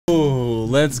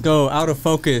Let's go. Out of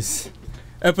focus.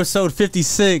 Episode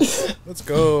 56. Let's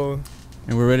go.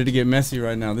 And we're ready to get messy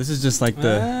right now. This is just like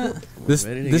this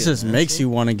just makes you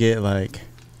want to get like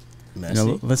messy. You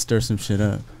know, let's stir some shit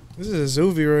up. This is a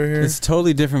Zuvi right here. It's a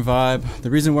totally different vibe. The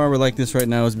reason why we're like this right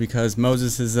now is because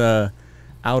Moses is out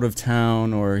of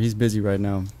town, or he's busy right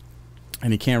now,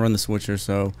 and he can't run the switcher.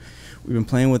 So we've been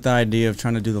playing with the idea of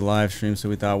trying to do the live stream. So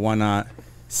we thought, why not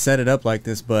set it up like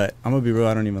this? But I'm gonna be real,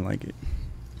 I don't even like it.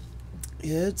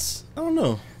 Yeah, I don't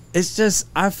know. It's just,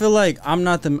 I feel like I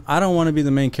don't want to be the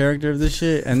main character of this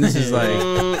shit, and this is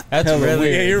like that's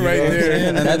really, yeah, you're right there.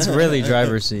 And that's really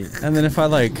driver's seat. And then if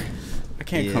I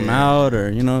can't come out,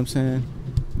 or you know what I'm saying,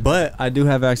 but I do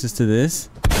have access to this.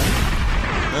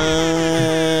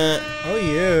 Oh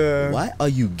yeah. Why are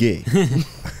you gay?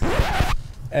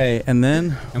 Hey, and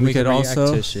then we could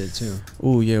also react to shit too.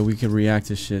 Oh yeah, we could react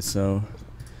to shit. So,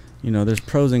 you know, there's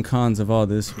pros and cons of all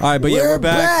this. All right, but yeah, we're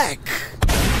back.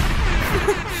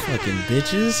 Fucking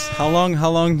bitches. How long?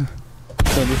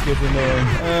 So this gets in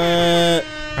there.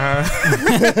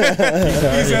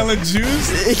 You selling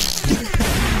juice?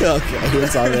 Okay,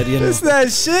 it's already in. It's that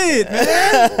shit,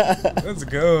 man. Let's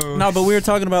go. No, but we were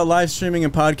talking about live streaming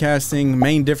and podcasting.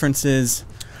 Main differences.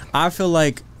 I feel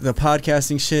like the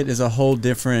podcasting shit is a whole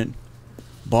different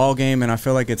ball game, and I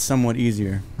feel like it's somewhat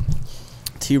easier.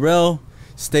 T-Rell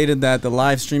stated that the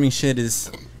live streaming shit is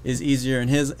easier in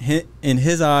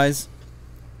his eyes,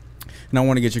 and I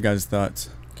want to get your guys' thoughts,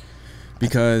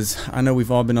 because I know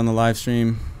we've all been on the live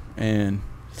stream, and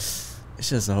it's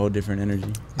just a whole different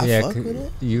energy. Yeah,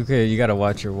 you gotta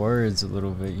watch your words a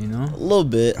little bit, you know. A little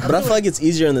bit, but I feel like it's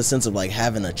easier in the sense of like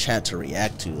having a chat to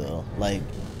react to, though. Like,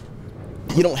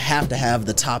 you don't have to have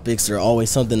the topics or always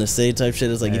something to say type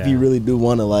shit. It's like if you really do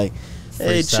want to, like,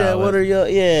 hey, chat, what are your?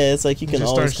 Yeah, it's like you can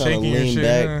just always kind of lean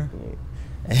back.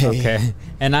 Hey. Okay,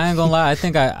 and I ain't gonna lie, I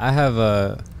think I have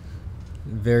a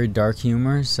very dark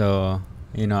humor, so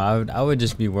you know I would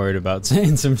just be worried about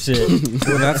saying some shit.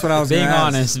 Well, that's what I was being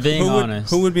honest.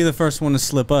 Who would be the first one to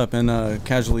slip up and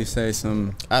casually say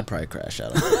some? I'd probably crash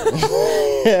out.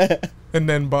 And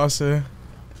then Bossa.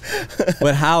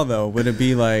 But how though? Would it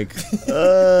be like?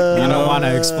 I don't want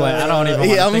to explain. I don't even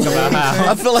want to think about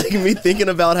how. I feel like me thinking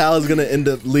about how it's gonna end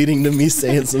up leading to me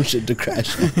saying some shit to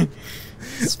crash out.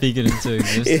 Speaking into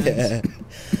existence.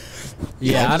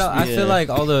 Yeah. I feel like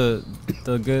all the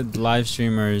good live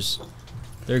streamers,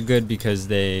 they're good because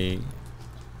I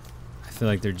feel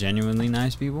like they're genuinely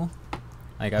nice people.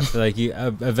 Like, I feel like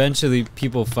eventually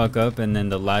people fuck up, and then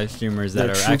the live streamers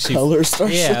that are actually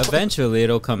eventually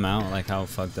it'll come out like how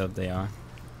fucked up they are.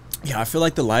 Yeah, I feel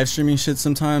like the live streaming shit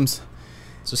sometimes,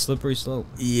 it's a slippery slope.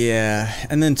 Yeah,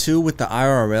 and then too with the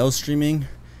IRL streaming,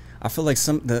 I feel like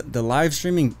the live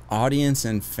streaming audience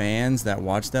and fans that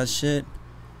watch that shit,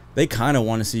 they kind of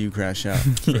want to see you crash out.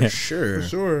 For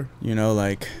sure. You know,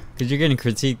 like, because you're getting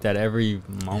critiqued at every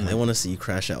moment. They want to see you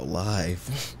crash out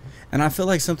live. And I feel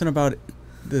like something about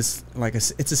this, like,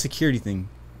 it's a security thing.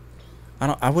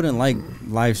 I wouldn't like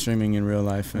live streaming in real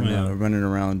life and running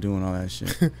around doing all that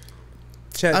shit.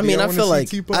 Chat, I mean, I feel like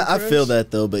I feel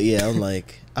that though, but yeah, I'm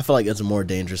like, I feel like it's more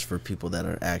dangerous for people that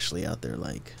are actually out there,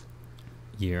 like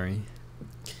Yuri.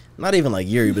 Not even like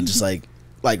Yuri, but just like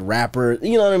rapper,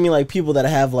 you know what I mean? Like people that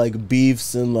have like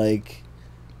beefs and like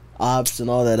ops and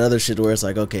all that other shit, where it's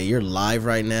like, okay, you're live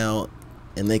right now,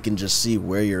 and they can just see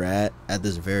where you're at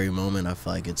this very moment. I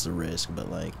feel like it's a risk,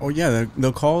 but like, oh yeah,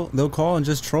 they'll call and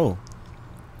just troll.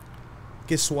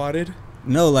 Get swatted.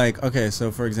 No, like, okay,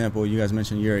 so for example, you guys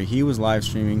mentioned Yuri. He was live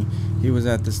streaming. He was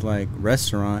at this like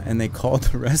restaurant, and they called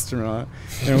the restaurant,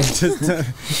 and it was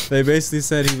just they basically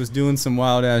said he was doing some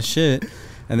wild ass shit,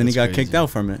 and then he got kicked out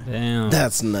from it. Damn,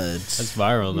 that's nuts. That's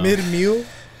viral though. Mid meal.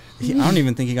 I don't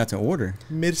even think he got to order.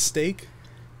 Mid steak.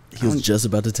 He was just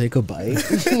about to take a bite,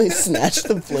 and they snatched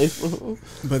the plate from him.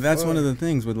 But that's one of the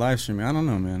things with live streaming. I don't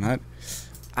know, man.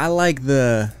 I like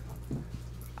the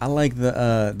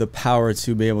power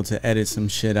to be able to edit some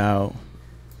shit out.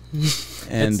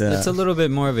 And it's a little bit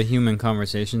more of a human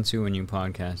conversation too when you're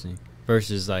podcasting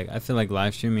versus like, I feel like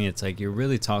live streaming, it's like you're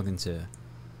really talking to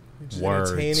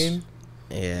words. Entertaining.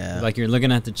 Yeah. Like you're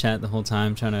looking at the chat the whole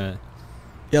time trying to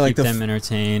keep them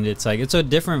entertained. It's like, it's a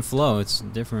different flow. It's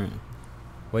different.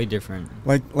 Way different.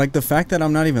 Like the fact that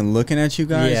I'm not even looking at you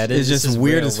guys is just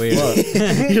weird as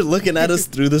fuck. You're looking at us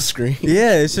through the screen.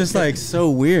 Yeah, it's just like so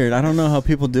weird. I don't know how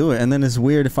people do it. And then it's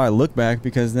weird if I look back,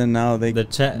 because then now they're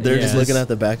just looking at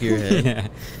the back of your head. Yeah.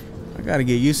 I gotta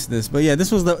get used to this. But yeah,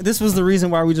 this was the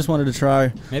reason why we just wanted to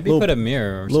try. Maybe put a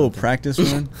mirror or little something. Practice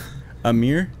run. A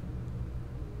mirror?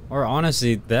 Or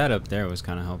honestly, that up there was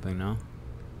kind of helping, no?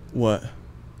 What?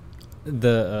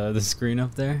 the screen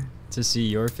up there to see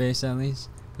your face at least?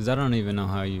 Because I don't even know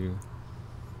how you.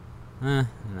 Nah,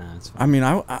 it's fine. I mean,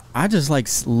 I just like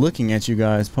looking at you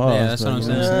guys. Pause. Yeah, that's what I'm you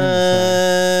know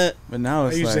saying. But now I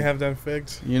it's usually like, have that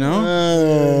effect. you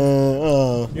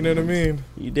know, You know what I mean?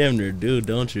 You damn near do,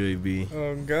 don't you, AB?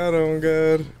 Oh God, oh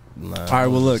God. Nah, all right.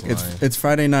 Well, look, it's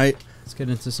Friday night. Let's get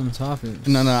into some topics.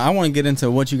 No, I want to get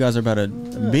into what you guys are about to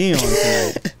be on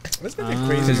tonight. It's been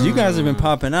crazy. Because you guys have been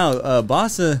popping out.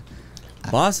 Bossa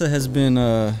has been.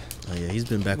 Oh yeah, he's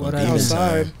been back What on I demon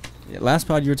outside. time. Last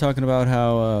pod you were talking about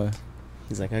how.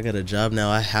 He's like, I got a job now.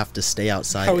 I have to stay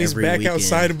outside How he's every back weekend.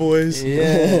 outside, boys.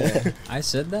 Yeah. I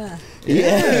said that.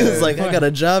 Yeah, he was like, I got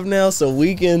a job now, so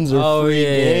weekends are free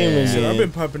game. So I've again.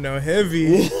 been popping out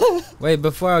heavy. Wait,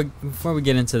 before we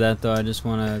get into that though, I just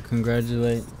want to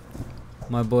congratulate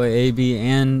my boy AB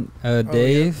and Dave.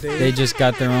 Dave. They just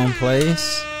got their own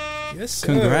place. Yes, sir.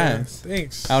 Congrats.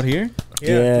 Thanks. Out here? Yeah,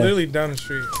 Yeah. literally down the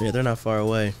street. Yeah, they're not far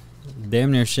away.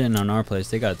 Damn near shitting on our place.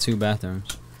 They got 2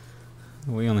 bathrooms.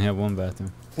 We only have 1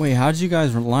 bathroom. Wait, how'd you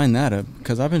guys line that up?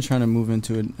 Because I've been trying to move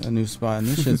into a new spot, and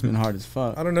this shit's been hard as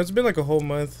fuck. I don't know. It's been like a whole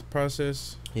month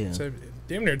process. Yeah, So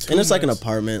damn near 2 and it's like an months.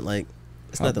 apartment. Like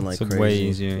it's nothing like It's crazy. way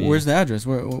easier. Yeah. Where's the address?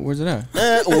 Where's it at?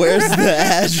 Where's the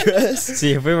address?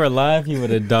 See, if we were live, he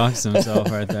would have doxed himself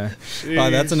right there.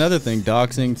 Oh, that's another thing,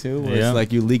 doxing too. Where Yeah. it's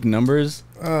like you leak numbers.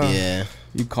 Yeah.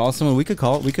 You call someone. We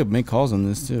could make calls on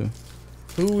this too.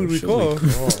 Who would we Should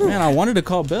call? Man, I wanted to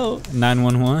call Belt.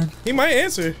 911. He might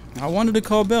answer. I wanted to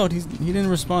call Belt. He didn't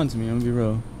respond to me. I'm gonna be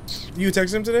real. You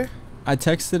text him today? I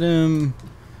texted him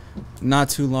not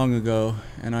too long ago,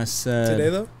 and I said Today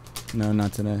though? No,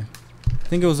 not today. I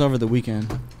think it was over the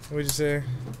weekend. What'd you say?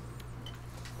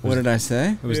 What did I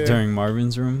say? It was Yeah. during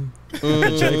Marvin's room. Drake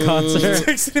You concert.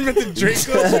 texted him at the Drake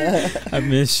concert? I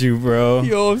miss you, bro.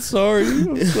 Yo, I'm sorry.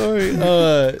 I'm sorry.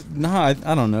 Nah,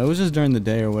 I don't know. It was just during the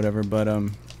day or whatever. But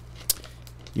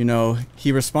you know,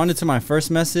 he responded to my first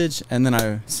message, and then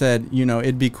I said, you know,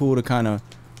 it'd be cool to kind of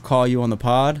call you on the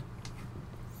pod,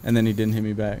 and then he didn't hit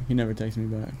me back. He never texted me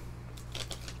back.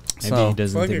 Maybe So he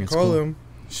doesn't Fuck think it, it's call cool. him.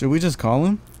 should we just call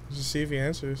him? Just see if he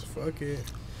answers. Fuck it.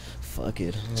 Fuck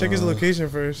it. Check his location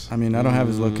first. I mean, I don't have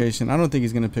his location. I don't think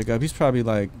he's gonna pick up. He's probably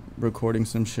like recording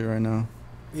some shit right now,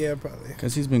 Yeah, probably.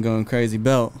 cause he's been going crazy.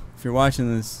 Belt, if you're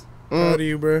watching this, Proud of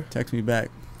you, bro. text me back,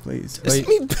 please. Text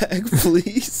me back,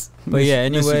 please. But yeah,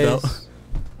 Miss you, anyways, Belt.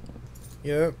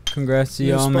 Yep. congrats to New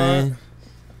y'all, spot. man.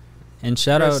 And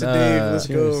shout out, Congrats to Dave. Let's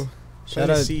cheers. go. shout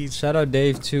Plant out, seeds. shout out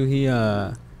Dave too. He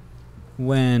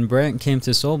when Brent came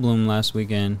to Soul Bloom last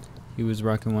weekend, he was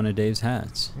rocking one of Dave's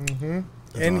hats. Mm-hmm.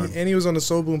 That's And hard. he was on the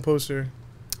Soul Boom poster.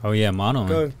 Oh yeah, modeling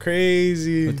Going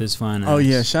crazy. with this fine. Oh ass.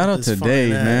 yeah, shout out This to fine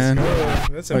Dave, ass. man. Oh,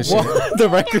 that's Oh, a shit. the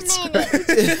record's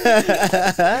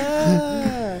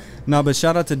No, but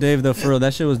shout out to Dave though, for real.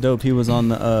 That shit was dope. He was on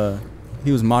the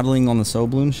he was modeling on the Soul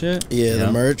Bloom shit. Yeah, Yeah.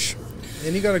 the merch.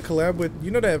 And he got a collab with,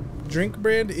 you know that drink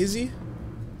brand, Izzy?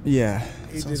 Yeah,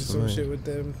 He Sounds did some familiar. shit with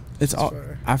them. it's all.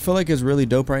 fire. I feel like it's really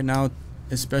dope right now,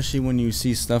 especially when you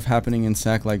see stuff happening in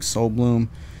SAC like Soul Bloom,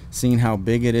 seeing how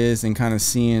big it is, and kind of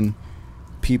seeing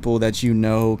people that you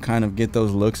know kind of get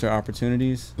those looks or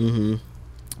opportunities. Mm-hmm.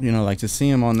 You know, like to see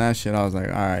him on that shit, I was like,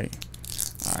 all right.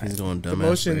 He's going dumb.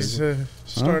 Emotions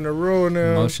starting to roll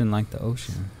now. Motion like the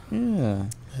ocean. Yeah,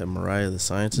 Had Mariah the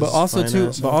scientist. but also fine too,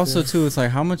 ass but out also there. too, it's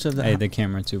like how much of that? Hey, the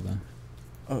camera too, bro.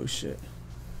 Oh shit.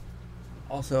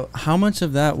 Also, how much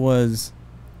of that was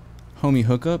homie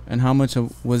hookup, and how much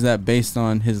of was that based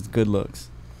on his good looks?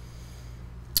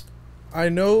 I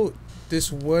know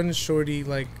this one shorty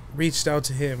like reached out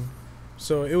to him,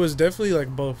 so it was definitely like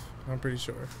both. I'm pretty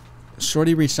sure.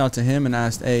 Shorty reached out to him and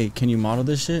asked, "Hey, can you model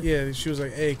this shit?" Yeah, she was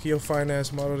like, "Hey, can your fine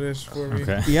ass model this for me?"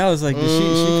 Okay. Yeah, I was like, she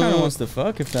kind of wants to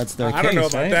fuck if that's their I don't know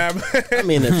case, about right? that. I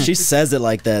mean, if she says it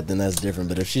like that, then that's different.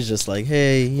 But if she's just like,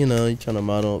 hey, you know, you're trying to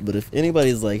model. But if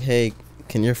anybody's like, hey,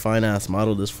 can your fine ass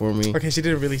model this for me? Okay, she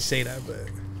didn't really say that, but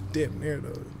damn near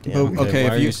though. Damn, But- okay, why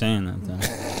if are you- you saying that then?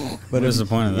 But What is the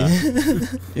point of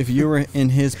that? if you were in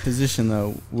his position,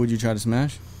 though, would you try to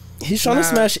smash? He's trying to Nah,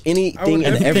 smash I anything would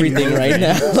and never- everything right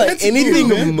now. Like That's anything.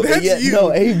 you, man. That's yeah, you.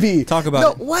 no, AB. Talk about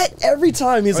No, it. what? Every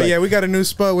time he's Oh like, yeah, we got a new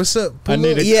spot. What's up? I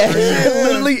need a yeah, Yeah.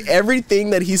 literally everything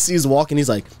that he sees walking, he's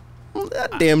like,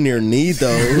 I damn near need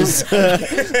those. You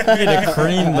need a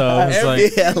cream though. It's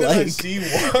like yeah, Everything that I like see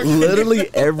walking. literally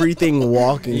everything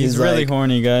walking. he's really like,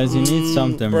 horny, guys. You need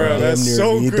something, bro, bro. damn that's near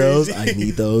so need those. I crazy.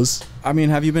 need those. I mean,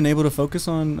 have you been able to focus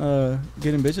on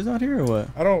getting bitches out here or what?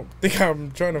 I don't think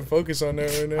I'm trying to focus on that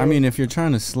right now. I mean, if you're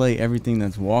trying to slay everything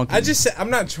that's walking. I just say, I'm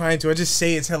not trying to. I just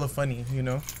say it's hella funny, you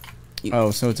know.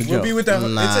 Oh, so it's a We'll joke. be with that.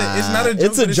 Nah, It's not a joke.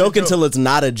 It's a but joke until it's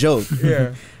not a joke.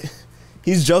 yeah.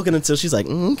 He's joking until she's like,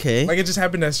 okay. Like it just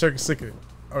happened at Circus Liquor,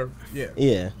 or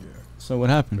Yeah. So what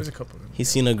happened? There's a couple of them. He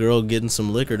seen a girl getting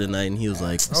some liquor tonight, and he was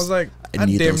like, I was like, I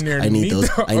need damn those. near I need those.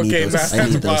 I need okay, those. man, I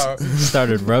need wow. those.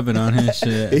 Started rubbing on his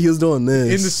shit. He was doing this.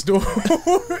 In the store.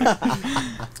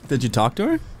 Did you talk to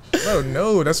her? Bro,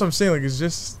 no, that's what I'm saying. Like it's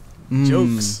just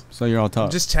jokes. So you're all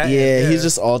talk. Just chatting. Yeah, he's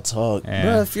just all talk. Yeah.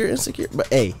 Bro, if you're insecure, but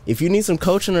hey, if you need some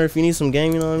coaching or if you need some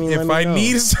game, you know what I mean. If let me I know.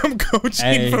 need some coaching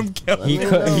Hey, from Kelly,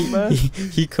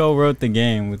 He co-wrote the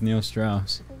game with Neil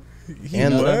Strauss. he and You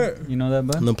know what? that? You know that, in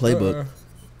bud? the playbook.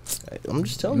 I'm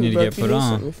just telling You you, need bro. to get put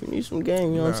on. If you need some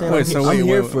game, you know what I'm Nah. saying. Wait, I'm, so I'm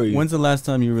here for you. When's the last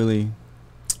time you really?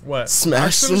 What?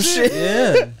 Smash some shit.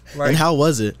 Yeah. Like, And how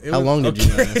was it? How was- long did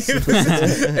you last?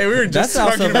 Hey, we were just That's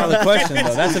also talking a valid about question,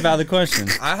 though. That's a valid question.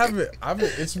 I haven't.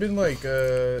 It's been like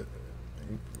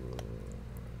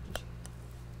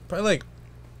probably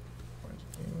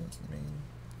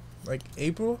like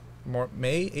April,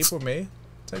 May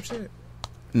type shit.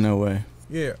 No way.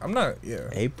 Yeah, I'm not. Yeah,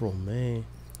 April, May.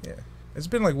 it's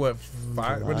been like what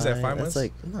 5? What is that? 5 months? That's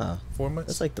like 4 months?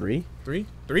 That's like 3.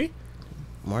 3?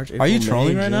 March. Are you April,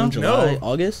 trolling May, right June, now? July, No.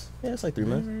 August. Yeah, it's like 3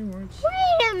 months.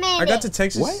 Wait a minute. I got to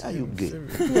Texas. Why are you gay?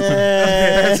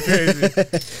 That's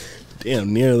crazy.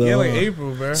 Damn, near though. Yeah, like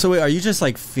April, bro. So wait, are you just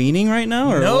like fiending right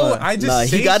now, or no, what? I just Nah,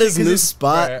 say he got shit his 'cause new it's-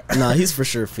 spot. Bruh. Nah, he's for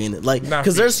sure fiending. Like, Nah,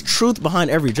 because there's truth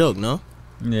behind every joke, no?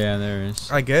 Yeah, there is.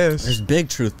 I guess. There's big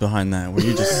truth behind that. Where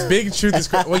you just Big truth is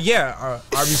crazy. Well, yeah,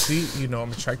 obviously, you know,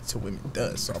 I'm attracted to women,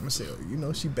 so I'm gonna say, oh, you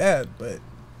know, she bad, but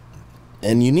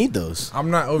And you need those.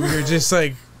 I'm not over here just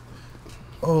like,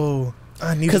 oh,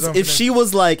 I need. Because if she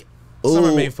was like, It's not my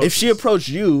oh, main if focus. she approached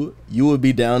you, you would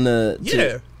be down to.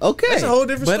 yeah, Okay. that's a whole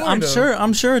different But story.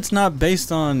 I'm sure it's not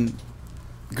based on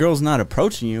girls not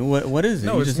approaching you. What is it?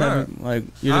 No, you it's just not. haven't, like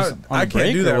you're just on I a can't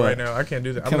break do or that what? right now. I can't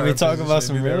do that. I'm Can not we in a talk position about to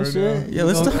some do that real right shit? now. Yeah,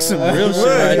 let's talk some real What? shit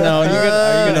right now.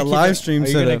 You're gonna keep live it- stream Are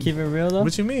you set gonna up. keep it real though?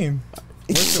 What you mean?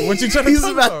 What you trying to He's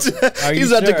talk about to. Are you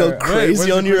He's about to go sure? crazy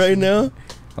what's on the you right question? now.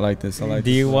 I like this. I like.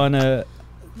 Do this. you want to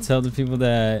tell the people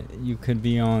that you could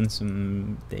be on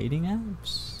some dating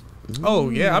apps? Oh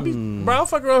yeah, I'll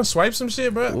fuck around, and swipe some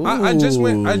shit, bro. I just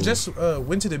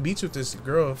went to the beach with this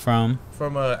girl From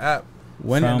app.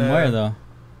 When from and, where though?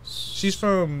 She's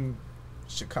from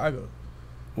Chicago.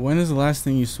 when is the last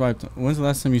thing you swiped? When's the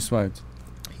last time you swiped?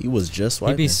 He was just He'd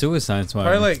swiping. be suicide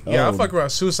Probably swiping. like I'll Oh. fuck around,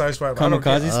 suicide swipe. I don't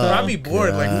care. Kamikaze style? I'd be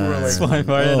bored like for real, like Swipe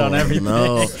right on everything.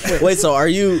 No. Wait, so are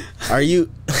you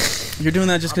You're doing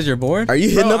that just because you're bored? are you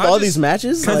hitting Bro, up I all just- these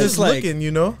matches? Cause Like, it's like- looking,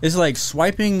 you know. It's like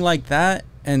swiping like that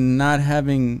and not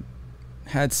having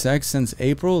had sex since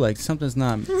April. Like something's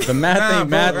not. The math Nah, ain't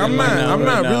bro, math. I'm right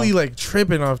not now. really like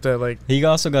tripping off that. Like, He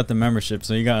also got the membership,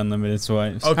 so he got unlimited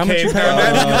swipes. okay, much you now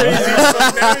pay? that's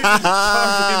crazy.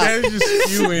 That is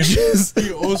just skewing.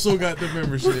 He also got the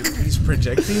membership. He's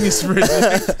projecting. He's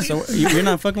projecting. So you're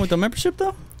not fucking with the membership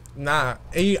though? Nah,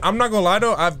 and I'm not gonna lie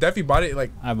though. I've definitely bought it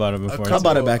like I bought it a before. couple, I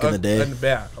bought it back in the day.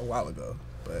 A while ago.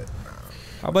 But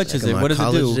How much is back in it? my What does it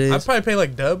college do? days. I'd probably pay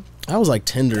like dub. I was like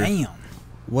Tinder. Damn.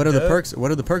 What are the Yeah. perks?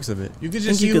 What are the perks of it? You could I just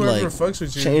think see you could whoever like fucks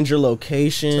with you. change your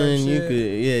location. Type You shit.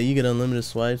 could you get unlimited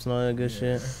swipes and all that good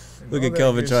shit. Look All at that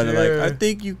Kelvin good trying to shit. like. I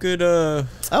think you could. That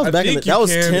was I back in think the, that you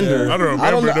was can, Tinder. I don't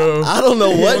I don't remember, know. though. I don't know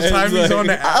what. What time he's on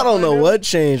the app I don't know right now? what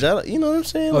changed. You know what I'm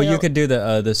saying? Oh, Like, you could do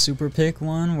the super pick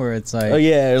one where it's like. Oh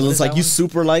yeah, it What looks is like that you one?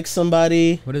 super like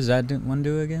somebody. What does that one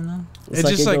do again though? It's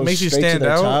It just, like, goes makes you straight to stand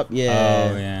their out? Top. Yeah.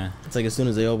 Oh yeah. It's like as soon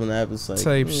as they open the app, it's like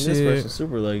Type this shit. person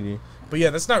super like you. But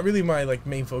yeah, that's not really my like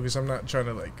main focus. I'm not trying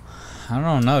to like. I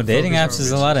don't know. Dating Focus apps on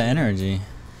is a lot of bitches. energy.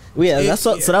 Well, yeah, It-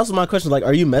 so that was my question. Like,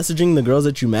 are you messaging the girls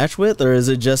that you match with, or is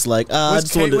it just like I What's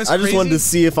just wanted what's wanted to crazy?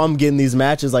 see if I'm getting these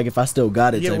matches, like if I still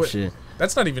got it Yeah, type what- shit.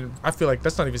 That's not even. I feel like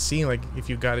that's not even seeing like if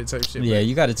you got it type shit. Yeah, but-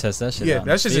 you got to test that shit yeah, out. in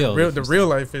that's the just in field real. if The you real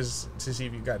life is to see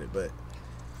if you got it. But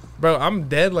bro, I'm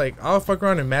dead. Like I'll fuck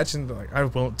around and match and like I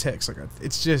won't text. Like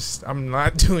it's just I'm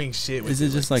not doing shit. With Is it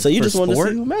just like So you for just want to sport?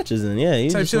 see who matches, then yeah, you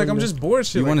type shit? Like I'm wanted just bored.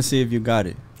 Shit. You like, want to see if you got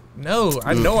it. No,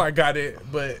 I know I got it,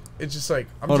 but it's just like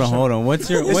I'm Hold just on. What's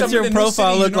your It's what's your something in this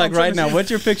profile city, look you know like what I'm right trying to now? see? What's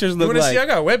your pictures You look want to like? see? I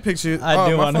got web pictures. I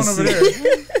do my wanna phone over see.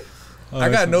 there. Oh, I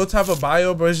got that's- no type of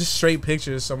bio, bro. It's just straight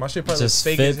pictures. So my shit probably looks just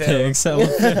fake fit as hell. pics. hella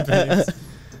fit pics.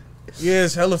 Yeah,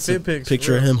 it's hella fit pics.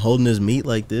 picture of bro. him holding his meat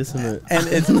like this, and And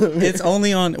it's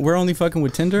only on. We're only fucking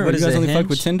with Tinder. What Or is you guys it, only fuck Hinge?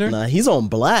 with Tinder? nah, he's on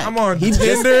black. I'm on he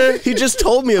Tinder. He just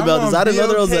told me about I'm this. I on didn't know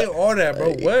there was BLK, a. all that, bro.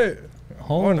 What?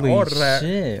 Holy all that.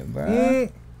 shit, bro.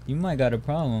 Mm, You might got a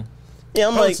problem. Yeah,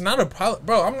 I'm bro, like. it's not a problem,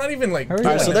 bro. I'm not even like. Hurry All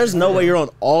right, up. so there's no way you're on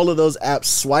all of those apps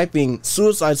swiping,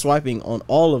 suicide swiping on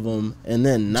all of them, and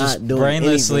then not Just doing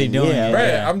brainlessly anything. doing yeah, it. Bruh, like-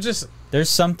 Yeah. I'm just There's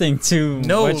something to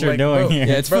No, what you're like, doing bro. here.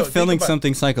 Yeah, it's Bro, fulfilling think about-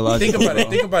 something psychological.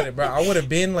 Think about it, bro. I would have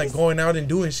been like going out and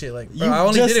doing shit. Like, bro, You I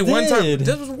only just did it one time. did.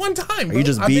 This was one time. Are Bro. you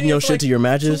just I've been beating here your for, shit like, to your 2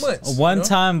 matches? months, One you know?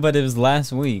 time, but it was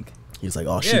last week. He's like,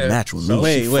 oh, she Yeah, match with so- me.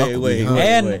 Wait, She wait, fuck with wait, me, huh?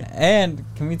 wait. And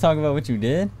can we talk about what you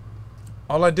did?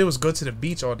 All I did was go to the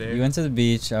beach all day. You went to the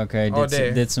beach, okay, All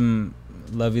day. did some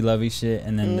lovey shit,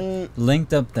 and then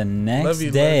linked up the next Lovey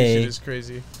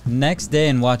shit day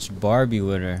and watched Barbie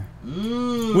with her.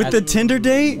 With the Tinder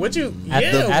date? What you? At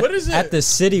Yeah. the, What is it? At the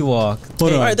city walk.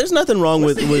 Hold All on. right, there's nothing wrong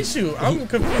What's with the issue? I'm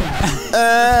confused.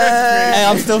 Hey,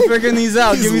 I'm still figuring these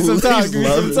out. Give me some time. He's Give me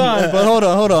some loving time. that. But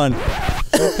hold on.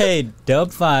 We paid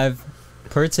 $5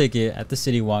 per ticket at the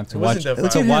city walk to It watch wasn't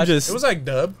Look Dub at him Five. just. It was like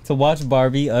Dub. to watch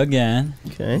Barbie again,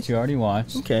 Okay. which you already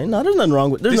watched. Okay. No, there's nothing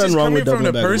wrong with. There's This is nothing wrong coming with from doubling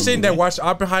the back on person a that movie. watched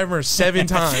Oppenheimer 7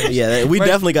 times. Yeah, we Like,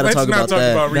 definitely got to let's talk not about talk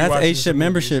that. about That's rewatching A-Ship some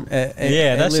membership. movies.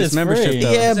 Yeah, that A-List shit's membership free.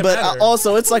 though. Yeah, Doesn't but matter.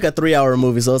 also it's like a 3-hour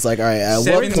movie, so it's like, all right, at what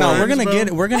 7 point? No, times,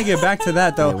 we're gonna get back to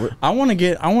that though. Yeah, I want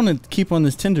to keep on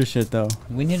this Tinder shit though.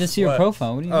 We need to see your What?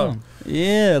 profile. What are you Oh. doing?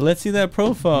 Yeah, let's see that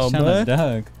profile, He's trying to bud.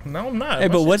 dug. No, I'm not. Hey,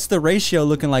 My but shit- what's the ratio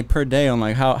looking like per day on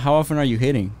like how often are you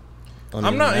hitting? On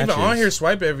I'm your not even matches. on here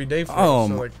swiping every day. For Oh, it,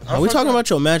 so like, Are we talking about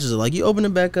your matches? Like you open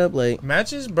it back up, like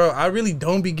matches, bro? I really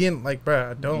don't begin like,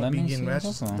 bro. I don't Let me begin see matches.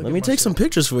 your profile. Look let at me my take shit. some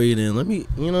pictures for you then. Let me,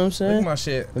 you know what I'm Look at saying? my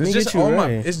shit. Let me It's get just you all my.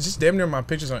 right. It's just damn near my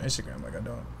pictures on Instagram. Like I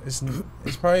don't.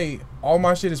 It's probably all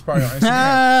my shit is probably on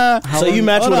Instagram. How So long- you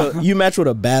match hold with you match with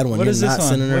a bad one. What You're is this not one?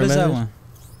 sending her What a is that message? one?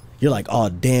 You're like, oh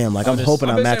damn! Like I'm this- hoping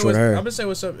I match with her. I'm gonna say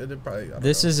what's up. It'll probably, I don't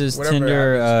This know. is his Whatever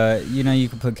Tinder. happens. You know, you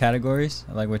can put categories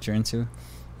like what you're into.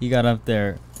 He got up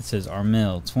there. It says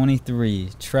Armil, 23,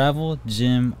 travel,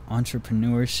 gym,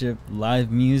 entrepreneurship,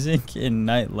 live music, and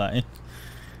nightlife.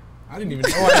 I didn't even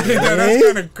know I did that. That's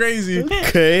kind of crazy.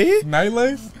 Okay.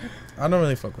 Nightlife. I don't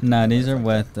really fuck with. Nah, nightlife these are like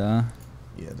wet though. that.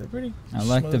 Yeah, they're pretty. I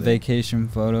like the smooth. vacation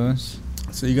photos.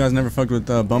 So you guys never fucked with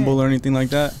Bumble or anything like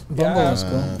that? Bumble Yeah. is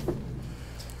cool.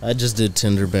 I just did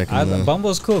Tinder back in the.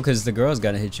 Bumble's cool because the girls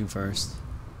got to hit you first.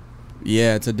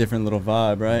 Yeah, it's a different little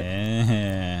vibe, right?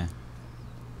 Yeah.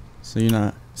 So you're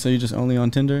not. So you're just only on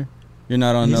Tinder? You're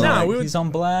not on He's, no. Nah, Like, we would- he's on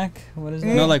black. What is that?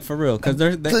 no, like for real, because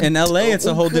in LA it's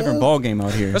a whole different ball game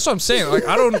out here. That's what I'm saying. Like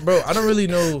I don't, bro. I don't really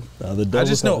know. I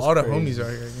just know all the homies. homies out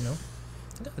here. You know.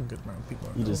 I got a good amount of people.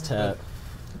 I You know. just tap.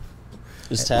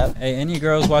 Just tap. Hey, any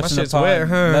girls watching the shit's pod, wet,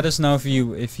 huh? let us know if you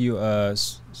what do you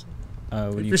You're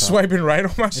call it? swiping right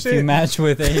on my If you shit. match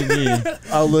with AD.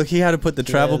 Oh look, he had to put the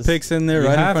travel Yes. pics in there You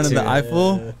right in have front of the to.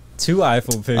 Eiffel. 2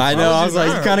 Eiffel pictures. I know. I was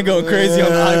like, you're kind of going Yeah. crazy on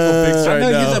the Eiffel pics I right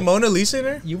know he's now. a Mona Lisa in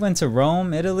there. You went to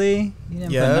Rome, Italy. You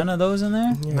didn't Yeah. put none of those in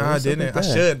there. Yeah, Nah, I what's up didn't. with I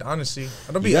that? should honestly.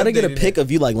 I don't be. You gotta get a updated. pic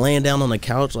of you like laying down on the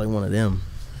couch like one of them.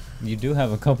 You do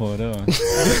have a couple of those.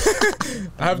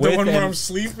 I have with the one where them. I'm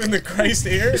sleeping, the Christ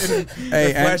air, and Hey,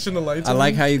 and flashing the lights. I on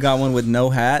like me. how you got one with no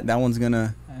hat. That one's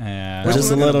gonna. Yeah. Just to one's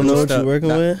let gonna them know boost what you're up. working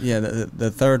That- with. Yeah,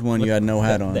 the third one you had no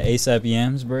hat on. The ASAP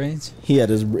Yams braids. He had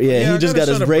his I he just gotta got show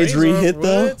his the braids on, re-hit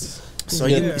though. what? So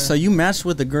Yeah. you matched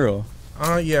with the girl.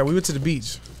 Yeah, we went to the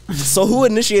beach. So who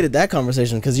initiated that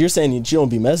conversation? Because you're saying she don't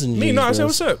be messaging Me, you. no, I said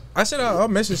girls. what's up. I said I'll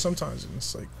message sometimes, and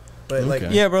it's like, but like,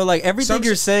 Okay. Yeah, bro. Like everything Some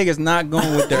you're shit- saying is not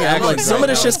going with their Yeah, action. like, Some of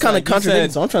this shit's kind of Like, you contradicting.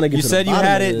 said- So I'm trying to get You to said the you bottom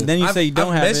had of it, then you say you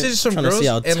don't I've have messaged it. some Trying to girls see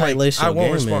how and tight like laced I your won't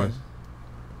game respond. is.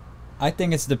 I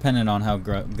think it's dependent on how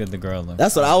good the girl looks.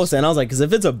 That's what I was saying. I was like, because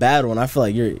if it's a bad one, I feel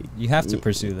like you're. You have to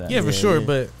pursue that. Yeah, for Yeah, sure, yeah.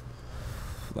 but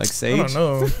Like I Sage. don't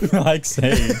know. like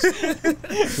Sage.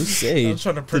 Who's I'm Sage?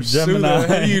 trying to pursue Gemini. that.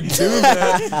 How do you do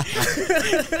that?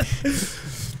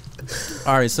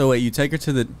 All right, so wait, you take her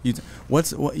to the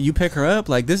what you pick her up?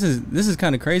 Like this is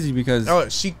kind of crazy because Oh,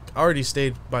 she already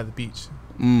stayed by the beach.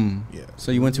 Yeah,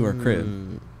 so you went to her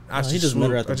crib. I Oh, he just met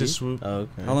her at the I just beach? swooped, Oh,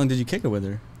 okay. How long did you kick it with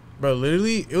her? bro.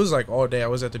 Literally, it was like all day. I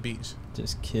was at the beach.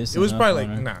 Just kiss. It was probably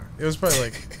like It was probably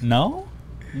like No.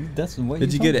 That's what.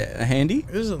 Did you get a handy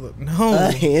it was a no.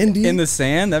 A handy? in the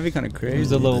sand? That'd be kind of It crazy.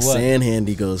 was a little the what? sand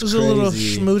handy goes It was crazy. a little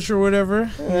smooch or whatever.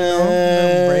 You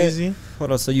know, crazy.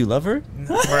 Hold on, so you love her? No,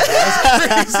 bro,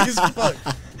 that's crazy as fuck.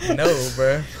 No,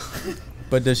 bro.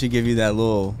 But does she give you that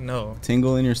little No,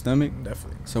 tingle in your stomach?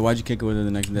 definitely. So why'd you kick it with her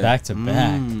the next day? Back to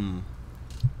back.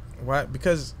 Why?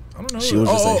 Because I don't know. She was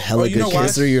just a hella you good know why?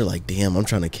 kisser. You're like, damn, I'm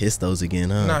trying to kiss those again,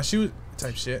 huh? Nah, she was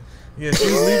type shit. Yeah, she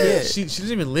was leaving. She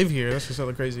doesn't even live here. That's what's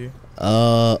hella crazy.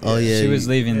 Oh yeah. She was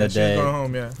leaving Yeah, the she was day going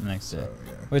home. Yeah. next day, So,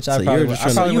 yeah. which So I you probably were would- just I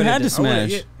trying to- probably You would've had to done- I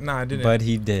would've- smash. Nah, I didn't. but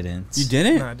he didn't. You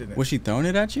didn't? Nah, I didn't. Was she throwing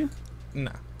it at you?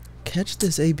 Nah. Catch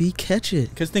this, AB, catch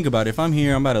it. Cause think about it. If I'm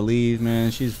here, I'm about to leave,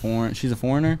 man. She's foreign. She's a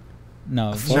foreigner.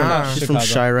 No, Nah. She's from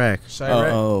Chicago. Chirac.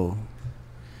 Chirac. Oh,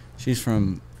 she's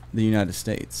from the United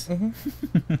States.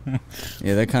 Mm-hmm.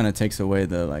 Yeah, that kind of takes away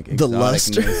the like The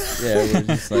luster. exoticness. Yeah, we're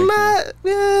just like Not,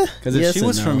 yeah. because if Yes she and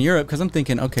was no. from Europe, because I'm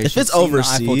thinking, okay, If she's it's seen the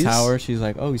Eiffel overseas- Tower, she's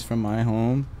like, oh, he's from my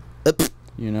home. Pfft.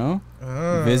 You know,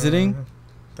 visiting.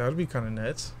 That would be kind of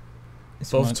nuts.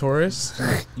 So Both tourists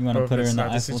you want to Oh, put her that's in the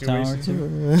not the Eiffel Tower situation.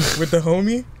 too? with the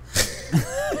homie.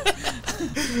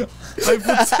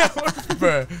 Eiffel Tower,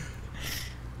 bruh.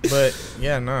 But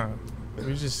yeah, nah. We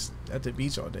were just at the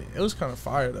beach all day. It was kind of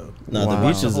fire though. No, Wow. the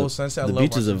beach The is whole a, sunset. I the love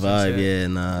beach is a watching vibe. sunset. Yeah,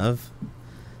 nah, I've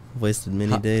wasted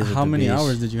many days. How at the many beach.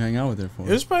 hours did you hang out with her for?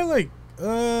 It was probably like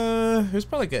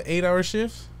an 8-hour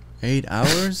shift. 8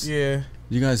 hours. Yeah.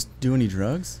 You guys do any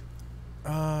drugs?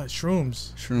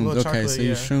 Shrooms. Shrooms. Little Okay, chocolate, so you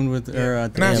yeah. shroomed with her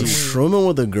at the Not Damn, beach. some- shrooming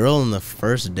with a girl on the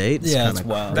first date. Yeah, kinda it's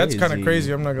wild. That's kind of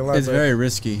crazy. I'm not gonna lie. It's but very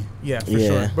risky. yeah, for Yeah.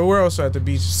 sure. But we're also at the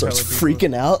beach. So it's telling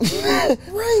freaking people. out.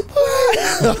 Right, boy.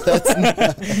 That's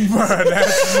Bruh,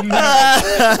 that's nuts.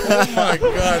 Oh my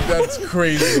god, that's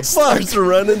crazy. starts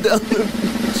running down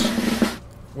the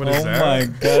What is Oh that? my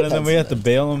god! And then we have to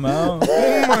bail him out.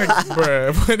 Oh my,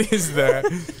 bruh, what is that?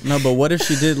 No, but what if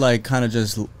she did like kind of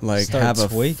just like Start have a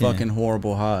tweaking. fucking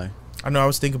horrible high? I know. I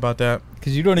was thinking about that.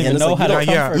 Because you don't Yeah, even it's know like how you to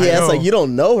don't- yeah, comfort. I Yeah, it's know. like you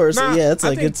don't know her, so Nah, yeah, it's I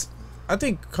like think- it's. I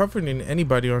think comforting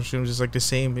anybody on shrooms is like the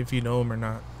same if you know them or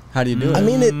not. How do you do it? I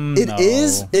mean, it No.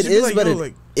 is, it Just be is, like, but yo, it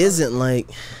like, isn't like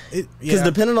It, because yeah.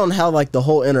 depending on how like the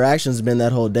whole interaction's been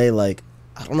that whole day, like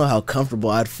I don't know how comfortable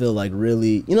I'd feel. Like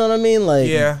really, you know what I mean? Like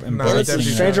Yeah, Embarrassing nah, and it's a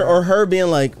definitely stranger not. or her being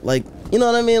like you know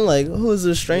what I mean? Like who is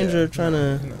a stranger Yeah, trying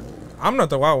to? I'm not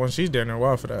the wild one. She's down there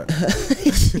wild for that.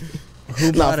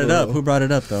 Who brought for it up? real. Who brought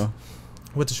it up though?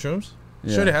 With the shrooms?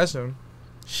 Yeah. Sure, it has some.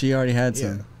 She already had Yeah.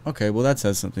 some. Okay, well that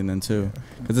says something then too,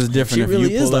 because it's different She if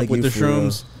really you is pull like up with you the for real.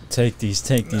 shrooms. Take these,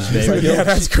 She's baby. like, yo, Yeah,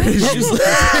 that's crazy.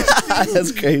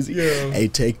 That's crazy. Yeah. Hey,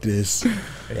 take this. Hey,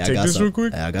 I Take got this some. real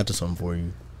quick. Hey, I got this something for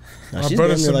you. Nah, I she's brought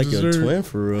damn us near some like your dessert. twin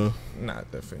for real. Nah,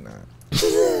 definitely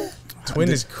not. Twin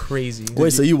is crazy.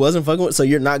 Wait, so you wasn't fucking with? So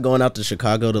you're not going out to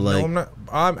Chicago to No, like? I'm not.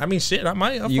 I mean, shit. I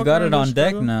might. I'll You fuck got around it and go on to deck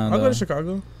Chicago. now, I'll go though. to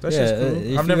Chicago. That's yeah, just cool. if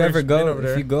I've you never ever been go, over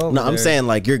there. if you go, No, I'm there, saying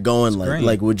like you're going It's great.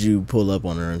 like would you pull up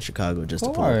on her in Chicago just to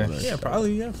pull up on her? Yeah,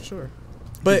 probably. Yeah, for sure.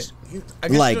 But I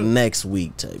guess Like you know, next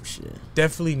week type shit.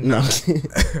 definitely No. not.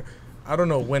 I don't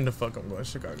know when the fuck I'm going to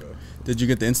Chicago. Did you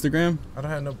get the Instagram? I don't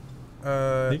have no.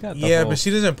 They got the Yeah, whole- but she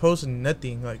doesn't post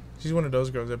nothing. Like she's one of those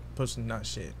girls that posts not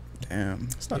shit. Damn.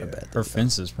 It's not a Yeah. bad her thing.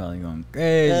 fence is probably going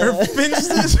crazy. Yeah. Her fence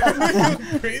is probably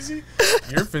going crazy.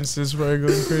 Your fence is probably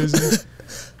going crazy.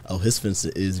 Oh, his fence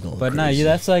is going. But nah, crazy.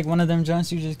 that's like one of them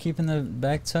joints you just keep in the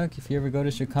back tuck if you ever go to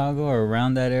Chicago or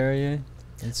around that area.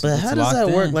 It's, But it's how does locked that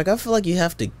work? in. Like I feel like you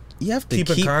have to Keep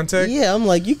in contact? Yeah, I'm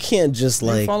like you can't just You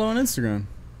like follow on Instagram.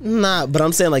 nah. But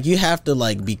I'm saying like you have to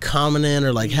like be commenting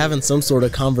or like having some sort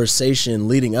of conversation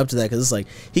leading up to that because it's like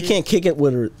he can't kick it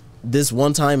with her this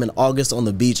one time in August on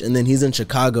the beach and then he's in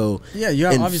Chicago Yeah, you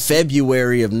in obviously.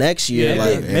 February of next year. Yeah,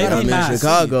 like maybe hey, I'm not. in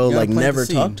Chicago. You gotta Like plant the never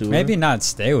seed. talk to her. Maybe not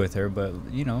stay with her, but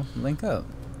link up.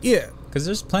 Yeah. Cause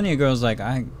there's plenty of girls like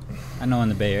I know in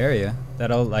the Bay Area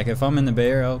that'll like if I'm in the Bay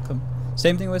Area, I'll come.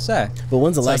 Same thing with Zach. But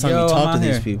when's the It's last like, time yo, you I'm talked to out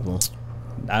these here. people?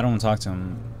 I don't talk to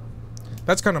them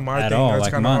That's kind of my At thing. all, That's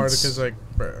like kind of hard months. because, like,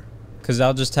 bruh. because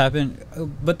I'll just tap in.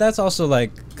 But that's also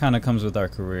like kind of comes with our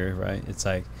career, right? It's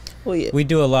like Well, yeah. we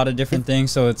do a lot of different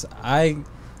things, so it's I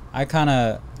kind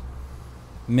of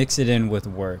mix it in with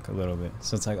work a little bit.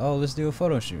 So it's like, oh, let's do a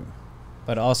photo shoot.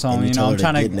 But also, And you tell I'm her to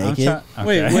trying get to I'm naked? try-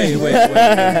 Wait, okay.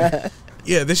 wait.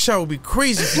 Yeah, this shot would be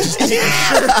crazy if you just take your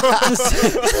shirt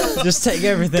off. Just take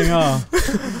everything off.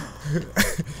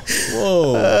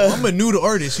 Whoa. I'm a nude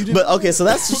artist. You didn't. But okay, so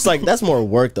that's just like that's more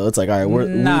work though. It's like all right, we're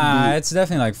Nah, it's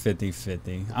definitely like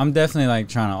 50-50. I'm definitely like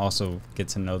trying to also get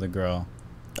to know the girl.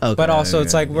 okay, But also,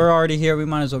 it's okay, like we're already here. We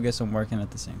might as well get some work in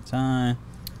at the same time.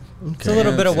 It's a okay.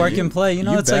 little bit of so work and play. You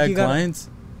know, it's bag like you got. clients.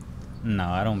 No,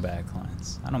 I don't bag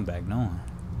clients. I don't bag no one.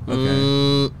 Okay.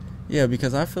 Mm, Yeah,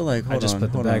 because I feel like I just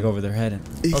put the bag over their head.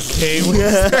 And Okay.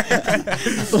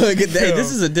 Look, hey,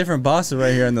 this is a different boss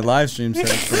right here in the live stream, so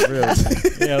for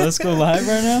real. yeah, let's go live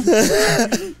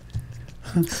right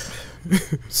now.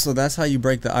 So that's how you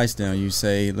break the ice down. You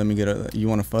say, "Let me get a. You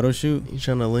want a photo shoot?" you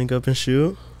trying to link up and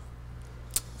shoot?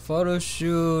 Photo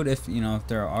shoot. If if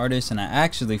they're artists and I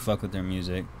actually fuck with their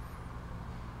music.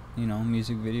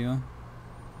 Music video.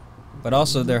 But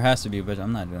also there has to be. But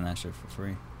I'm not doing that shit for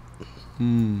free.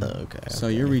 Okay. So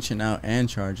okay. you're reaching out and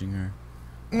charging her.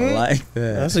 I like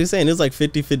that. That's what he's saying. It's like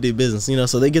 50-50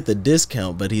 business, so they get the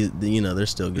discount, but they're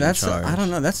still getting That's charged. I don't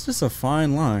know. That's just a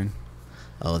fine line.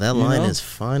 Oh, that You line know? is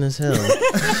fine as hell.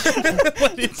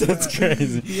 That's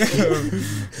crazy.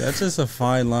 That's just a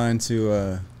fine line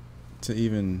to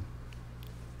even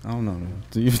I don't know.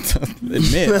 Do you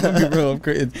admit? I'm gonna be real.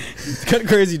 It's kind of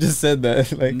crazy you just said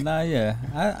that. Like, Nah,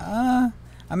 yeah.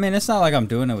 I mean, it's not like I'm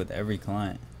doing it with every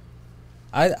client.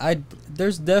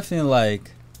 There's definitely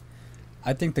like,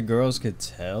 I think the girls could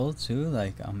tell too.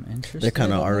 Like, I'm interested. They're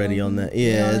kind of already on that.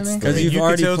 You know Yeah, what I it's mean? because I mean, you've you could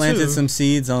already tell, planted too. some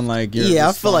seeds on like your Yeah,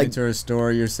 I feel like- to a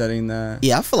store. You're setting that.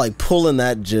 yeah. I feel like pulling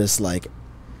that just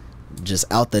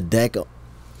out the deck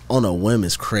on a whim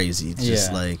is crazy. It's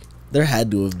just Yeah. like there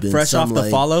had to have been Fresh some, off the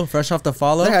like, follow. Fresh off the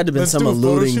follow. There had to have been Let's some do a photo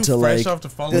alluding shoot to fresh like off the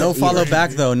follow. No Yeah. follow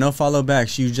back though. No follow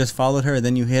back. You just followed her,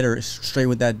 then you hit her straight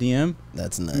with that DM.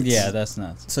 that's nuts. Yeah, that's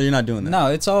nuts. So you're not doing that. No,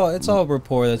 it's all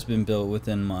rapport that's been built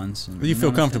within months. And, You know feel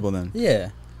what I'm comfortable then. saying? Yeah.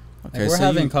 Okay, Like, we're so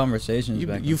having you, conversations. you,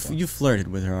 back you, and forth. you flirted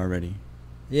with her already.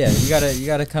 Yeah, you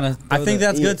gotta kind of. I think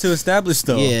that's good to establish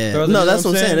though. Yeah. Throw the- No, you know that's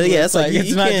what I'm saying. Yeah, it's like, it's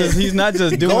you not can't- just he's not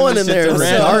just doing Going this in shit there to in the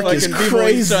random dark fucking is people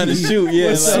he's trying to crazy. shoot. Yeah,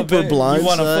 What's like, up, super blind. You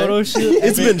want a side. photo shoot?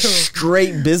 It's been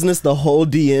straight business the whole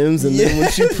DMs, and then when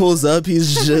she pulls up,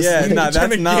 he's just yeah, nah, Trying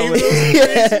that's to not game what.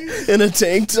 yeah, in a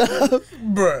tank top.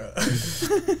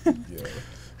 Bruh. Yo.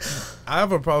 I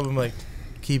have a problem like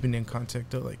keeping in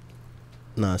contact though. Like,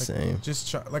 Nah, like, same. just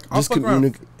try. Like, I'll Just fuck around.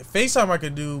 communicate. FaceTime I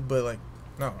could do, but like,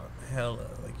 no, hella.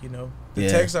 Like, you know, the Yeah.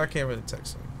 text I can't really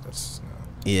text them. That's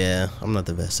Yeah, I'm not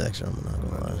the best texter. I'm not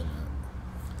gonna lie.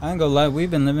 I ain't gonna lie.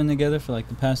 We've been living together for like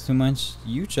the past 2 months.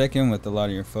 You check in with a lot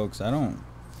of your folks. I don't.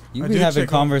 You I be do having check in.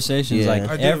 conversations Yeah. like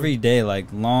I do. every day, like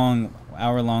long,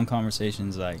 hour-long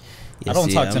conversations. Like Yeah, I don't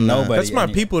see, talk to I'm not- nobody. That's my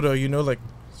any- people though. You know, like,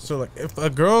 so like if a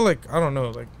girl like I don't know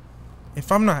like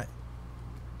if I'm not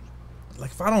like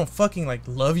if I don't fucking like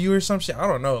love you or some shit, I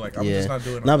don't know. Like I'm Yeah. just not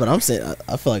doing. Nah, but I'm saying,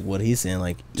 I feel like what he's saying,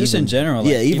 like, Just even, in general.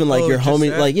 yeah, like, even like people your just homie,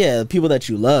 that- like, yeah, people that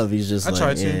you love. He's just I like,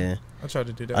 try to. yeah, I try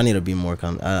to do that. I need to be more.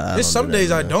 I There's some don't do that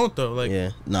days I anymore. don't though. Like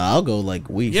Yeah, nah, I'll go like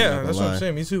weeks. I'm yeah, not gonna that's what lie. I'm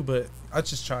saying. Me too. But I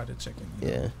just try to check in.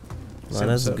 Yeah, See nah, that's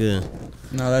what's up. good.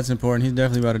 No, that's important. He's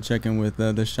definitely about to check in with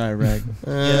the shy rag.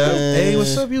 Hey,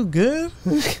 what's up? You good?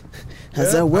 Has Yeah,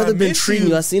 that weather I been miss treating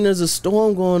you. you? I seen there's a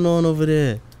storm going on over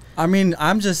there. I mean,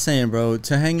 I'm just saying, bro.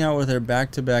 To hang out with her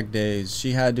back-to-back days,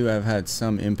 she had to have had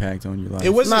some impact on your life. It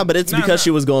was Nah, but it's because she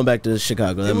was going back to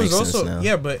Chicago. That It was makes sense also now.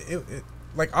 yeah, but it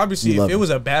like obviously You if love it it. was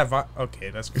a bad vibe, okay,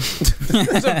 that's good. If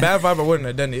it was a bad vibe, I wouldn't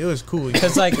have done it. It was cool. you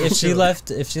Because know? like if she Chill.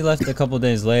 left a couple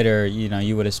days later, you know,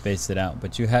 you would have spaced it out.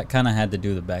 But you kind of had to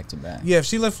do the back to back. Yeah, if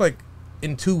she left like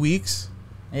in 2 weeks,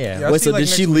 Yeah. Yeah. I'll Wait, see, so like, did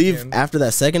she next leave weekend. after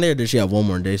that second day, or did she have one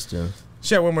more day still?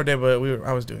 she had one more day, but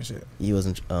I was doing shit. He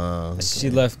wasn't. She Okay.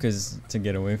 left to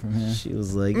get away from him. She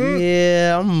was like, Mm.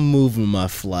 "Yeah, I'm moving my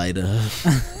flight up.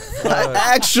 Uh,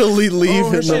 Actually, leave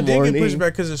her in shit the did morning." get pushed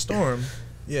back because of storm.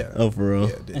 Yeah. Oh, for real.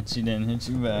 Yeah, it did. And she didn't hit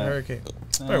you back. Hurricane.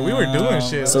 Bro, we were doing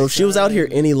shit. So if she was out here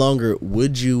any longer,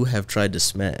 would you have tried to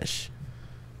smash?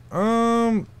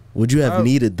 Would you have I-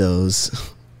 needed those,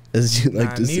 as you like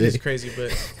nah, to need is say? crazy,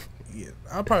 but yeah,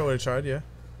 I probably would have tried. Yeah,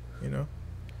 you know.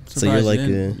 So you're Surprised like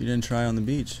you didn't try on the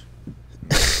beach.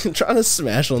 Trying to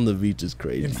smash on the beach is In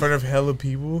crazy. front of hella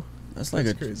people. That's like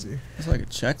That's a crazy. that's like a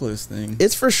checklist thing.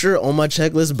 It's for sure on my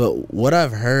checklist, but what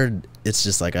I've heard, it's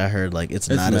just like I heard like it's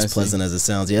not as messy. pleasant as it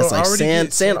sounds. Yeah, it's Bro, like already sand.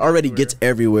 get Sand sand already everywhere. gets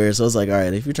everywhere, so it's like, all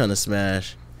right, if you're trying to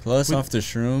smash, Plus Would- off the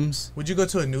shrooms. Would you go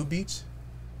to a new beach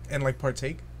and like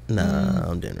partake? nah,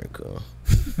 I'm dinner cool.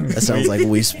 That sounds like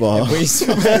we spa. That's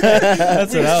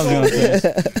what I was gonna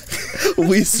say.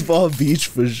 We spa beach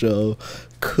for sure.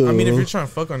 Cool. I mean, if you're trying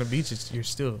to fuck on the beach, you're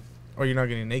still, or you're not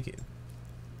getting naked.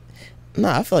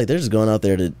 Nah, I feel like they're just going out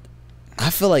there to. I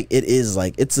feel like it is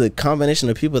like it's a combination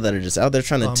of people that are just out there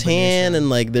trying to tan Combination. and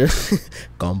like they're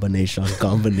combination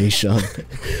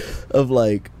of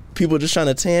like people just trying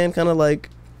to tan, kind of like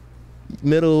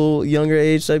middle younger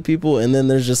age type people, and then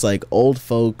there's just like old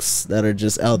folks that are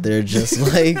just out there just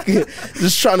like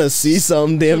just trying to see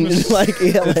something damn like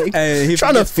yeah like Hey, he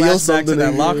trying to forgets feel flashback something to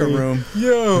that in locker here. room.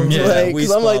 Yo. Yeah. like, we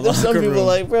 'cause I'm like, spa there's some locker people room.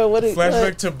 like, bro, what?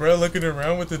 Flashback to bro looking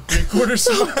around with a 3/4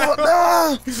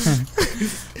 smile.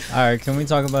 All right, can we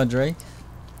talk about Drake?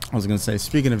 I was gonna say,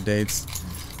 speaking of dates,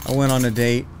 I went on a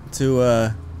date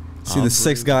to see the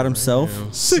Six God himself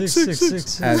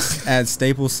Six. at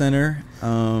Staples Center.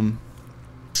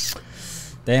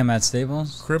 Damn, at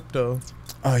Staples. Crypto.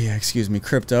 Oh yeah, excuse me,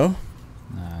 crypto.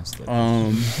 Nah,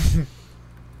 Staples.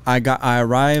 I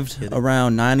arrived Hit it.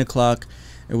 around 9 o'clock.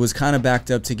 It was kind of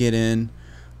backed up to get in.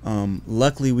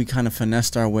 Luckily, we kind of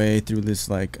finessed our way through this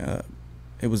like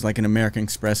it was like an American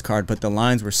Express card, but the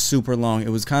lines were super long. It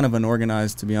was kind of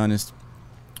unorganized, to be honest.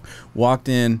 Walked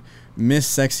in, Miss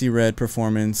Sexy Red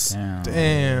performance.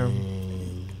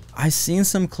 Damn. I seen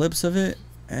some clips of it,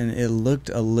 and it looked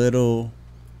a little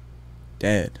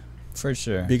dead. For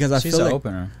sure. Because I She's feel an like-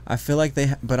 opener. I feel like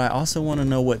but I also want to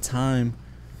know what time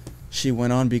she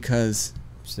went on because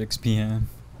 6 p.m.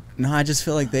 no, I just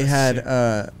feel like they had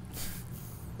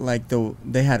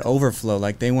they had overflow.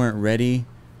 Like they weren't ready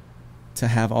to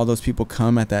have all those people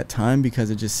come at that time because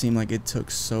it just seemed like it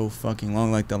took so fucking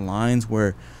long. Like the lines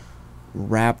were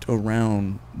wrapped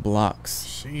around blocks.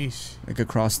 Sheesh. Like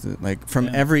across the from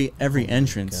every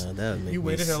entrance. God, that would make You me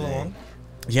waited how sick. long?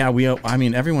 Yeah, I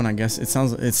mean everyone, I guess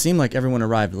it seemed like everyone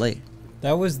arrived late.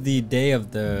 That was the day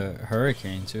of the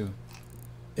hurricane too.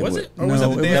 Was wa- it? Or was it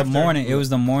no, the day The after? morning. It was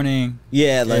the morning.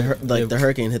 Yeah, like It- the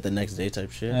hurricane hit the next day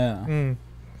type shit. Yeah. Mm.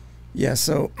 Yeah,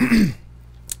 so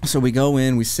so we go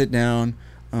in, we sit down.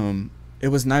 It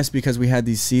was nice because we had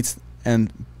these seats,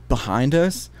 and behind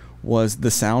us was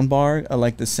the sound bar,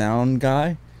 like the sound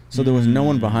guy. So there was no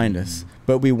one behind us,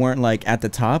 but we weren't like at the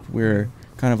top. We were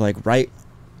kind of like right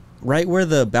where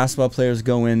the basketball players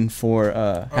go in for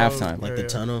halftime. Like the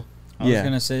tunnel. I was Yeah.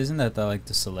 gonna say, isn't that like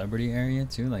the celebrity area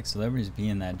too? Like celebrities be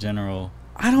in that general.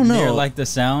 I don't know. Near like the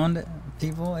sound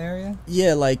people area.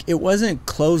 Yeah, like it wasn't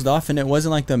closed off, and it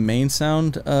wasn't like the main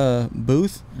sound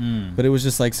booth, but it was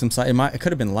just like some side. It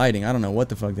could have been lighting. I don't know what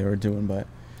the fuck they were doing, but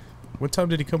What time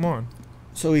did he come on?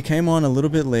 so he came on a little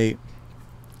bit late,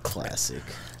 Classic.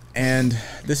 and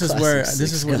this is Classic where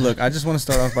Six Guy. Look, I just want to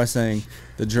start off by saying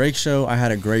the Drake show. I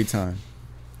had a great time,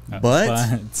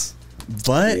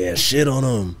 but Yeah, shit on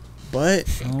him. but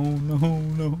oh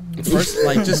no.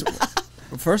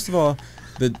 first of all,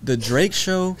 the Drake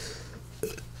show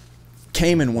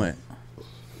came and went.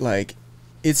 Like,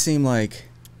 it seemed like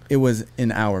it was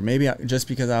an hour. Maybe just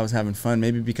because I was having fun.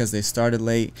 Maybe because they started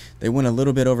late. They went a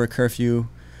little bit over curfew,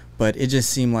 but it just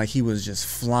seemed like he was just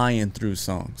flying through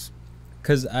songs.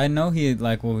 Cause I know he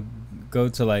like will go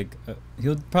to like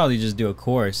he'll probably just do a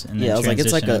chorus and then Yeah, I was like,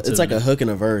 it's like transition a into hook and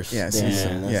a verse. Yeah, Damn, so,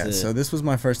 that's yeah. it. So this was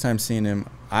my first time seeing him.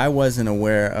 I wasn't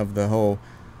aware of the whole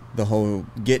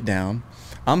get down.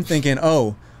 I'm thinking,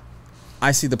 oh,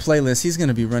 I see the playlist. He's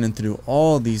gonna be running through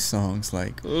all these songs,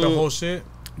 like The whole shit?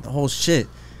 the whole shit.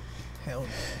 Hell no.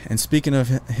 And speaking of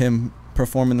him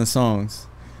performing the songs,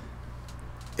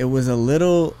 it was a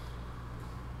little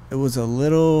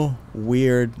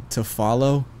weird to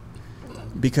follow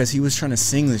because he was trying to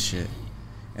sing the shit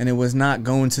and it was not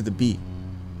going to the beat.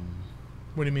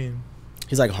 What do you mean?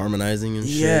 He's like harmonizing and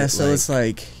shit. Yeah, so it's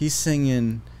like he's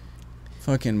singing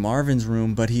fucking Marvin's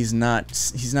Room, but he's not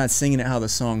singing it how the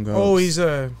song goes. Oh, he's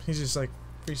just like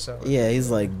freestyle. yeah, he's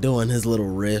like doing his little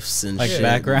riffs and Like shit.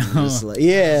 background. Just like,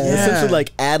 yeah, Yeah. essentially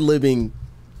like ad-libbing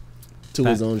to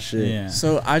his own shit. Yeah.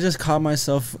 So I just caught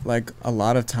myself like a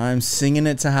lot of times singing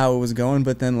it to how it was going,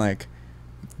 but then like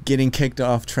getting kicked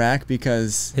off track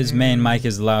because His main mic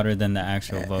is louder than the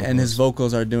actual vocals. and his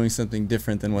vocals are doing something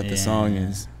different than what the song Yeah.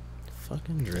 is.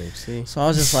 Fucking Drake, see? So I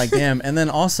was just like, damn. And then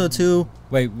also too,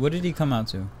 Wait, what did he come out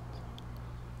to?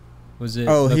 Was it?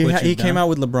 oh, Look What he You've came Done? out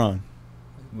with LeBron.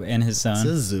 And his It's son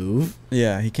a zoo.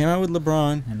 Yeah, he came out with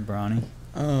LeBron. and Bronny.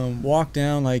 Walked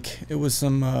down like it was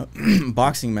some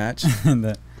boxing match.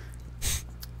 The-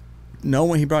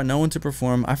 He brought no one to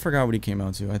perform. I forgot what he came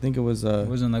out to. I think it was it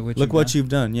wasn't like what Look You've What Done? You've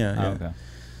Done. Yeah, Oh, yeah. okay.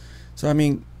 So I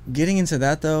mean, getting into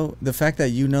that though, the fact that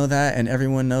you know that and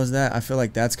everyone knows that, I feel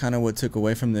like that's kind of what took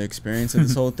away from the experience of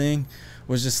this whole thing.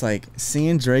 Was just like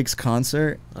seeing Drake's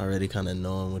concert. Already kind of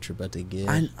knowing what you're about to get.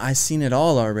 I seen it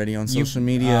all already on social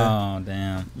media. Oh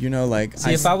damn. You know, like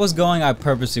See, if I was going, I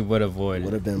purposely would avoid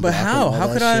Would it. have been. but blocking how? all How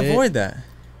that could I shit. avoid that?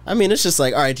 I mean, it's just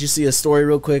like, all right, you see a story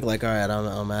real quick, like, all right,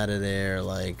 I'm out of there,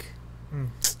 like,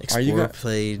 explore you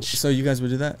page. So you guys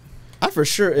would do that? I for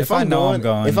sure, if I I'm know I'm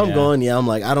going, going, if I'm yeah. going, yeah, I'm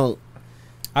like, I don't,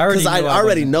 I already because I knew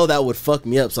already wasn't- know that would fuck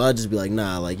me up, so I'd just be like,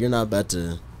 nah, like, you're not about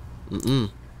to,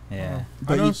 Yeah.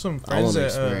 I know you- some I want friends to that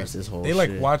experience this whole they like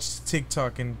shit. watched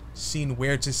TikTok and seen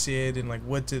where to sit and like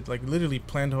what to like literally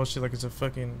planned the whole shit like it's a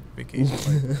fucking vacation.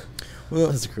 Like, Well,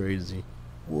 That's crazy.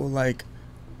 like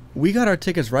we got our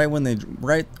tickets right when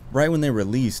they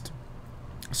released,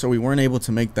 so we weren't able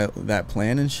to make that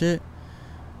plan and shit.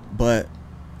 But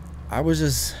I was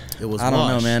just It was I don't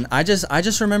know, washed. man. I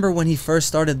just remember when he first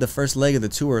started the first leg of the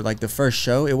tour, like the first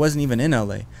show. It wasn't even in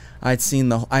LA. I had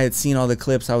seen all the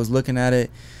clips. I was looking at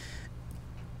it.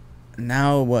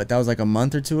 Now what? That was like a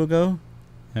month or two ago.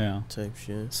 Yeah. Type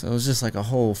shit. So it was just like a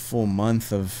whole full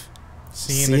month of.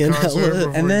 seeing Seeing the concert hella-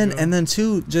 before And you go. then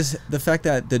too, just the fact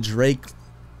that the Drake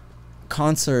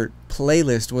concert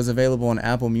playlist was available on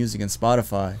Apple Music and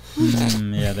Spotify.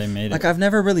 Yeah, they made it. Like I've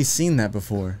never really seen that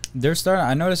before. They're starting.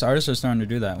 I noticed artists are starting to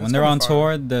do that. When That's they're on kinda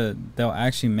tour, they'll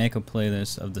actually make a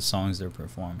playlist of the songs they're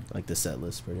performing. Like the set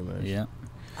list, pretty much. Yeah.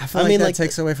 I feel I like mean, that like,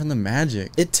 takes away from the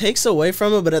magic. It takes away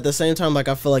from it, but at the same time, like,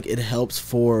 I feel like it helps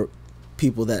for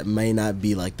people that may not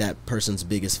be like that person's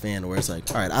biggest fan, where it's like,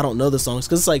 all right, I don't know the songs,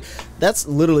 because it's like that's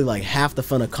literally like half the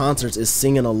fun of concerts is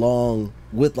singing along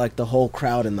with like the whole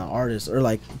crowd and the artist, or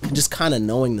like just kind of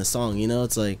knowing the song. You know,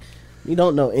 it's like you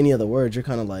don't know any of the words, you're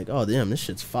kind of like, oh damn, this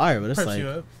shit's fire, but it's Perks like, you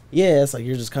up. yeah, it's like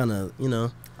you're just kind of, you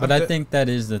know. But I think that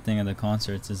is the thing of the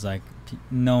concerts, is like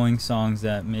knowing songs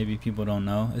that maybe people don't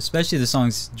know, especially the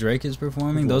songs Drake is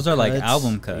performing. Those are like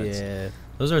album cuts. Yeah.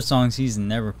 Those are songs he's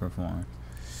never performed.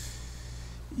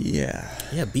 Yeah.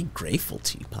 Yeah, be grateful,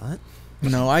 Teapot.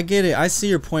 No, I get it. I see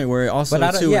your point where also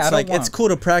But too, it's like want- it's cool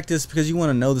to practice because you want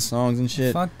to know the songs and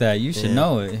shit. Fuck that. You should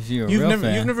know it if you're a You've real never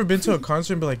fan. you've never been to a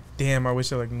concert and be like, damn, I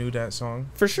wish I like knew that song.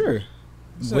 For sure.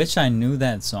 Wish I knew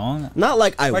that song. Not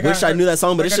like I Like wish I I knew that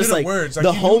song, but like it's I just knew the like words. Like,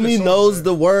 the you knew the homie song, knows but-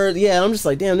 the word. Yeah, I'm just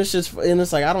like, damn, this shit's, and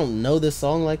it's like I don't know this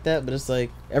song like that, but it's like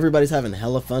everybody's having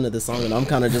hella fun at this song, and I'm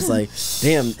kind of just like,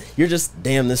 damn, you're just,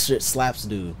 damn, this shit slaps,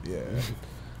 dude. Yeah.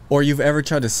 Or you've ever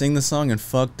tried to sing the song and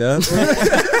fucked up?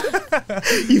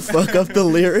 You fuck up the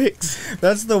lyrics,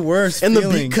 That's the worst. and the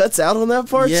feeling. beat cuts out on that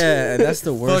part. Yeah, that's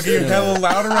the worst. Fucking feeling. hella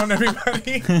loud around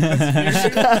everybody.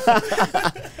 That's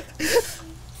weird.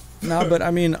 No, but I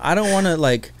mean, I don't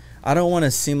want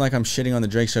to seem like I'm shitting on the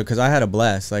Drake show because I had a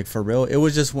blast. Like for real, it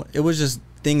was just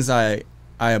things I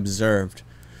observed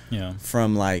Yeah.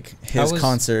 from like his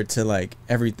concert to like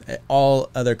all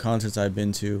other concerts I've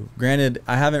been to. Granted,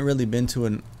 I haven't really been to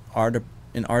an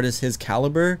artist his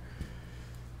caliber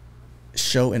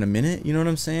show in a minute. You know what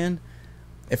I'm saying?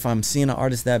 If I'm seeing an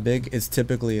artist that big, it's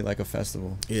typically like a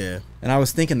festival. Yeah. And I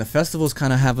was thinking the festivals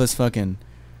kind of have us fucking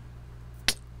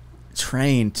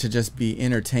trained to just be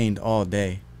entertained all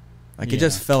day. Like it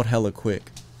just felt hella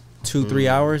quick. 2-3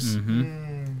 hours.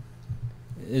 Mm-hmm.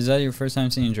 Is that your first time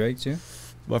seeing Drake too?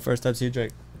 What first time see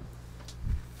Drake?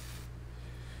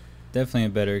 Definitely a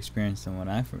better experience than when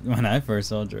I first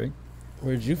saw Drake.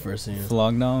 Where did you first see him?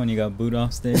 Flogged when you got booed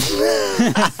off stage.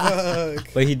 Fuck.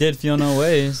 But he did Feel No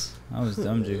Ways. I was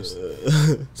dumb juiced.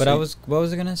 But what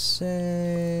was I gonna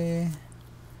say?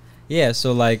 Yeah,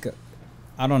 so like,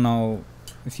 I don't know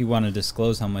if you want to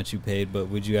disclose how much you paid, but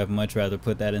would you have much rather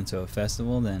put that into a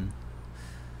festival than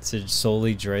to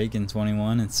solely Drake and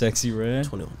 21 and Sexy Red?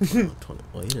 21.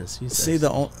 Well, you didn't see. See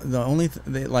the only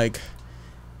like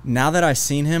now that I've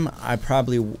seen him, I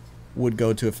probably would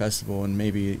go to a festival and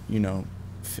maybe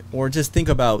or just think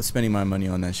about spending my money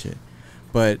on that shit.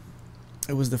 But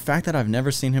it was the fact that I've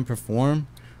never seen him perform,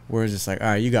 where it's just like, all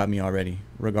right, you got me already,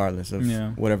 regardless of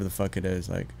whatever the fuck it is.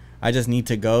 Like I just need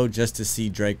to go just to see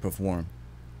Drake perform.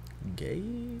 Gay?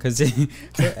 Cause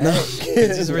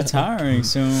he's retiring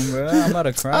soon, bro. I'm about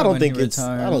to cry. I don't when think he it's.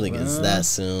 retires, I don't think it's bro. that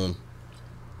soon.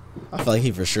 I feel like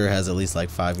he for sure has at least like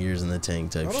 5 years in the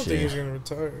tank type I don't shit. think he's gonna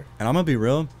retire. And I'm gonna be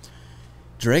real,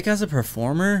 Drake as a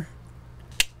performer,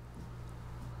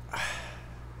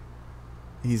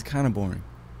 he's kind of boring.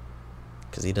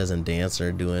 Cause he doesn't dance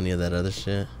or do any of that other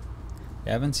shit.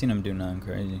 Yeah, I haven't seen him do nothing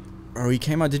crazy. Or he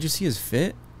came out. Did you see his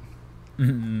fit?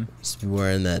 Mm-mm. He's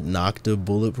wearing that Nocta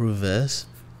bulletproof vest.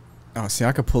 Oh, see,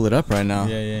 I could pull it up right now.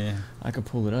 Yeah. I could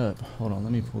pull it up. Hold on,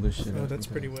 let me pull this shit Oh, up. that's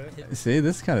pretty wet. See,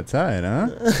 this is kind of tight, huh?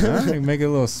 Make it a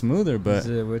little smoother, but Is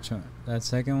it which one? That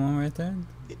second one right there,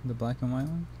 the black and white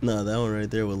one. No, that one right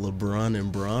there with LeBron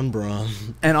and Bron.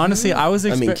 and honestly, I was.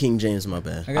 I mean King James, my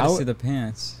bad. I gotta see the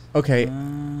pants. Okay,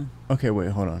 Uh, okay,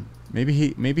 wait, hold on. Maybe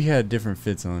he had different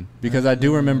fits on because I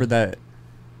do remember that.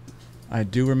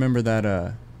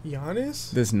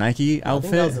 Giannis? This Nike I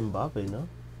think that was outfit. Mbappe, no?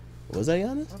 Was that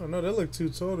Giannis? I don't know. That looked too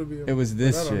tall to be. It was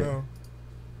this I don't shit. know.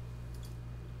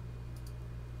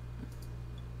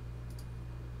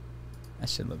 that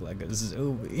should look like a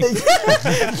Zuby.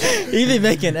 He be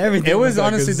making everything. It was look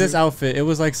like a honestly this Zuby. outfit. It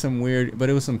was like some weird, but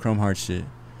it was some Chrome Heart shit.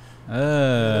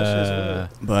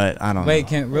 But I don't know. Wait,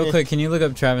 quick, can you look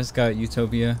up Travis Scott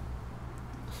Utopia?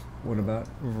 What about?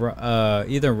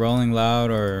 Either Rolling Loud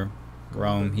or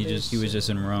Rome. He was just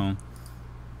in Rome.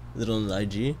 Is it on the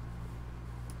IG?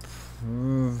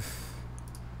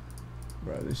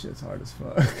 Bro, this shit's hard as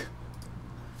fuck.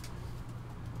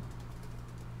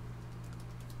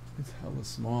 It's hella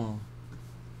small.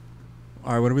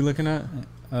 All right, what are we looking at?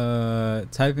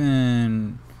 Type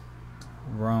in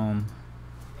Rome.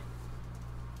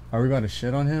 Are we about to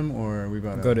shit on him or are we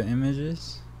about to Go to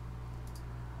images.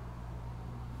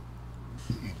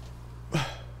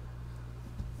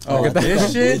 Oh, Look at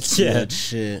this shit? Yeah. That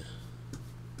shit.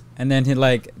 And then he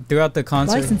throughout the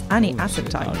concert. License any asset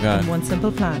type Oh, God. in one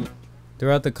simple plan.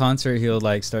 Throughout the concert, he'll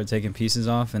start taking pieces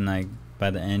off, and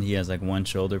by the end, he has one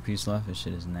shoulder piece left. This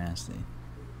shit is nasty.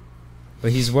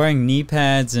 But he's wearing knee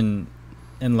pads and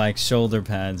and like shoulder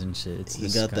pads and shit. It's He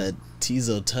got that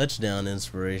Tizo touchdown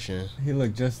inspiration. He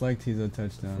looked just like Tizo For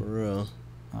touchdown. real.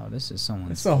 Oh, this is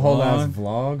someone's. It's a whole ass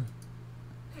vlog.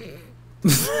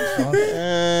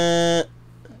 vlog.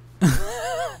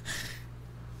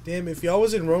 Damn, if y'all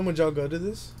was in Rome, would y'all go to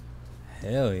this?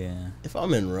 Hell yeah. If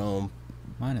I'm in Rome,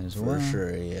 Mine as for well.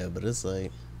 sure, yeah. But it's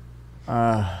like,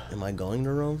 Uh, am I going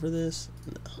to Rome for this?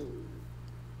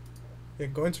 Yeah,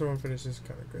 going to Rome for this is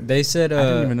kind of crazy. They said I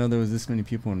didn't even know there was this many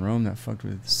people in Rome that fucked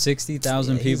with.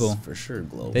 60,000 Yeah, he's people. for sure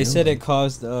global. They said it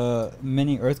caused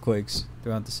many earthquakes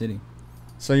throughout the city.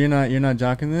 So you're not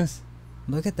jocking this?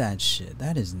 Look at that shit.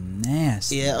 That is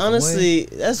nasty. Yeah, boy. honestly,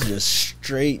 that's just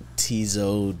straight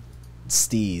Tizo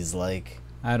steez, like,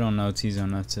 I don't know Tizo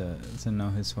enough to know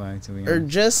his swag, to be or honest.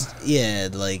 just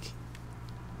like,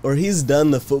 or he's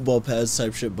done the football pads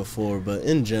type shit before, but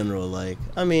in general, like,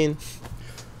 I mean,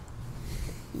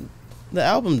 the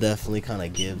album definitely kind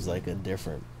of gives like a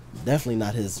different, definitely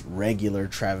not his regular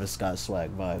Travis Scott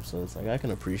swag vibe. So it's like I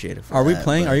can appreciate it. For Are we that,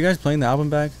 playing? but Are you guys playing the album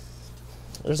back?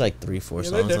 There's like 3-4 Yeah,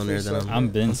 songs they're on there that definitely I'm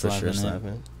been for sure slapping it.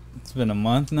 slapping. It's been a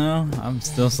month now. I'm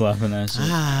still slapping that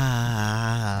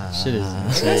shit. Shit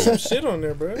is There's insane. some shit on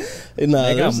there, bro. Nah, They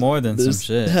got there's- more than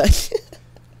some there's- shit.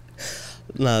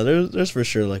 Nah, there's for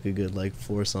sure like a good like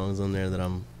 4 songs on there that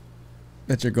I'm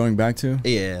That you're going back to?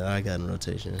 I got in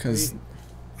rotation. Because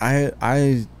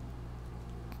I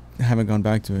haven't gone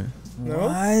back to it. No?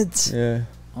 What? Yeah.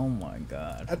 Oh my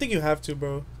god. I think you have to,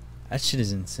 bro. That shit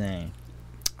is insane.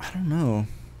 I don't know.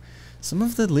 Some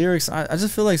of the lyrics, I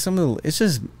just feel like some of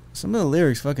the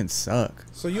lyrics fucking suck.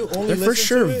 So you only They're listen for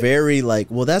sure to it? very like,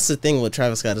 well, that's the thing with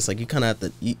Travis Scott. It's like you kind of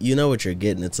have to you know what you're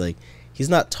getting. It's like he's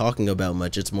not talking about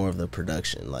much. It's more of the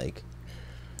production. Like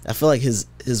I feel like his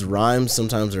rhymes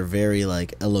sometimes are very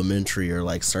like elementary or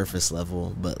like surface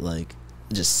level, but like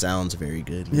it just sounds very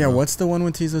good. you Yeah, know? what's the one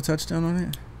with Tizo touchdown on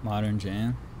it? Modern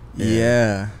Jam.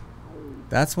 Yeah.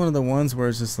 That's one of the ones where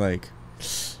it's just like,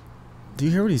 do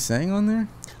you hear what he's saying on there?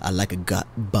 I like a got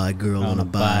by girl on a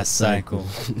bicycle.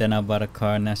 Then I bought a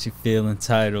car. Now she feel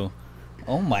entitled.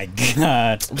 Oh my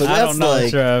god. But I that's don't know, like-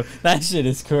 Trev. That shit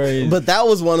is crazy. But that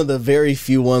was one of the very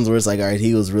few ones where it's like, all right,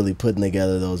 he was really putting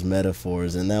together those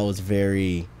metaphors, and that was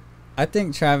very. I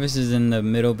think Travis is in the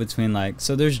middle between like,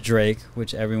 so there's Drake,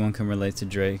 which everyone can relate to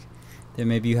Drake. Then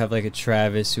maybe you have like a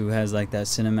Travis who has like that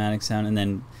cinematic sound, and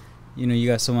then, you know, you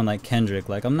got someone like Kendrick.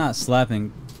 Like, I'm not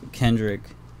slapping Kendrick.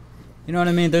 You know what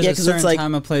I mean? There's Yeah, a 'cause certain it's like-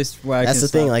 time and place where I That's can the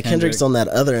thing. slap Like Kendrick. Kendrick's on that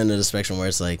other end of the spectrum where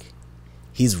it's like,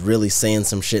 he's really saying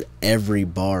some shit every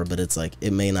bar, but it's like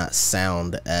it may not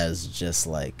sound as just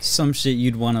like. Some shit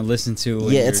you'd want to listen to.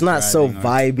 when Yeah, it's you're not so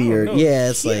driving or- vibey or No, yeah,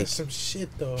 it's he like has some shit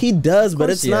though. he does, but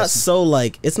course it's he not has. so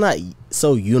like it's not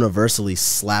so universally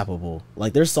slappable.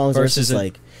 Like there's songs where it's Versus just it-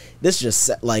 like this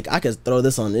just like I could throw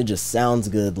this on, it just sounds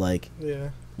good. Like Yeah.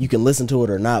 you can listen to it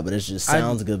or not, but it just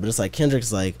sounds good. But it's like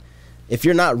Kendrick's like, if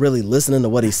you're not really listening to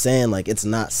what he's saying, like it's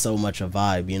not so much a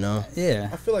vibe, you know? Yeah.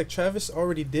 I feel like Travis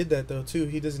already did that though too.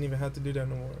 He doesn't even have to do that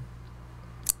no more.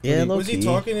 Yeah, Was he low-key.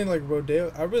 talking in like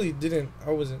Rodeo? I really didn't.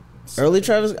 I wasn't. Early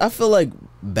Travis, I feel like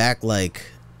back like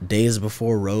days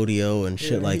before Rodeo and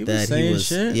shit Yeah, like he was that. He saying was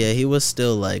shit. yeah, he was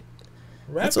still like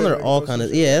that's when Rapping, they're all like, kind of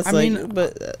most yeah. It's I like mean,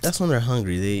 but that's when they're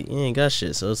hungry. They you ain't got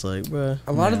shit, so it's like, bruh.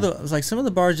 A lot of Yeah. the, like, some of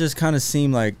the bars just kind of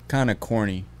seem like kind of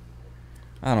corny.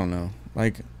 I don't know.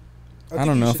 Like, I think don't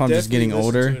you know if should I'm just definitely getting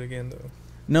listen to older. it again, though.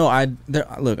 no,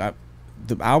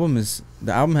 the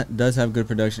album does have good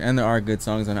production and there are good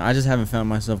songs on it. I just haven't found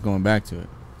myself going back to it.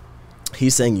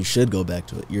 He's saying you should go back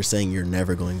to it. You're saying you're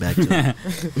never going back to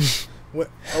it. What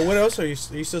else are you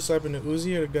still slapping the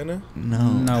Uzi or the Gunna? No,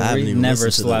 I haven't we even never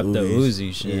listened to slapped the Uzi's.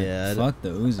 Uzi shit. Yeah, I Fuck the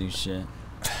Uzi shit.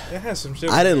 It has some shit.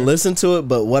 I on didn't there. listen to it,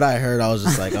 but what I heard, I was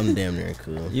just like, I'm damn near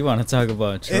cool. You want to talk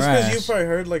about It's because trash? you probably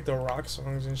heard like the rock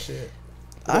songs and shit.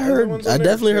 The I other heard, ones on I there are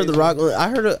definitely heard the crazy. rock. I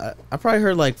heard, I probably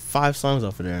heard like 5 songs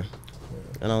off of there,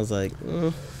 and I was like,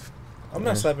 I'm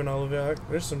not slapping all of it.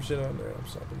 There's some shit on there. I'm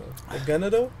slapping though. The Gunna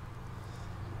though,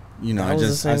 You know, That was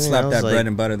the same I thing. slapped I was that like- bread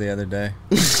and butter the other day.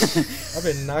 I've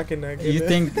been knocking that. You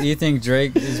Gunna. think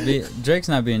Drake is Drake's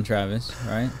not being Travis,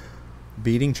 right?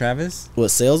 Beating Travis? what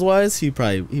sales wise, he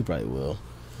probably will.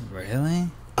 Really?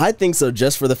 I think so,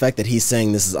 just for the fact that he's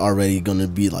saying this is already going to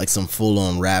be like some full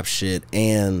on rap shit,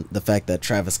 and the fact that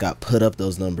Travis Scott put up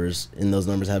those numbers, and those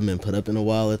numbers haven't been put up in a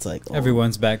while. It's like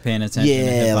Everyone's back paying attention. to yeah,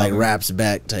 hip-hop. like rap's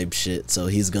back type shit. So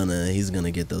he's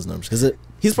gonna get those numbers because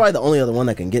he's probably the only other one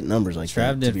that can get numbers like Trav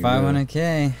that. to did be real.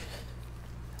 500K.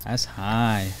 That's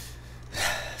high.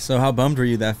 So how bummed were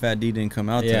you that Fat D didn't come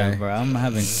out Yeah, today? bro. I'm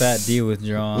having Fat D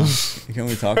withdrawal. Can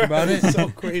we talk about it? It's so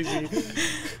crazy.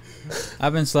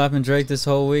 I've been slapping Drake this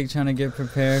whole week trying to get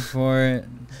prepared for it.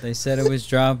 They said it was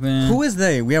dropping. Who is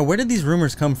they? Yeah, where did these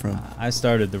rumors come from? I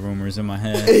started the rumors in my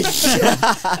head.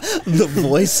 The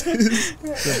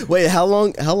voices. Wait, how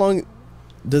long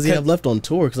does he have left on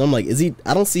tour? Because I'm like, is he?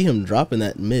 I don't see him dropping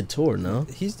that mid tour. No,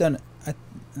 He's done it.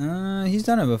 He's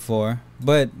done it before,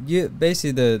 but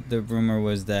basically the rumor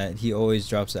was that he always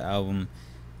drops the album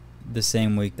the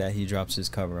same week that he drops his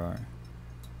cover art.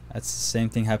 That's the same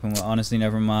thing happened with Honestly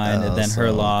Nevermind, and then so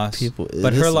Her Loss.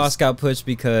 But Her Loss got pushed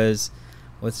because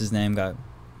what's his name got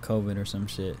COVID or some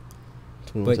shit.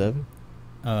 27.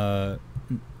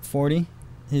 40,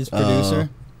 his producer,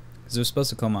 because it was supposed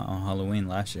to come out on Halloween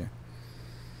last year.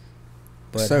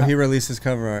 But So he released his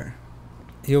cover art.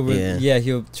 He'll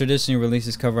traditionally release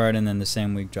his cover art and then the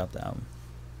same week drop the album.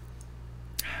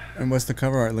 And what's the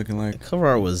cover art looking The like? cover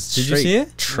art was Did you straight see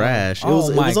it? trash. Oh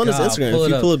it my was on his God, Instagram. pull If it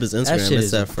you up. pull up his That Instagram, shit it's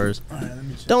is- that first.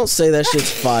 Don't say that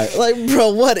shit's fire. Like,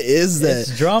 bro, what is that?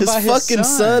 It's drawn by his fucking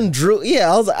son drew.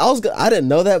 Yeah, I didn't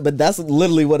know that, but that's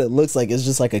literally what it looks like. It's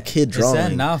just like a kid drawing. Is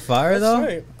that not fire That's though?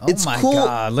 right. Oh It's my cool.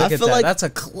 god, look I at feel that. like- That's a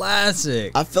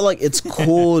classic. I feel like it's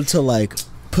cool to like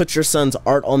put your son's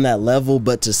art on that level,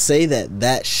 but to say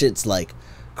that shit's like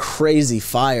crazy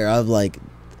fire, I'm like,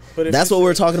 But if that's it's- what we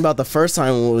were talking about the first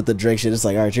time with the Drake shit. It's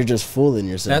like, all right, you're just fooling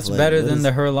yourself. That's Like, better what than is-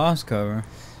 the Her Loss cover.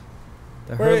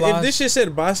 The Bro, Her if Loss. this shit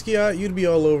said Basquiat, you'd be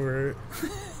all over it.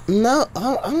 No,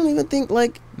 I don't even think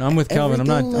like. No, I'm with Calvin. I'm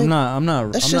not Everything,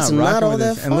 I'm shit's not not rocking all with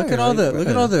this. that And look fire, at all like, look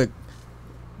at bruh. all the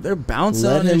they're bouncing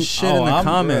Let on him- his shit in the I'm-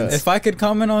 comments. If I could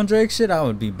comment on Drake shit, I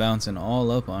would be bouncing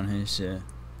all up on his shit.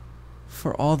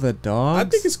 For all the dogs. I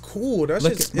think it's cool. That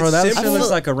Look shit's at- bro, it's that simple. shit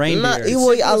looks like a reindeer. Nah, It's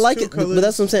well, I simple, like two it, but colors.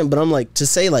 that's what I'm saying. But I'm like, to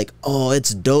say like, oh,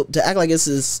 it's dope, to act like it's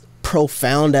this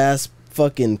profound ass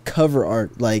fucking cover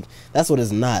art, like that's what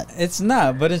it's not. It's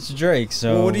not, but it's Drake.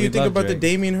 So Well, what do you we think love about the Drake.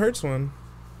 Damien Hirst one?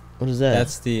 What is that?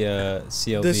 That's the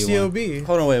CLB The one. CLB.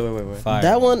 Hold on, wait. Fire.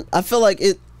 That one. I feel like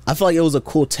it was a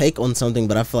cool take on something,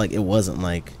 but I feel like it wasn't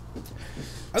like.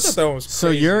 I thought that one was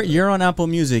crazy. So you're on Apple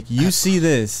Music. You see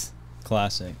this.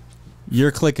 Classic.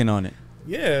 You're clicking on it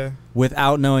Yeah.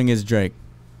 without knowing it's Drake.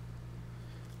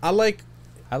 I like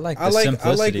I like the I like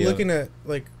simplicity looking of at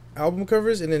like album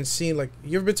covers and then seeing like,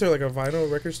 you ever been to like a vinyl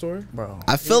record store? Bro.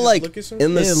 I feel just like look at some-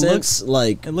 in the It sense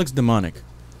like It looks demonic.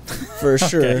 for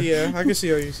sure. Yeah, I can see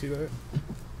how you see that.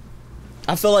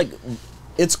 I feel like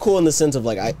it's cool in the sense of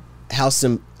like how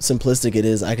simplistic it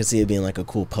is. I could see it being like a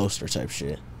cool poster type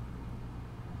shit.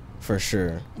 For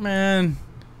sure. Man,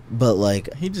 But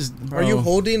like he just Are you bro.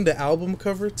 holding the album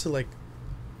cover to like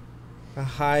a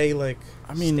high like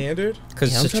standard?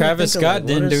 because Yeah, I'm trying to Travis think of, Scott like,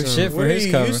 didn't what are do some- shit for what are his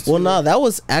you cover. used to? well, nah, that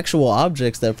was actual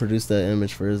objects that produced that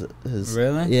image for his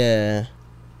Really? Yeah.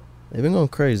 They've been going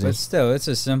crazy. But still, it's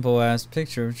a simple ass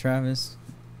picture of Travis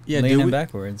Yeah, leaning do we,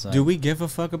 backwards. Like, do we give a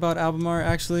fuck about album art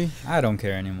actually? I don't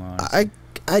care anymore. honestly.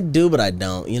 I do, but I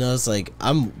don't. You know, it's like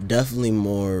I'm definitely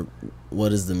more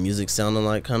what is the music sounding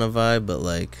like kind of vibe, but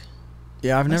like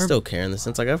Yeah, I still care in the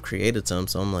sense like I've created some,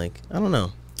 so I'm like I don't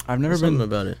know. I've never There's something been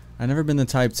about it. I've never been the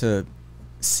type to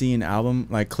see an album,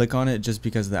 like click on it just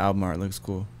because the album art looks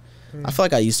cool. I feel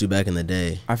like I used to back in the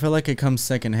day. I feel like it comes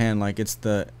secondhand. Like it's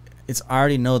I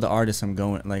already know the artist I'm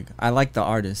going. Like I like the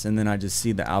artist, and then I just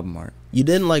see the album art. You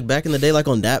didn't like back in the day, like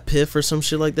on Dat Piff or some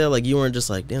shit like that. Like you weren't just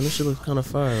like, damn, this shit looks kind of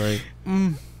fire.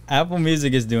 Like Apple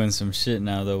Music is doing some shit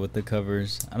now though with the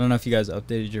covers. I don't know if you guys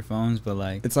updated your phones, but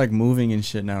like It's like moving and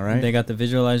shit now, right? they got the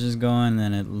visualizers going,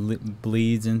 and it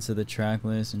bleeds into the track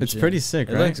list. And It's shit. pretty sick,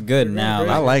 It right? looks good They're now. going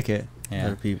I crazy. like it. Yeah,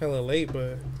 other people. Hella late,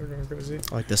 but they're going crazy.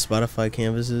 Like the Spotify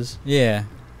canvases. yeah.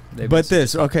 They But been-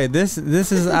 this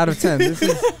is out of 10. This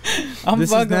is I'm this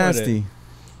is fucking with nasty. it.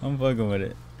 I'm fucking with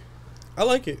it. I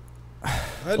like it. I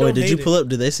Oh, don't wait, did hate you it. pull up?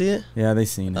 Did they see it? Yeah, they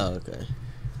seen it. Oh, okay.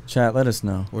 Chat, let us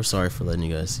know. We're sorry for letting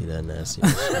you guys see that nasty.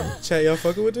 Chat, y'all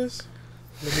fucking with this?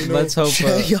 Let me know. Let's hope.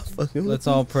 Y'all fucking Let's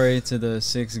all pray to the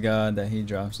sixth God that he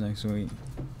drops next week.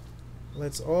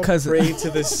 Let's all 'Cause- pray to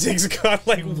the sixth god.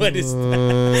 Like, what is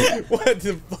that? What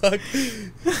the fuck?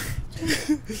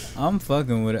 I'm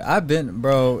fucking with it. I've been,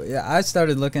 bro. Yeah, I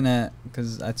started looking at,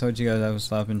 because I told you guys I was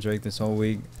slapping Drake this whole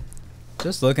week.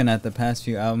 Just looking at the past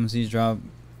few albums he's dropped,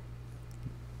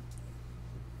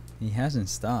 he hasn't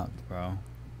stopped, bro.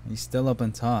 He's still up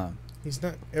on top. He's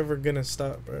not ever gonna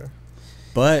stop, bro.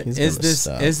 But He's is gonna this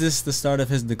stop. is this the start of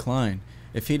his decline?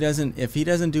 If he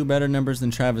doesn't do better numbers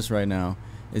than Travis right now,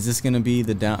 is this gonna be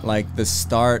the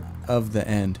start of the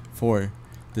end for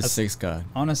the sixth god?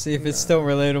 Honestly, if it's still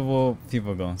relatable,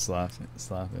 people gonna slap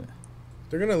it.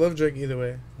 They're gonna love Drake either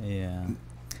way. Yeah,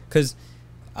 because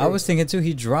I was thinking too.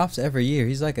 He drops every year.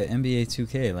 He's like an NBA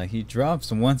 2K. Like he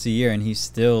drops once a year, and he's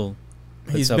still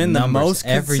He's up been the numbers most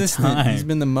every consistent. time. He's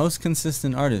been the most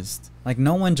consistent artist. Like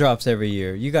no one drops every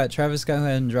year. You got Travis Scott who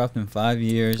hadn't dropped in 5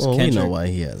 years. Well, we Kendrick, know why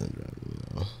he hasn't dropped.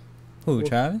 You know. who Well,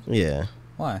 Travis? Yeah,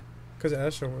 Why? Because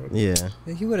Astroworld. yeah.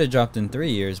 He would have dropped in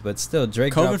 3 years, but still,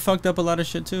 Drake. COVID fucked up a lot of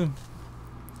shit too.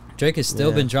 Drake has still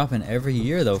Yeah. been dropping every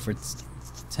year though for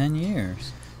 10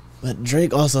 years. But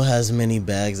Drake also has many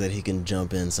bags that he can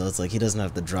jump in, so it's like he doesn't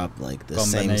have to drop like the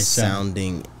same Combination.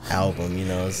 sounding album. You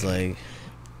know, it's like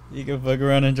You can fuck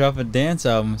around and drop a dance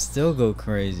album, and still go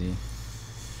crazy.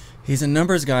 He's a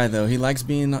numbers guy though. He likes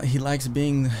being. he's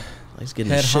getting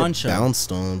Head his shit honcho.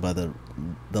 bounced on by the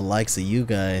likes of you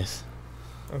guys.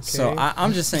 Okay. So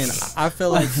I'm just saying. I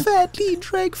feel like Fatty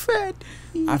Drake, fat.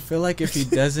 I feel like if he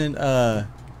doesn't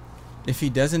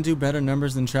do better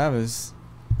numbers than Travis,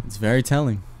 it's very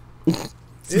telling.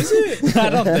 Is it? I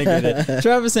don't think it is.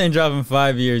 Travis ain't dropping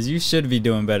 5 years. You should be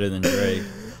doing better than Drake.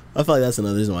 I feel like that's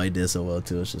another reason why he did so well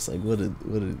too. It's just like what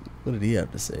did he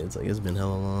have to say? It's like it's been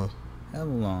hella long. Hell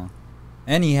long.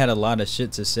 And he had a lot of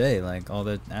shit to say, like all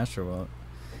the Astroworld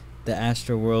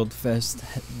Fest,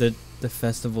 the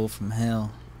festival from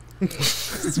hell.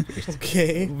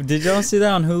 Okay. Did y'all see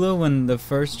that on Hulu when the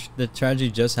tragedy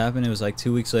just happened? It was like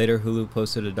 2 weeks later. Hulu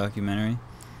posted a documentary.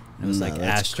 And it was Nah, like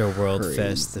that's Astroworld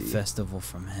Fest, the crazy. festival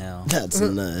from hell. That's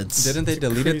nuts. Didn't they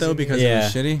delete it though crazy. because Yeah. it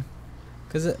was shitty?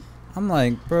 Cause I'm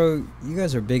like, bro, you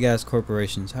guys are big ass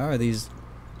corporations. How are these?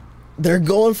 They're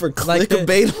going for Like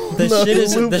clickbait. The on shit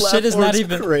is Hulu the shit is not platform's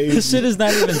even crazy. the shit is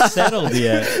not even settled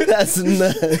yet. That's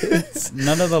nuts.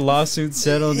 None of the lawsuits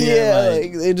settled Yeah, yet.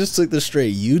 like, they just took the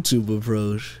straight YouTube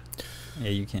approach. Yeah,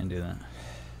 you can't do that.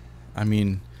 I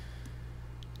mean,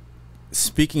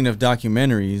 speaking of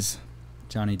documentaries,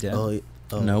 Johnny Depp.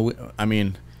 no, I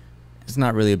mean, it's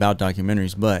not really about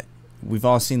documentaries, but we've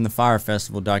all seen the Fire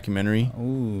Festival documentary.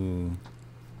 Ooh.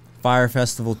 Fire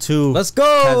Festival 2 Let's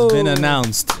go. has been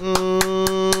announced.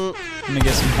 Mm, Let me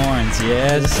get some horns.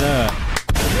 Yes, sir.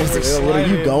 what are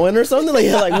you going or something?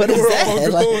 Like what is We're that?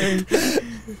 all Like, going.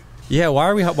 Yeah, why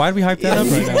did we hype that up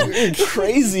right now?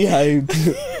 crazy hype.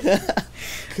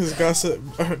 Because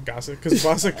because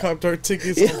Bossa copped our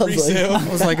tickets Yeah, on I was like- pre-sale. I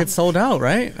was like, it's sold out,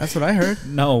 right? That's what I heard.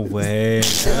 No way.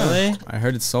 Really? I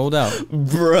heard it's sold out.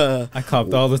 Bruh. I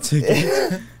copped all the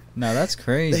tickets. No, that's They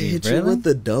crazy. hit you Really? with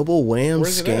the double wham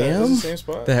Where's it at? Is it the scam. same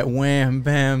spot? That wham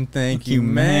bam, thank you,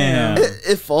 ma'am. ma'am.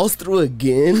 It falls through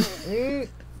again. Mm,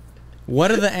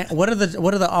 What are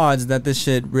the odds that this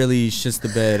shit really shits the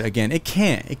bed again? It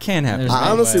can't happen. There's I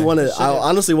no honestly way. want to. I Should've-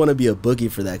 honestly want to be a bookie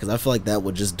for that because I feel like that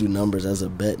would just do numbers as a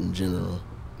bet in general.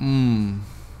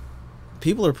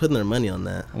 People are putting their money on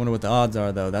that. I wonder what the odds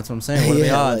are though. That's what I'm saying. What are the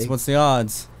Yeah, odds? like- What's the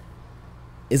odds?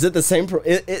 Is it the same?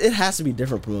 It has to be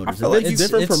different promoters. I feel If like it's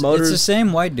different promoters. It's the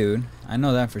same white dude. I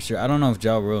know that for sure. I don't know if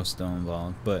Ja Rule's still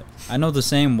involved, but I know the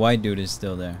same white dude is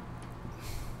still there.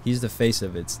 He's the face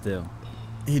of it still.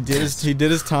 He did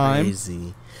his time.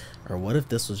 Crazy. Or what if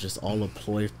this was just all a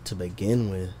ploy to begin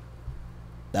with?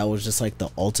 That was just like the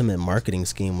ultimate marketing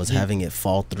scheme was having it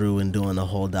fall through and doing a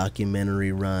whole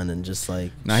documentary run and just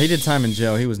like Nah, he did time in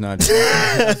jail. He was not.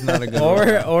 That's not a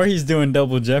good. Or he's doing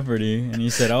double jeopardy, and he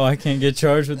said, "Oh, I can't get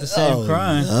charged with the same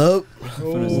crime." Yup.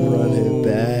 Oh. Run it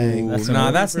back. That's Nah,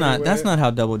 what- that's not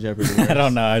how double jeopardy works. I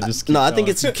don't know. I just No, keep I think going.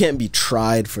 it's you can't be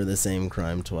tried for the same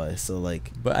crime twice. So like,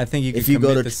 But I think you can If you go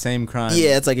commit to- the same crime.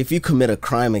 yeah, it's like if you commit a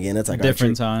crime again, it's like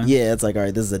Different all right, time. Yeah, it's like all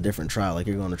right, this is a different trial. Like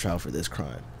you're going to trial for this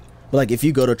crime. But like if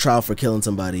you go to trial for killing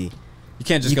somebody, You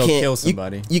can't just you go can't- kill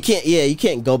somebody. You can't. Yeah, you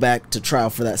can't go back to trial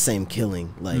for that same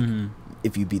killing. Like Mhm.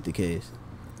 if you beat the case.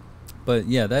 But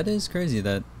yeah, that is crazy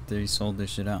that they sold this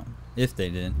shit out. If they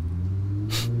did.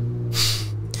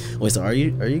 Wait, so are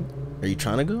you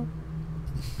trying to go?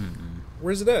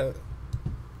 Where's it at?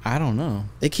 I don't know.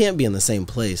 It can't be in the same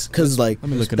place because like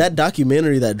Let me look it that up.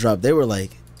 documentary that dropped, they were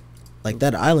like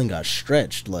that island got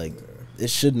stretched. Like it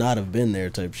should not have been there,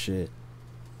 type shit.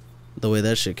 The way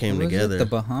that shit came What was it, together. the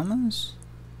Bahamas?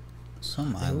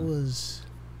 Some It island. was.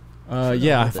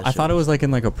 Yeah, what that I shit thought it was like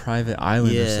in like a private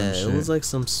island or Yeah, some shit. it was like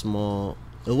some small.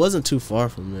 It wasn't too far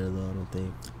from there though. I don't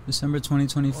think. December On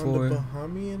 2024. the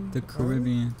Bahamian? The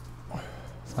Caribbean.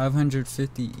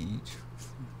 550 each.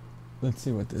 Let's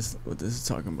see what this is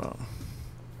talking about.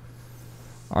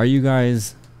 Are you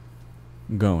guys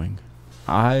going?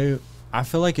 I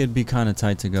feel like it'd be kind of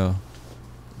tight to go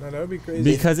No, that would be crazy.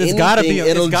 because If it's gotta be. anything,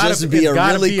 it'll it's gotta just be a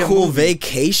gotta really be cool movie.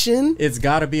 vacation. It's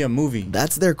gotta be a movie.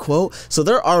 That's their quote. So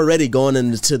they're already going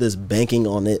into this banking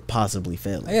on it possibly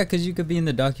failing. Oh, yeah, because you could be in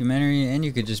the documentary and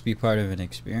you could just be part of an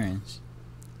experience.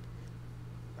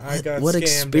 I got What scammed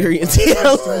experience? at Yeah,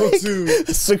 Festival like- too.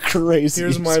 That's so crazy.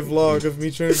 Here's my vlog of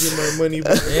me trying to get my money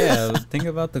back. Yeah, think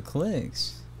about the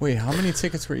clicks. Wait, how many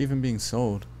tickets were even being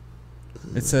sold?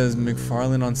 It says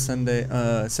McFarlane on Sunday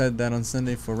said that on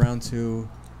Sunday for round 2,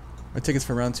 tickets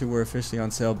for round 2 were officially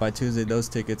on sale. By Tuesday, those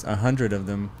tickets, 100 of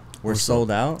them were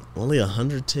sold out. Only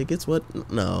 100 tickets?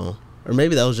 What? No. Or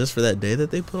maybe that was just for that day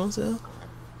that they put on sale?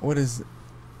 What is...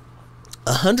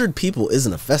 100 people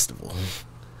isn't a festival.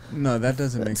 No, that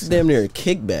doesn't make It's sense. damn near a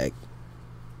kickback.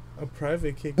 A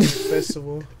private kickback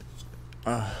festival.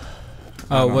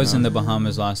 Oh, it was in the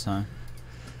Bahamas last time.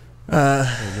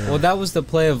 Well, that was the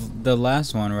play of the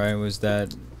last one, right? Was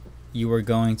that you were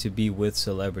going to be with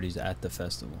celebrities at the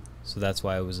festival, so that's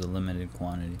why it was a limited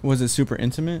quantity. Was it super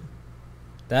intimate?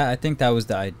 I think that was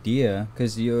the idea,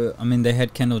 because they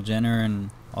had Kendall Jenner and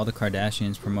all the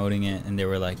Kardashians promoting it, and they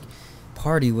were like,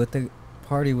 party with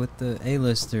the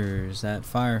A-listers at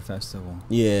Fire Festival.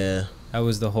 Yeah. That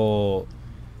was the whole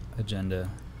agenda.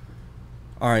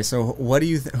 All right, so what do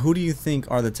you who do you think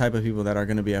are the type of people that are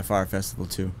going to be at Fire Festival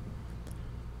too?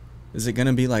 Is it going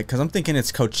to be like, because I'm thinking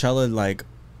it's Coachella like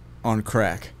on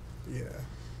crack. Yeah.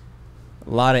 A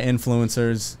lot of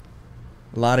influencers,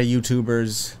 a lot of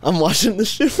YouTubers. I'm watching the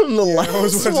shit from the last I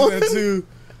was watching one. that too.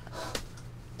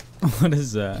 What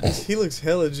is that? He looks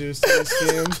hella juiced. He was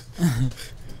scammed.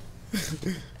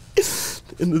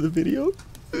 End of the video.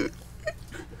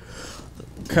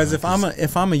 Because if I'm a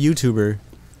YouTuber,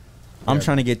 I'm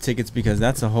trying to get tickets because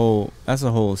that's a whole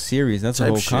series. That's a Type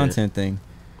whole shit. content thing.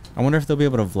 I wonder if they'll be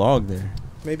able to vlog there.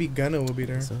 Maybe Gunna will be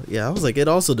there. So, yeah, I was like, it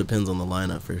also depends on the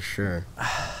lineup for sure.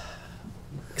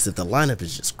 Because if the lineup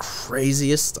is just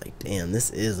crazy, it's like, damn,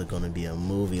 this is going to be a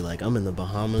movie. Like, I'm in the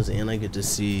Bahamas and I get to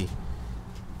see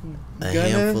a Gunna,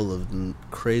 handful of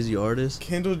crazy artists.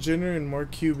 Kendall Jenner, and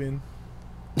Mark Cuban.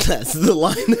 That's the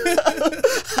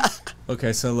lineup.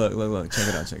 Okay, so look, check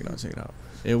it out.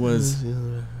 It was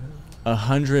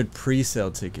 100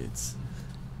 pre-sale tickets.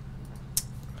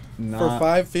 For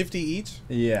 $5.50 each?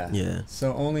 Yeah. Yeah.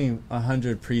 So only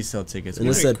 100 pre-sale tickets. And it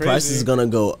Pretty said crazy. prices is going to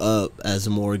go up as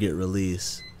more get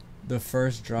released. The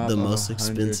first drop. The of most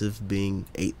 100 expensive being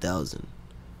 8,000.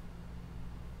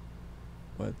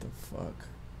 What the fuck?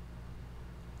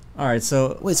 All right,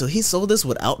 so Wait, so he sold this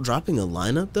without dropping a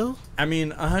lineup though? I mean,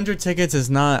 100 tickets is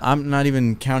not. I'm not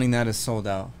even counting that as sold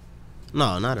out.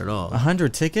 No, not at all.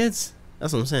 100 tickets?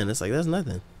 That's what I'm saying. It's like that's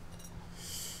nothing.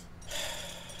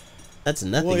 That's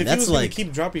nothing. Well, if he That's was gonna like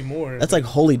keep dropping more. that's like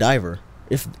Holy Diver.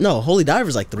 Holy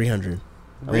Diver's like 300.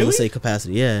 I want Really? to say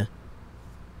capacity. Yeah.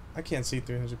 I can't see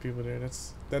 300 people there.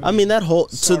 I mean that whole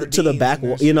to the back,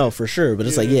 Sardines and you know, shit. for sure. But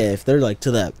it's like, Yeah. yeah, if they're like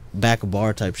to that back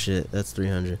bar type shit, that's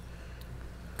 300.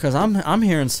 Cause I'm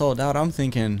hearing sold out. I'm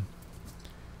thinking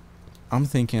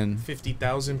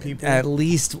 50,000 people. at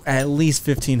least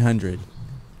 1,500.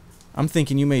 I'm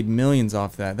thinking you made millions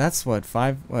off that. That's what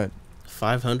 500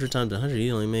 times 100,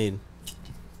 you only made.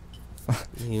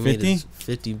 You 50? Made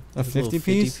 50. A 50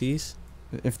 piece?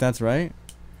 If that's right.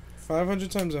 500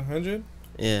 times 100?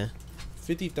 Yeah,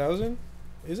 50,000?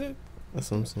 Is it? that's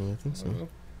what I'm saying. I think so.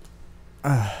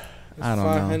 I don't know.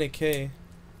 500K.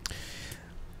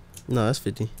 No, that's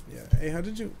 50. Yeah. Hey,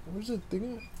 where's the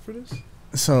thing at for this?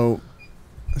 So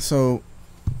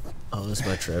Oh, that's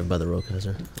by Trev, by the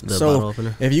Roadcaster. The So- bottle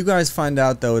opener. if you guys find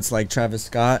out though it's like Travis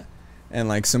Scott and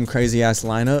like some crazy ass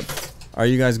lineup, are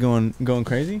you guys going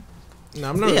crazy? No,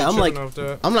 I'm not Yeah, I'm really like- tripping off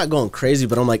that. I'm not going crazy,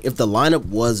 but I'm like, if the lineup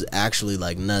was actually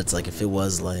like nuts, like if it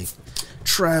was like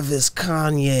Travis,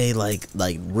 Kanye,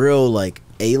 like real like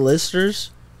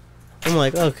A-listers, I'm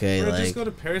like, okay, Bro, just like go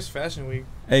to Paris Fashion Week.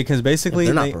 Hey, because basically If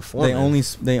they're not they performing.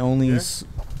 only Yeah.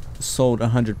 sold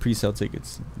 100 pre-sale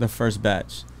tickets, the first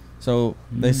batch. So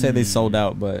they say they sold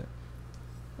out, but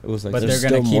it was like But there's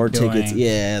they're gonna still keep more tickets. doing-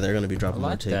 Yeah, they're gonna be I dropping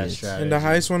more like that tickets. strategy. And the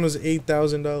highest one was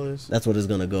 $8,000. That's what it's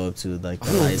gonna go up to. Like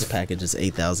the highest package is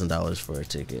 $8,000 for a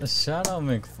ticket. Shout out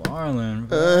McFarlane,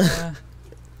 bro.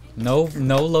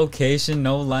 No location,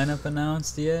 no lineup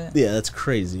announced yet. Yeah, that's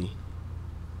crazy.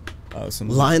 some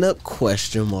Lineup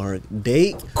question mark.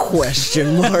 Date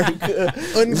question mark.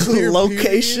 Unclear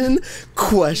Location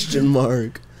question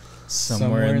mark.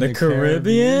 Somewhere in the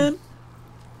Caribbean.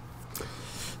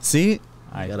 See,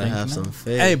 I Gotta think have not. some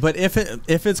faith. hey, but if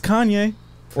it's Kanye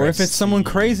or if it's someone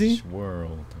crazy, Prestige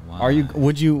worldwide. are you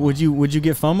would you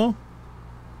get FOMO?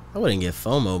 I wouldn't get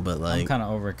FOMO, but I'm like kind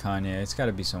of over Kanye. It's got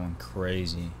to be someone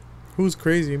crazy. Who's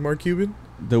crazy? Mark Cuban?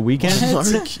 The Weekend?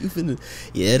 Mark Cuban.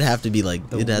 Yeah, it'd have to be like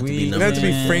The it'd have to be Weeknd. It'd number have to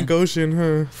be Man. Frank Ocean,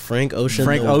 huh? Frank Ocean.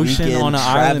 Frank The Ocean Weeknd, on an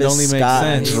island Travis only makes Scott,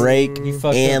 sense. Drake, You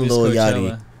fucked and up this Lil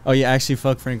Coachella. Yachty. Oh yeah, actually,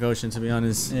 fuck Frank Ocean. To be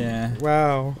honest, Yeah.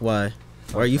 Wow. Why?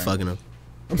 Why are you Frank. fucking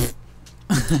him?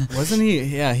 wasn't he?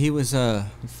 Yeah, he was. You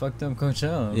fucked up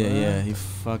Coachella. Yeah, bro. yeah, he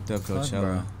fucked up Fuck,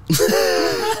 Coachella.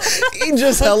 bro. He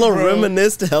just hella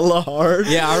reminisced hella hard.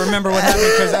 Yeah, I remember what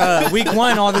happened because week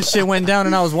 1, all this shit went down,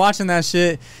 and I was watching that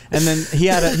shit, and then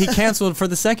he canceled for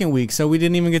the second week, so we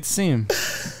didn't even get to see him.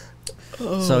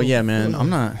 So yeah, man, I'm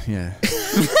not. Yeah.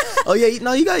 Oh yeah,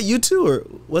 no, you got U2 or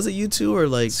was it U2 or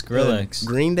like Skrillex,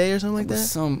 Green Day or something like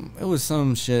that? It was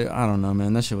some shit. I don't know,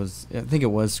 man. That shit was. I think it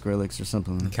was Skrillex or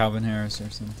something. Calvin Harris or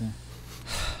something.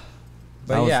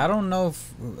 But yeah, I don't know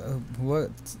if, what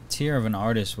tier of an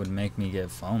artist would make me get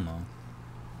FOMO.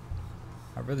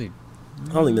 I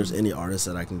don't think there's any artist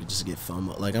that I can just get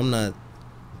FOMO. Like I'm not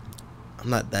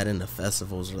that into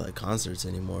festivals or like concerts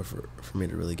anymore for me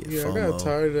to really get FOMO. Yeah, I got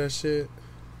tired of that shit.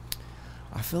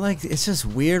 I feel like it's just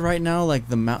weird right now. Like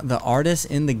the artists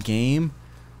in the game,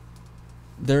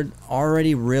 they're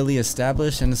already really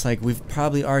established, and it's like we've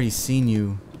probably already seen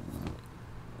you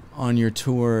on your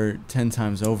tour 10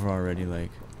 times over already. Like,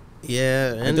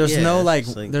 yeah, and there's no like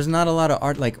there's not a lot of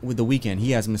art. Like with The Weeknd,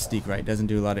 he has Mystique, right? Doesn't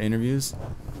do a lot of interviews,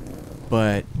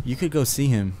 but you could go see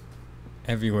him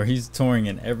everywhere. He's touring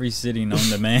in every city known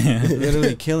to man.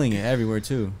 literally killing it everywhere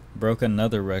too. Broke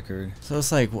another record. So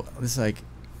it's like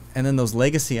and then those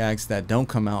legacy acts that don't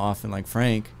come out often, like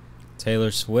Frank.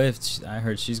 Taylor Swift, I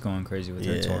heard she's going crazy with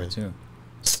her tour too.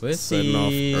 Setting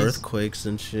off earthquakes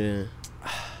and shit.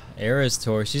 Eras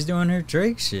tour, she's doing her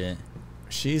Drake shit.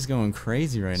 She's going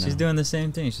crazy right now. She's doing the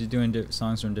same thing. She's doing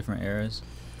songs from different eras.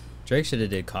 Drake should have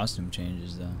did costume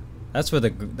changes though. That's where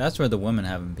the women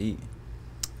have him beat.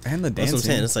 And the dancing. That's what I'm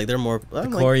saying. It's like they're more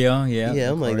choreo, yeah.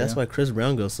 Yeah, I'm like, choreo. that's why Chris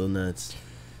Brown goes so nuts.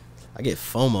 I get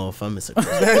FOMO if I miss a Chris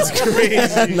That's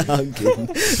crazy. No, I'm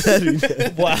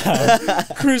kidding. Wow.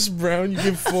 Chris Brown, you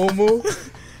get FOMO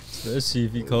Especially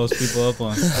if he calls people up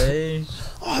on stage.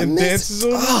 and dances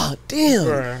on. Oh, damn.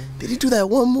 Bruh. Did he do that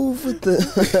one move with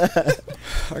the...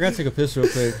 I gotta take a piss real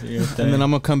quick, and then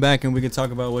I'm gonna come back and we can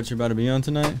talk about what you're about to be on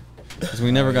tonight. Because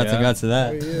we never got to Oh,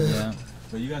 that. yeah.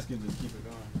 So you guys can just keep it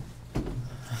going.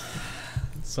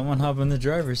 Someone hop in the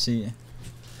driver's seat.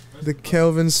 The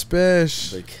Kelvin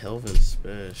Special. The Kelvin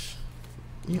Special.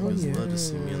 You Oh, always yeah. love to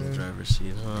see me on the driver's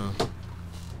seat, huh?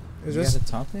 Is You this got a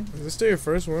topic? is this still your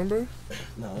first one, bro?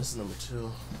 No, this is number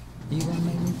 2. You gonna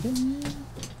make me feel?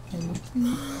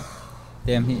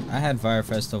 Damn, I had Fire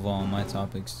Festival on my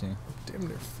topics too. Damn,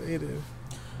 they're faded.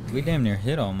 We damn near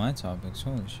hit all my topics.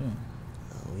 Holy shit.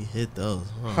 Oh, we hit those,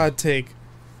 huh? Hot take.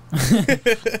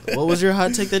 What was your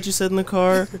hot take that you said in the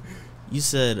car? You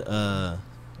said,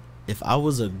 if I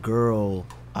was a girl,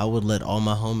 I would let all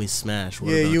my homies smash.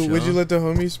 What Yeah, about would y'all? you let the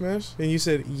homies smash? And you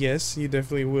said yes, you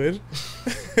definitely would.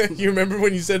 You remember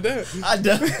when you said that? I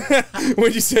don't.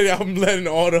 When you said I'm letting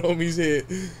all the homies hit.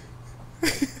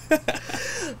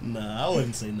 Nah, I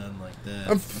wouldn't say nothing like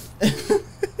that.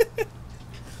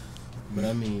 But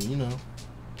I mean, you know.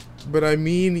 But I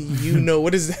mean, you know,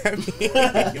 what does that mean?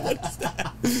 What is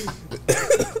that?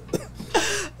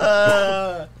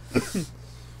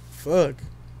 Fuck.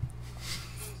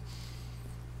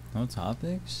 No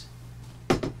topics?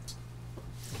 Nah,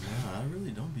 I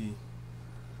really don't be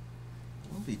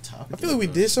topic. I feel like we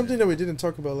did something that we didn't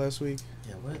talk about last week.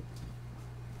 Yeah, what?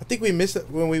 I think we missed it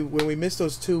when we missed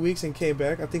those 2 weeks and came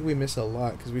back. I think we missed a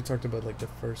lot because we talked about like the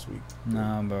first week.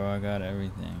 Nah, bro, I got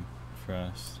everything.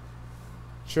 Trust.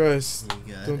 Trust.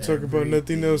 You got Don't talk about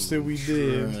nothing else that we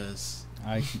did. Trust.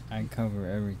 I cover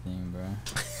everything, bro.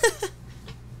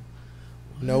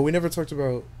 No, we never talked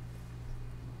about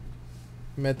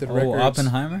Method Oh, Records.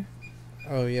 Oppenheimer?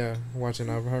 Oh yeah, watching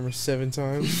Oppenheimer 7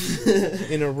 times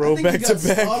in a row, I think back you to got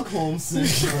back. Stockholm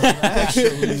syndrome,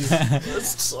 actually.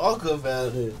 Let's talk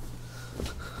about it.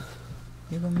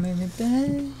 You gonna make me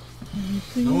bad?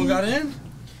 No one got in?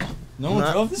 No one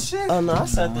Nah. drove this shit? Oh no, I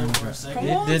sat there for a second.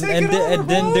 It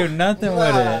didn't do nothing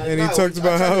with it. And he talked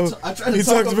about how he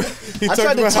talked about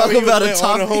how he would about a let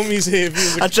all the topic. homies hit. If he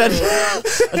was a I tried girl.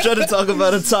 I tried to talk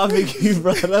about a topic you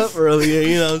brought up earlier,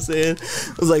 you know what I'm saying?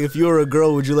 It was like, if you were a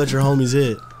girl, would you let your homies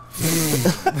hit?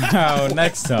 Oh,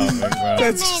 next topic, bro.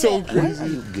 That's so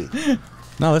crazy.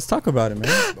 No, let's talk about it,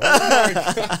 man.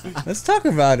 Let's talk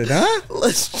about it, huh?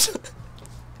 Let's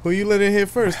Who you letting hit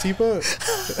first, T-Pop?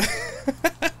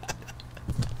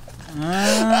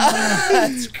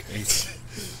 That's crazy.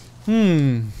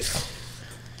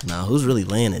 Nah, who's really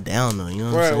laying it down though, you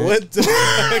know what I'm Right, saying? what the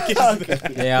fuck is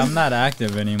that? Yeah, I'm not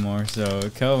active anymore, so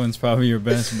Kelvin's probably your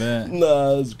best bet.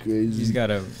 Nah, that's crazy. He's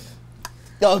got a.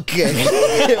 Okay.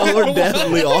 We're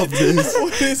definitely off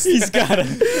this. He's got a.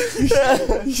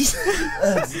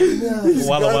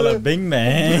 Walla walla bing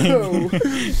bang.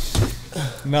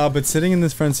 No, but sitting in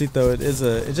this front seat though, it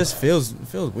just feels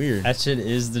weird. That shit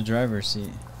is the driver's seat.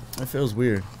 It feels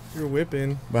weird. You're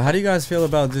whipping. But how do you guys feel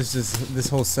about this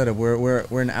whole setup?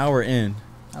 We're an hour in.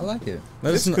 I like it.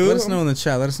 Let us It's know, let cool. us know in the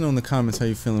chat. Let us know in the comments how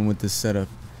you feeling with this setup.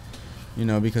 You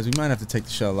know, because we might have to take the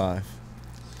show live.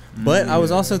 But I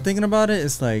was also thinking about it.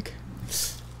 It's like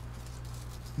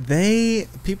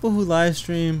people who live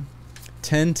stream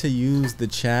tend to use the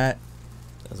chat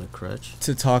As a crutch.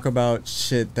 to talk about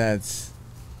shit that's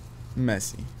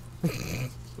messy.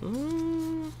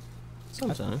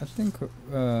 Sometimes. I think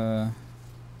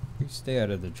we stay out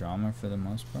of the drama for the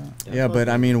most part. Yeah, but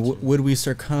I mean, would we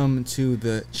succumb to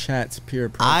the chat's peer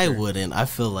pressure? I wouldn't. I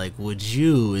feel like would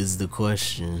you is the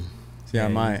question. Yeah, I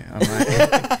Yeah, might. I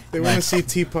might. They want to see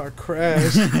Teapot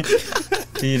crash.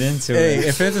 Feed into Hey, it.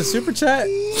 if it's a super chat,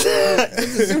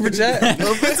 it's a super chat.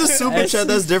 No, if it's a super chat,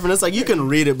 that's different. It's like you can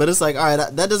read it, but it's like, all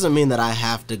right, that doesn't mean that I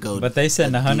have to go. But they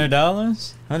said $100.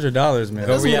 $100, man. That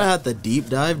doesn't mean I react- have to deep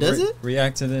dive, does it?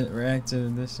 React to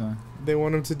this one. They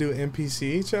want him to do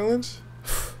NPC challenge.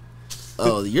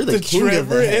 Oh, you're the The king of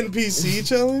Trevor that. NPC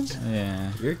challenge.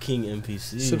 Yeah. You're king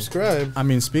NPC. Subscribe. I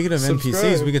mean, speaking of Subscribe.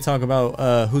 NPCs, we could talk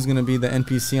about who's gonna be the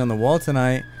NPC on the wall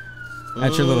tonight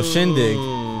at your little shindig.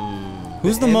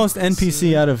 Who's the most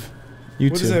NPC out of you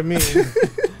What two? does that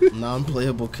mean?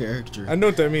 Non-playable character. I know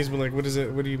what that means, but like, what is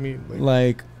it? What do you mean?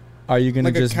 Like, are you gonna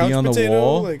like just a couch be on the potato,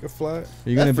 wall? like a flat. Are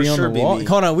you gonna That'd be for on sure the be wall? me.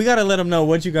 Hold on, we gotta let them know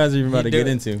what you guys are about to do get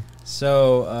it. into.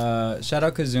 So, shout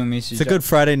out Kazumi. She's It's a good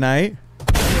Friday night.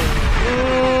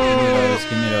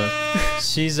 Give me those.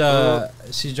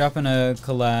 She's dropping a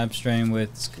collab stream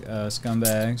with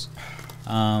Scumbags,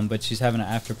 but she's having an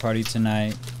after party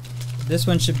tonight. This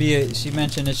one should be. She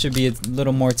mentioned it should be a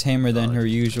little more tamer than her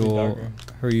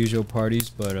usual parties,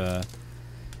 but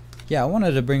yeah, I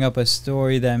wanted to bring up a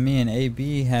story that me and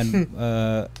AB had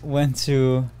went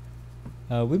to.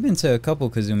 We've been to a couple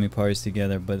Kazumi parties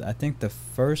together, but I think the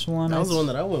first one. That was the one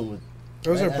that I went with. That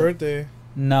was Right her at- birthday.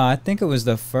 No, I think it was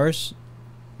the first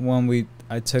one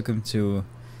I took him to.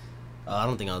 Oh, I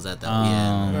don't think I was at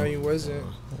that. No, you wasn't.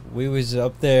 We was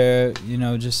up there,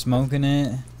 just smoking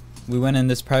it. We went in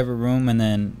this private room, and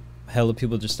then hella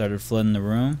people just started flooding the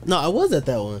room. No, I was at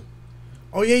that one.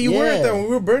 Oh yeah, you were at Yeah. that one. We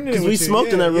were burning it. Because with we you.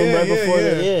 smoked in that room right before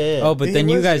that. Yeah. Oh, but He then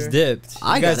you was guys there. dipped.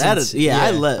 I You got guys out didn't- of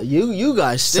I let you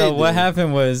guys stayed So what there.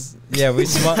 happened was, yeah, we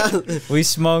smoked. We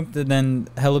smoked, and then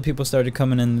hella people started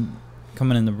coming in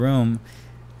the room,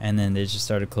 and then they just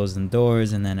started closing the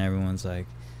doors, and then everyone's like,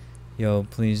 "Yo,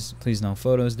 please no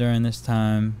photos during this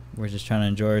time. We're just trying to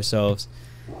enjoy ourselves."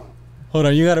 Hold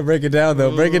on, you gotta break it down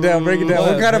though. Break it down. Break it down.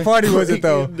 What kind of party was it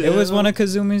though? It was one of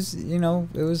Kazumi's.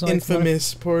 It was like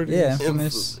Infamous party. Yeah,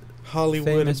 infamous. Hollywood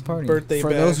famous party. birthday For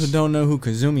bash. those who don't know who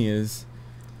Kazumi is,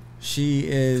 she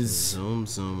is, Zoom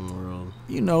world.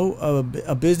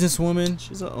 a businesswoman.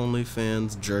 She's an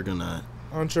OnlyFans juggernaut.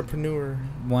 Entrepreneur.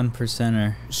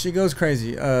 1%er. She goes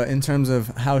crazy in terms of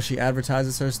how she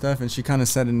advertises her stuff, and she kind of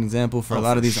set an example for a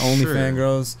lot of these OnlyFans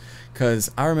girls.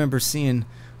 Because I remember seeing,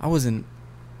 I was in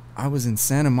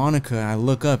Santa Monica, and I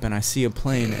look up and I see a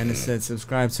plane, and it said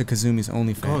subscribe to Kazumi's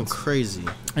Going OnlyFans. crazy.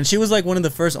 And she was like one of the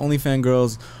first OnlyFans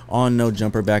girls on No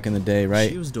Jumper back in the day, right?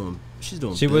 She's doing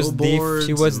She was billboards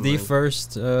and, the like,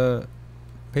 first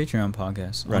Patreon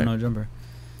podcast Right. on No Jumper.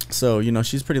 So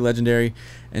she's pretty legendary,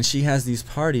 and she has these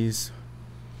parties.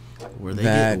 where they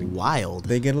that get wild.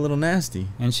 They get a little nasty.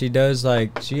 And she does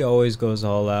she always goes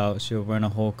all out. She'll rent a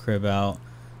whole crib out.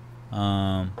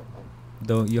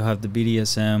 Though you'll have the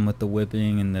BDSM with the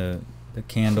whipping and the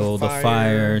candle, the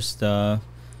fire stuff.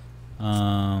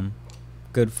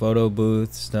 Good photo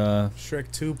booth stuff.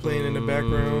 Shrek 2 playing in the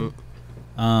background.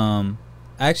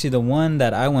 Actually, the one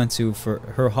that I went to for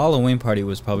her Halloween party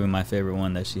was probably my favorite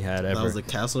one that she had ever. That was the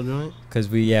castle joint. Cause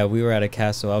we were at a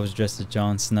castle. I was dressed as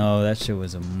Jon Snow. That shit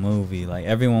was a movie. Like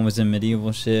everyone was in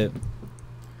medieval shit.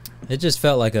 It just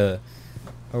felt like a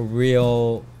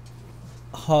real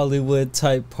Hollywood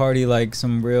type party, like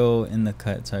some real in the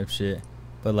cut type shit.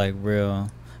 But like real,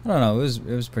 I don't know.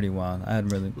 It was pretty wild. I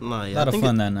had really a lot of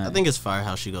fun that night. I think it's fire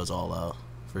how she goes all out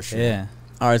for sure. Yeah.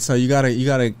 All right, so you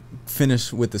gotta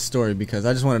finish with the story, because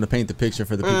I just wanted to paint the picture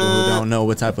for the people who don't know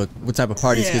what type of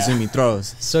parties Kazumi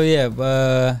throws. So yeah,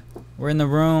 we're in the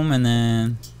room, and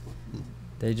then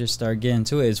they just start getting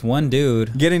to it. It's one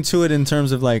dude. Getting to it in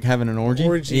terms of like having an orgy.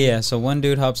 Yeah, so one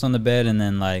dude hops on the bed, and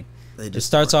then like it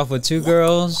starts off with two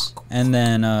girls, and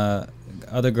then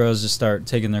other girls just start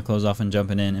taking their clothes off and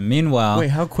jumping in. And meanwhile, Wait,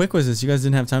 how quick was this? You guys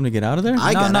didn't have time to get out of there?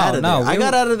 I got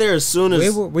out of there as soon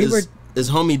as his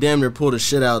homie damn near pulled his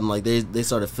shit out, and like they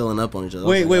started filling up on each other.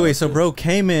 Wait. So bro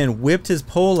came in, whipped his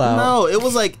pole out. No, it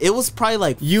was probably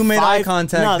like you made eye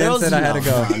contact, then said I had to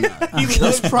go. It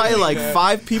was probably like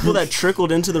 5 people that trickled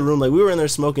into the room. Like we were in there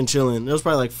smoking, chilling. There was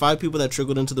probably like 5 people that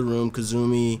trickled into the room.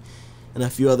 Kazumi and a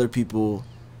few other people.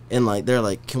 and like they're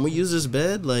like, "Can we use this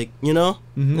bed?" Like, you know,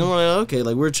 and we're like, "Okay."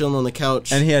 Like we're chilling on the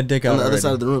couch, And he had dick out on the other already.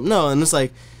 side of the room. No, and it's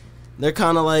like they're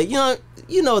kind of like,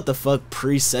 you know what the fuck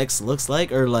pre-sex looks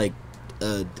like, or like,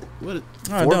 what?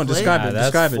 Oh, don't foreplay? describe Nah, it. that's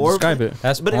Describe it. foreplay. Describe it.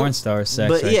 That's But it- porn star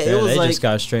sex but right yeah, it there. was They like- just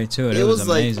got straight to it. It was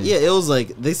like, amazing. yeah, it was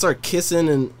like they start kissing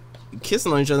on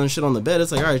each other and shit on the bed.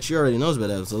 It's like, all right, she already knows about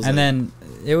that. So it's And like, then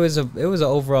it was an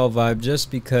overall vibe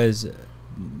just because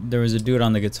there was a dude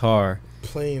on the guitar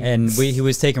Playing. and he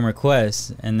was taking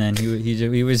requests, and then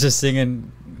he was just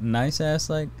singing nice ass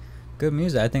like good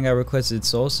music. I think I requested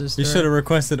Soul Sister. You should have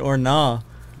requested or nah.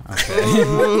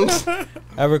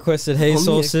 I requested Hey Only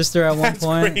Soul a- Sister at one That's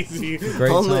point. crazy.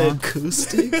 Great on the song.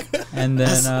 acoustic. And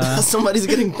then Somebody's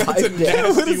getting That's a piped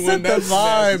down. nasty one. That's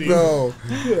nasty. bro.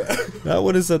 That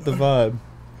would have set the vibe.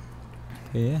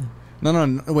 yeah.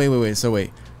 No,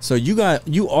 wait. So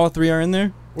you all three are in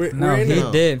there? We're No, in he it.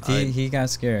 No, dipped. I- He got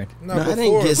scared. No, No, I before.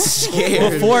 didn't get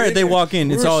scared. Before they walk in,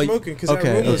 We it's were all smoking because okay,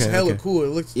 that room was okay, hella okay. cool. It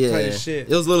looked Yeah, tight as shit.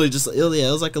 it was literally just it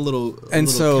was like a little and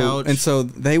little couch. so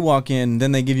they walk in,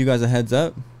 then they give you guys a heads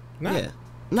up. Nah, yeah,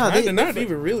 no, not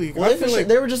even really. Well, I they, for feel sure, like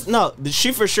they were just no.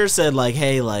 She for sure said like,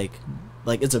 hey, like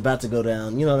it's about to go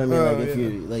down. You know what I mean? Oh,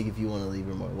 Like if yeah. you want to leave,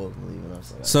 you're more welcome to leave. And I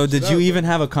was like, So did that you was- even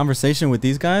have a conversation with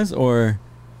these guys, or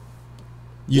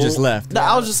you just left? No,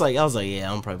 I was like,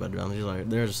 yeah, I'm probably about to down.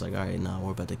 They're just like, all right, nah,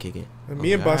 we're about to kick it.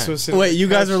 me and Boss was sitting. Wait, you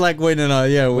guys were like, wait, no,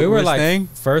 yeah, We were like staying.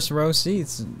 first row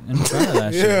seats in front of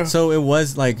that Yeah. shit. So it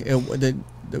was like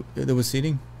there was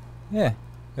seating. Yeah.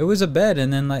 It was a bed,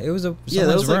 and then like it was Yeah, that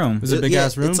someone's was like- room. It was a big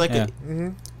ass room? It's like Yeah. Mm-hmm.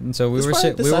 And so we it's were probably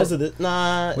sit. the We size were, of the,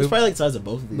 nah, it's we- probably like the size of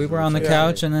both of these. we were on the Yeah.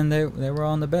 couch, and then they were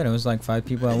on the bed. It was like 5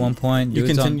 people at one point. You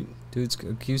Dudes continue. dudes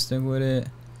acoustic with it,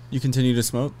 You continue to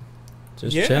smoke.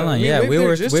 just Yeah, chilling. we Yeah, lived we there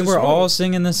were just we to were all smoke.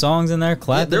 singing the songs in there, Yeah,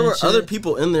 clapping. there were and other shit.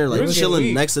 people in there like It was chilling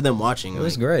weak. next to them watching. It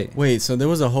was like, great. Wait, so there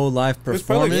was a whole live It was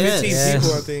probably performance. like 15 Yes.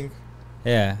 people, I think.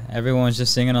 Yeah, everyone was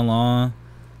just singing along.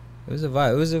 It was a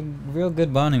vibe. It was a real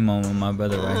good bonding moment with my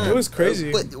brother right It here. was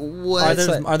crazy. What? Are It's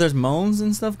there like- are there moans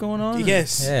and stuff going on?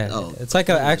 Yes. Yeah, Oh, it's like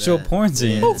an look at actual that. porn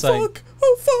scene. Oh It's like fuck!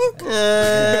 Oh fuck!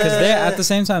 because they at the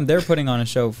same time they're putting on a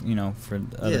show, for other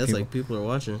Yeah, it's people. like people are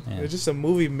watching. Yeah. It's just a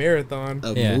movie marathon.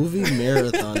 A Yeah. movie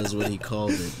marathon is what he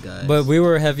called it, guys. But we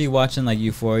were heavy watching like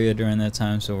Euphoria during that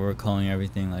time, so we were calling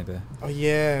everything like a Oh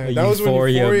yeah, a that was when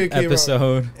Euphoria came episode.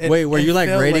 out. And Wait, were it you like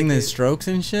felt rating the it. strokes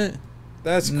and shit?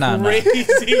 That's Nah, nah.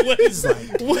 crazy. What is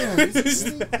that?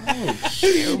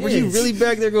 were you really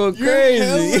back there going You're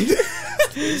hella-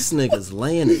 This nigga's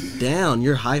laying it down.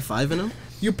 You're high fiving him.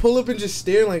 You pull up and just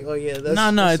stare like, oh yeah, that's.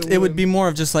 No, that's the it would one. be more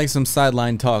of just like some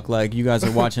sideline talk, like you guys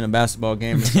are watching a basketball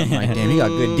game or something. Like, damn, he got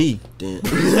good D. Damn.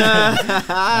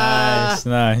 Nice.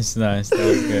 That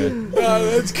was good. Oh,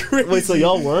 that's crazy. Wait, so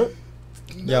y'all weren't?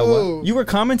 Yeah, No. You were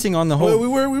commenting on the Well, whole. we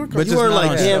were. But You just were not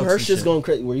like, on damn, strokes her and shit's shit. going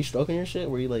crazy. Were you stroking your shit?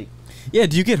 Were you like, Yeah,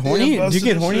 do you get horny? Do you busted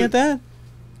get and horny shit. at that?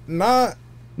 Nah,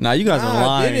 Nah, you guys are I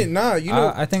lying. didn't. Nah, you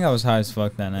know. I think I was high as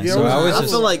fuck that night. Yeah, so it was- I was I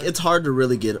just feel like it's hard to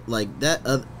really get like that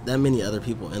many other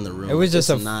people in the room. it was just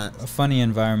It's a not. funny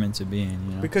environment to be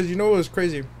in, Because you know what was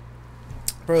crazy,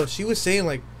 bro? She was saying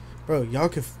like, bro, y'all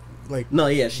could like. No,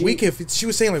 yeah, She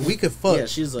was saying like we could fuck. Yeah,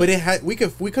 she's like, but it had we could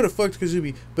have fucked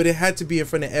Kazumi, but it had to be in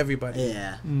front of everybody.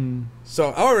 yeah. Mm. So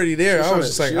already there, I was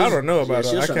just like, I don't know about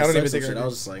it. it. I don't even think. I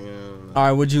was just like, All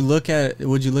right, would you look at the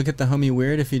homie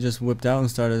weird if he just whipped out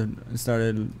and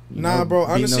started Nah, bro,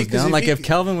 beating honestly, those 'cause down? if like he- if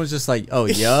Kelvin was just like, oh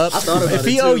yup, I thought about if it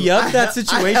he too. oh yup that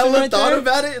situation I right thought there.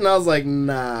 about it, and I was like,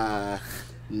 nah.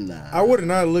 I would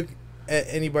not look at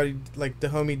anybody like the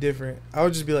homie different. I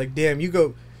would just be like, damn, you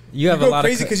go have a lot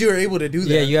crazy of because you were able to do that.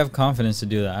 yeah, you have confidence to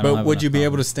do that. I don't But have would you enough be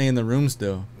able to confidence. stay in the room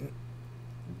still?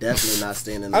 Definitely not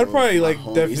staying in the I'd room probably with like my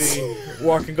homies. definitely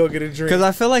walk and go get a drink. Because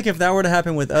I feel like if that were to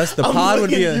happen with us, the pod would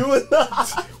be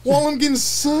While I'm getting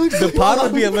sucked. the pod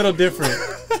would be a little different.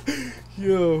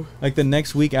 Yo. Like the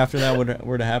next week after that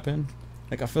were to happen,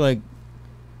 like I feel like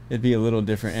it'd be a little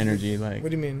different energy. Like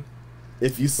What do you mean?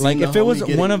 If you see like the if it was homie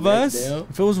getting one of necked us, down,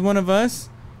 if it was one of us.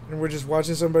 And we're just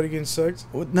watching somebody getting sucked?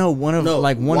 No, one of No,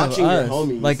 one of watching your us.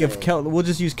 homie, Like you if saying. we'll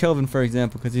just use Kelvin for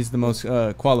example because he's the most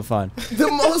qualified.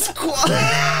 the most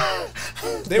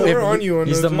They were on you on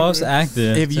He's the those, most weren't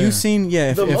active. If you too. seen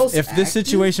The most if this active?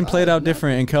 situation played out No.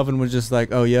 different and Kelvin was just like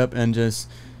oh yep and just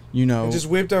they? And just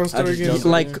whip down and start just getting jumped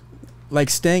sucked. like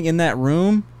staying in that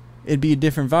room, it'd be a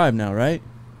different vibe now, right?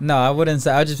 No, I wouldn't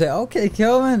say. I'd just say, okay,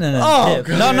 Kelvin, and then Oh, dip.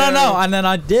 God. No, and then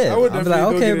I did. I would I'd be definitely like,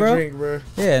 go okay, get a bro. drink, bro.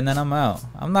 Yeah, and then I'm out.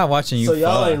 I'm not watching you. So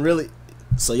y'all fuck. ain't really.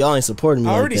 So y'all ain't supporting me.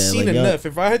 I like already that. seen Like, y'all- enough.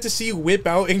 If I had to see you whip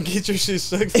out and get your shit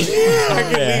sucked, I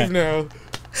can Yeah. leave now.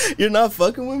 You're not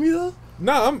fucking with me though.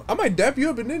 Nah, I might dap you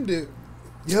up and then dip.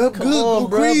 Yup, Come on,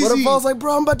 bro. crazy. But if I was like,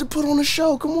 bro, I'm about to put on a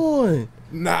show. Come on.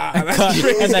 Nah, that's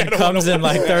crazy. And then comes in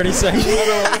like 30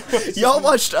 seconds. Y'all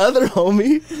watched other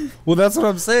homie. Well, that's what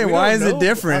I'm saying. We Why don't is it know.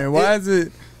 different? Why is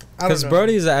it? I don't Because know.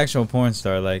 Brody's an actual porn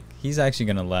star. Like, he's actually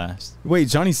going to last. Wait,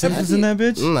 Johnny Simpson's in that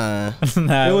bitch? Nah.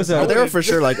 Nah, It was a- There were for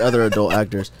sure like other adult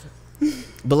actors.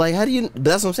 But like, how do you?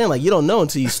 That's what I'm saying. Like, you don't know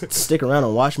until you stick around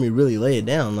and watch me really lay it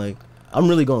down. Like, I'm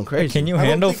really going crazy. Can you I don't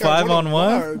handle think I 5-on-1?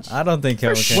 watch. I don't think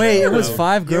Kevin can. Wait, it was No.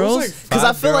 5 Yeah, it was girls? like Because I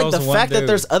 5 feel like the girls, 1 fact that dude.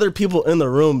 there's other people in the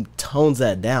room tones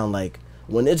that down. Like,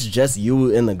 when it's just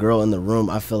you and the girl in the room,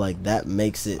 I feel like that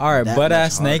makes it. All right, that butt much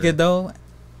ass harder. naked though.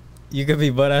 You could be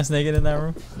butt ass naked in that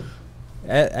room.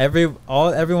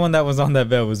 Everyone that was on that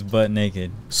bed was butt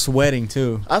naked. Sweating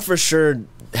too. I for sure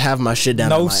have my shit down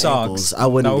No at my socks. ankles. I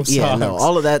wouldn't. No yeah, no. socks.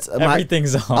 All of that's.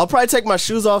 Everything's on. I'll probably take my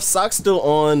shoes off, socks still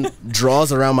on,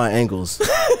 drawers around my ankles.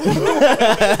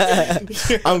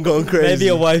 I'm going crazy. Maybe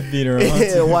a wife beater on.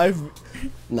 Yeah, wife.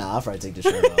 Nah, I'll probably take the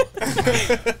shirt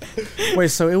off. Wait,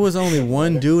 so it was only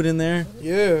one dude in there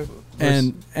Yeah.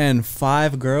 and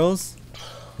 5 girls?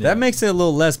 Yeah. That makes it a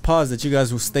little less pause that you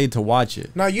guys stayed to watch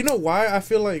it. Now, you know why I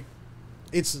feel like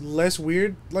it's less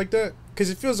weird like that? Because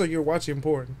it feels like you're watching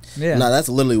porn. Yeah. Nah, that's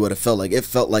literally what it felt like. It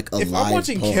felt like a If live I'm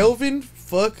watching porn. Kelvin,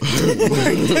 fuck.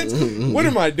 Like, what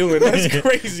am I doing? That's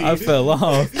crazy. I fell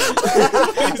off.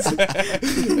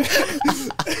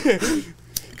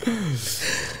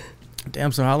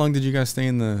 Damn, so how long did you guys stay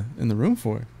in the room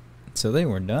for? So they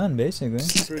were done basically.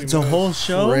 Pretty It's a much. whole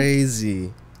show?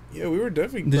 Crazy. Yeah, we were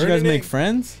definitely. Did you guys burning make it.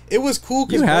 friends? It was cool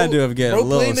because You had to have get a bro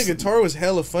little playing the s- guitar was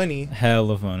hella funny.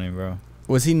 Hella funny, bro.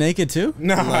 Was he naked too?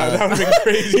 Nah, that would have been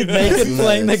crazy. Naked Nice.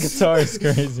 playing the guitar is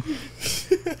crazy.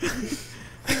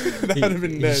 That would have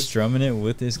been He's nuts. strumming it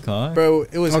with his car. Bro,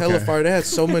 it was hella Okay. fire. They had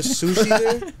so much sushi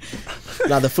there.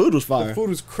 Nah, the food was The fire. food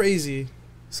was crazy.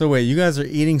 So wait, you guys are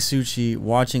eating sushi,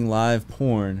 watching live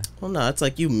porn. Well, no, it's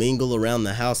like you mingle around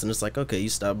the house, and it's like, okay, you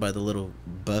stop by the little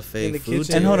buffet In the food.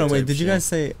 kitchen. And hold on, table wait, type did you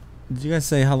shit. guys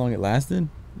say how long it lasted?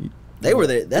 They were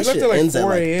there. That We left shit at like ends at 4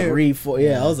 like a.m. 3, 4.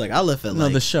 Yeah, I was like, I left at No,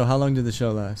 like. the show. How long did the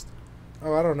show last?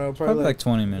 Oh, I don't know. Probably like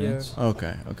 20 minutes.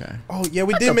 Okay. Oh yeah,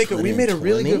 we I did could make put we in made a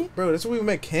really 20. good bro. That's where we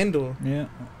met Kendall. Yeah.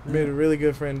 We made a really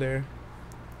good friend there.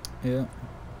 Yeah.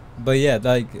 But yeah,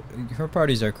 like her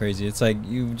parties are crazy. It's like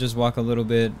you just walk a little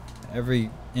bit, every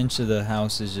inch of the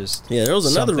house is just Yeah, there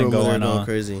was another something room where they were going going on.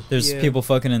 crazy. There's Yeah. people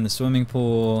fucking in the swimming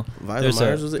pool. Violet There's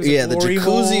Myers a- was there? there's a Yeah, the glory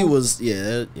jacuzzi hole. was.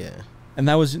 Yeah. And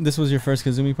this was your first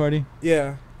Kazumi party?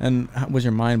 Yeah. And was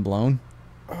your mind blown?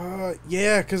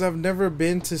 Yeah, because I've never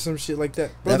been to some shit like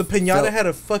that. Bro, That the pinata felt- had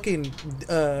a fucking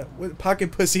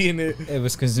pocket pussy in it. It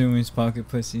was Kazumi's pocket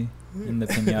pussy in the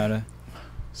pinata.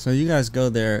 So you guys go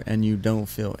there and you don't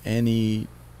feel any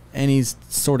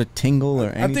sort of tingle or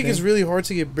anything? I think it's really hard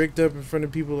to get bricked up in front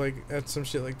of people like at some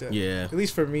shit like that. Yeah. At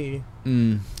least for me.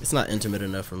 It's not intimate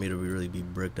enough for me to really be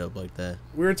bricked up like that.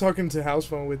 We were talking to House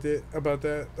Phone with it about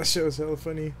that. That shit was hella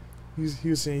funny. He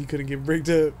was saying he couldn't get bricked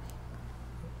up.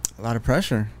 A lot of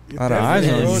pressure. A lot of Definitely,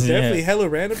 eyes on bro, you. Yeah. definitely hella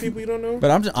random people you don't know.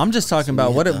 But I'm just talking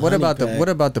about Yeah, what the what honey about pack. what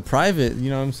about the private, you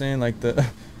know what I'm saying? Like the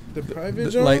The private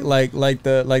job?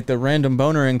 like the random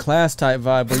boner in class type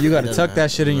vibe where you got to tuck that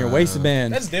shit in your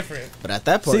waistband. That's different. But at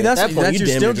that point, See, that's at that point, you you're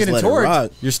damn still near just getting let it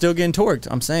rock. torqued. You're still getting torqued.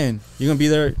 I'm saying you're gonna be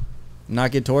there,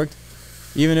 not get torqued.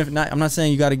 Even if not, I'm not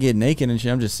saying you got to get naked and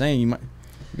shit. I'm just saying you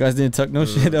guys didn't tuck no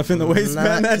shit up in the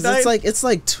waistband Nah, that 'cause night. it's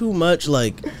like too much.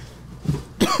 Like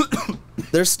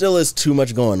there still is too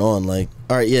much going on. Like,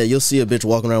 all right, yeah, you'll see a bitch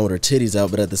walking around with her titties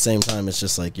out, but at the same time, it's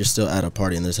just like you're still at a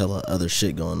party and there's hella other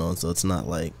shit going on. So it's not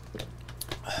like.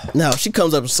 Now, if she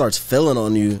comes up and starts filling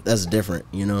on you, that's different,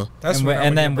 you know. That's and, when I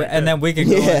would get bricked up. then we could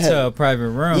go Yeah. into a private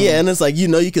room. Yeah, and it's like you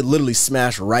could literally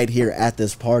smash right here at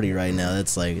this party right now.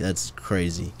 That's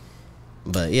crazy.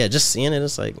 But yeah, just seeing it,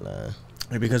 it's like nah.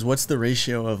 Because what's the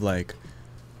ratio of like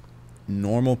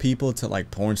normal people to like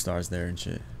porn stars there and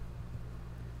shit?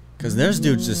 Because there's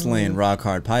dudes just laying rock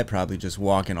hard pipe, probably just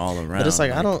walking all around. But it's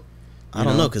like I don't you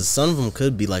know know? because some of them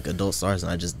could be like adult stars,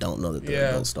 and I just don't know that they're Yeah.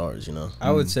 adult stars. You know.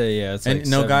 I would say yeah. It's And like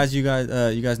no 7. guys,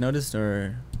 you guys noticed,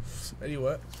 or Eddie,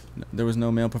 what? there was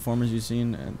no male performers you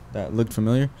seen that looked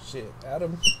familiar? Shit,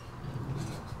 Adam.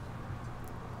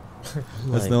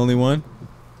 That's the only one.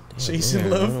 Jason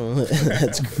Yeah, Love. I don't know.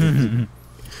 That's crazy.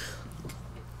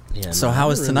 Yeah. So no, how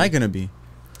I is don't tonight really- gonna be?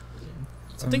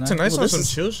 I think Well, tonight's Well, on this some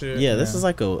is- chill shit. Yeah, this Yeah. is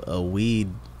like a weed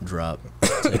drop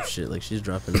type shit. Like she's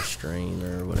dropping a strain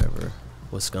or whatever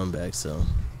with Scumbag, so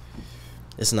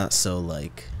it's not so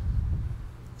like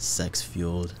sex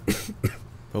fueled.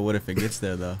 But what if it gets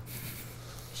there though?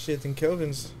 Shit, then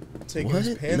Kelvin's taking What?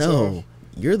 his pants No, off.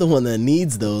 you're the one that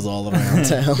needs those all around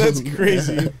town. That's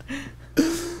crazy.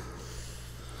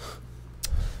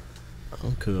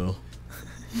 I'm cool.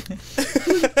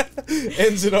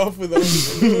 Ends it off with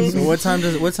those. So what time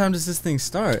does this thing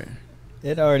start?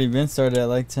 It already been started at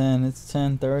like 10. It's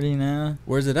 10:30 now.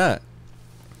 Where's it at?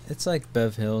 It's like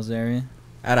Bev Hills area.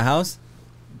 At a house?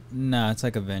 Nah, it's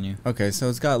like a venue. Okay, so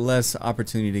it's got less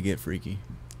opportunity to get freaky.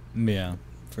 Yeah,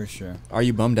 for sure. Are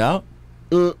you bummed out?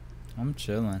 I'm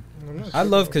chilling. I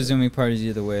love Kazumi parties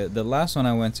either way. The last one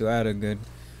I went to, I had a good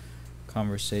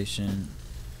conversation.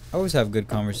 I always have good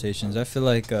conversations. I feel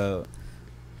like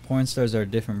porn stars are a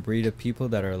different breed of people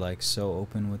that are like so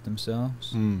open with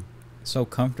themselves, so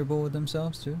comfortable with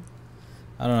themselves too.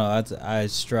 I don't know. I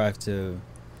strive to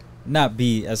not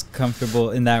be as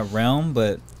comfortable in that realm,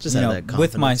 but Just you have know, that confidence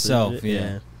with in myself, it,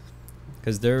 yeah.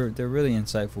 Because they're really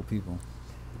insightful people.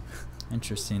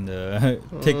 Interesting to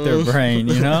pick their brain,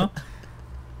 you know.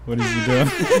 What is he doing?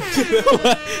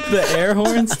 The air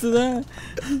horns to that?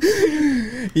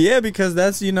 Yeah, because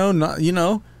that's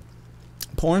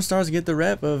porn stars get the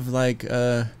rep of like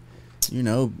they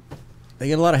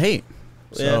get a lot of hate.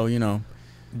 So Yeah.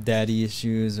 Daddy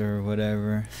issues or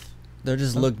whatever. they're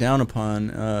just looked down upon.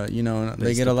 They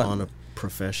Based get a lot upon a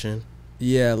profession.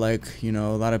 Yeah, like a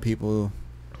lot of people.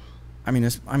 I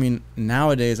mean,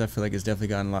 nowadays I feel like it's definitely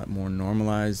gotten a lot more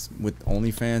normalized with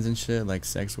OnlyFans and shit, like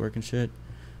sex work and shit.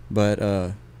 But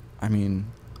I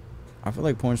feel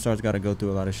like porn stars got to go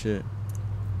through a lot of shit.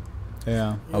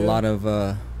 Yeah. A lot of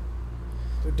like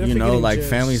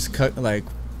families cut like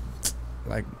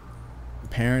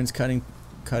parents cutting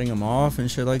them off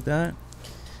and shit like that.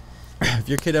 If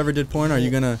your kid ever did porn, are you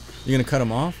gonna cut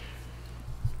him off?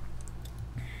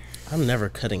 I'm never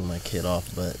cutting my kid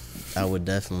off, but I would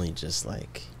definitely just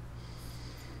like.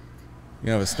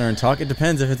 You have a stern talk. It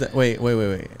depends if it's wait.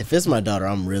 If it's my daughter,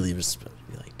 I'm really just be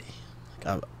like,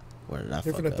 damn, like where did I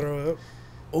You're fuck gonna up? throw up.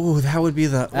 Oh, that would be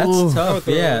the. That's ooh. tough.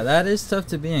 Yeah, that is tough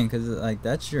to be in because like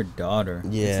that's your daughter.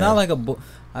 Yeah. It's not like a.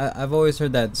 I've always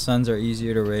heard that sons are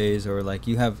easier to raise, or like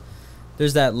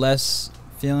there's that less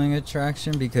feeling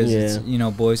attraction because it's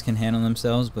boys can handle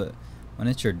themselves, but when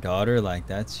it's your daughter, like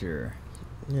that's your.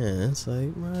 Yeah, it's like.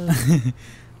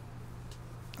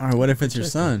 All right, what if it's your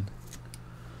son?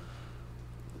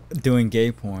 Doing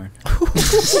gay porn.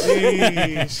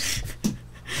 Jeez.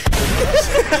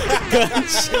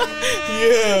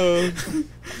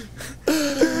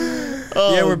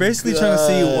 Yeah, we're basically trying to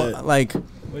see like.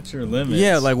 What's your limit?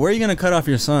 Yeah, like where are you gonna cut off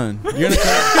your son? You're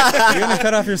gonna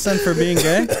cut off your son for being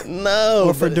gay, No.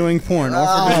 or for doing porn, or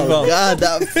for doing Oh both. God,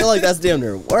 I feel like that's damn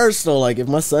near worse though. Like if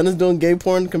my son is doing gay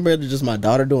porn compared to just my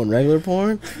daughter doing regular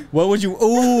porn. What would you?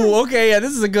 Ooh, okay, yeah,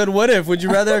 this is a good what if. Would you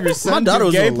rather have your son My daughter do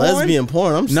was gay doing porn? lesbian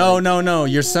porn. I'm just No.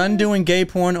 Your son doing gay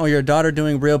porn or your daughter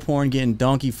doing real porn, getting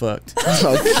donkey fucked.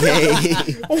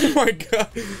 Okay. Oh my god.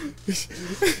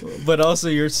 But also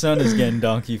your son is getting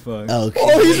donkey fucked. Okay.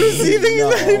 Oh, he's receiving. He's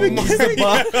not even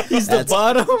He's the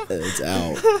bottom. It's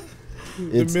out.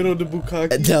 The middle of the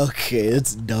bukkake. Okay,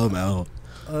 it's dumb out.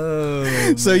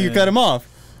 Oh. So you man. cut him off.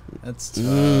 That's tough.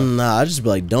 Nah, I just be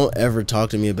like, don't ever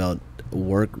talk to me about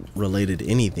work related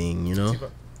anything. You know.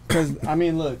 Because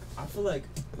look, I feel like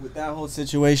with that whole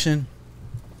situation,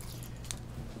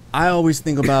 I always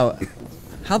think about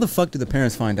how the fuck do the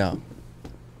parents find out?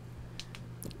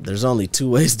 There's only two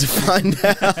ways to find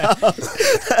out.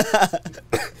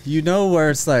 Where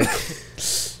it's like,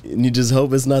 And you just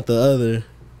hope it's not the other.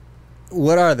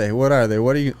 what are they? What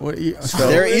are you? So,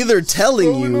 They're either telling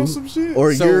Scrolling you on some shit.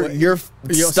 or So, you're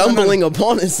stumbling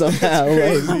upon it somehow.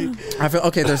 Like, I feel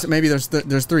okay.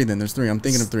 There's three. Then there's three. I'm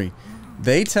thinking of three.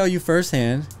 They tell you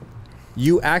firsthand.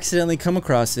 You accidentally come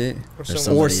across it, Or or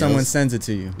somebody someone else. sends it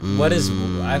to you. What is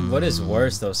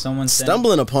worse though? Someone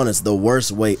stumbling upon it's the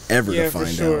worst way ever Yeah, to for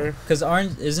find sure. out. Because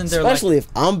isn't there Especially if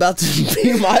I'm about to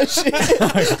be my shit.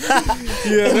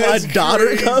 Yeah, and my that's daughter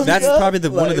crazy. comes That's up, probably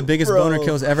one of the like, biggest bro. boner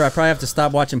kills ever. I probably have to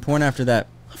stop watching porn after that.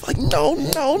 Like, no.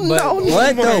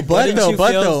 What though? But didn't you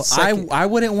feel though, second- I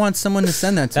wouldn't want someone to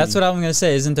send that to That's me. what I'm gonna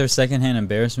say. Isn't there secondhand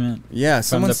embarrassment? Yeah, from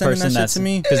someone the sending that person shit that's to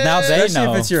me. because now they Especially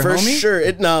know. if it's your For homie.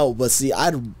 sure. But see,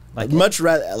 I'd Like- much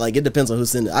rather, like, it depends on who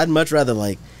sent it. I'd much rather,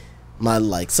 like,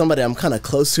 somebody I'm kind of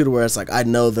close to where it's like, I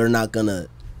know they're not gonna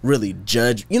really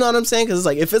judge. You know what I'm saying? Because it's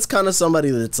like, if it's kind of somebody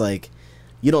that's like,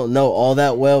 you don't know all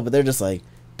that well, but they're just like,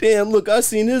 damn, look, I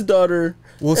seen his daughter.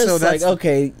 Well, It's so like, that's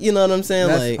okay, you know what I'm saying?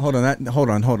 That's- Like, hold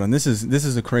on. This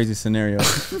is a crazy scenario.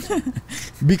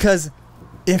 Because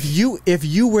if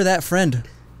you were that friend,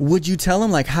 would you tell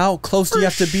him like how close do you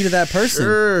have to be to that person?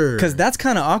 sure. Because that's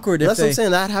kind of awkward. That's if what I'm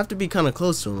saying. I'd have to be kind of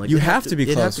close to him. Like, You it'd have to be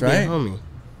it'd close, have to be a right? homie.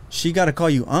 She got to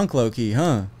call you Unc low key,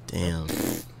 huh? Damn.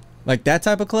 Like that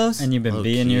type of close. And you've been Low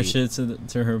being your key. shit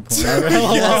to her point.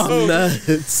 That's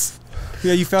nuts.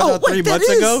 Yeah, you found out 3 months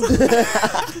ago.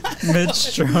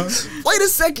 Mid-stroke. Wait a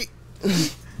second.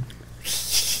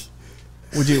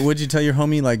 Would you tell your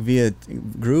homie like via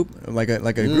group, like a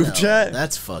group chat?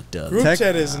 That's fucked up. Group Tech-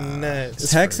 chat is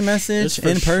nuts. Text message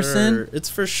in person. It's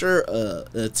for sure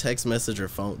a text message or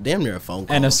phone. Damn near a phone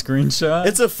call. And a screenshot.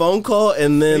 It's a phone call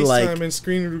and then like FaceTime and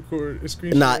screen record.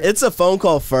 Screen nah. share. It's a phone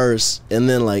call first and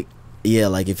then like yeah,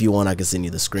 like if you want, I can send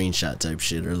you the screenshot type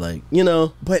shit or like you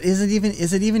know. But is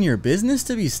it even your business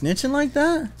to be snitching like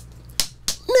that?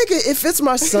 Nigga, if it's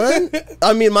my son,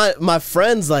 I mean my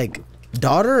friend's like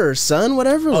daughter or son,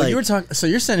 whatever. Oh, like you were talking. So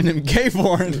you're sending him gay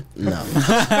porn? no.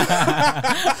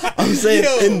 I'm saying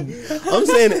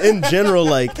in general,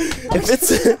 like if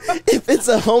it's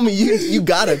a homie, you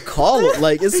gotta call it.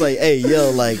 Like it's like, hey,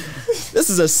 yo, like this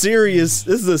is a serious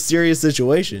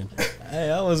situation. Hey,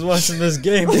 I was watching this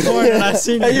game porn and I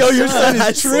seen Hey, yo, your son I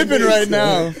is seen tripping your right son.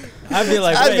 now. I'd be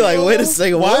like, wait a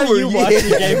second, why what are were you watching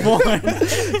gay porn?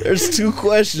 There's two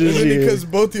questions Is it here. because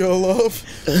both y'all love?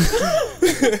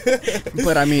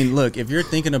 But I mean, look, if you're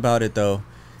thinking about it though,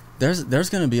 there's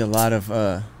gonna be a lot of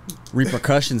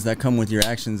repercussions that come with your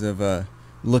actions of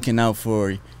looking out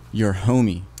for your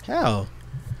homie. How?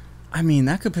 I mean,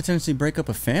 that could potentially break up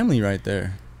a family right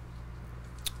there.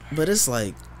 But it's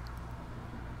like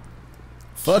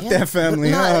Fuck that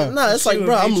family, huh? No, it's like, She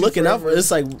bro, would I'm hate you looking out for. forever. It's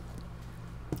like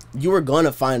you were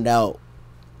gonna find out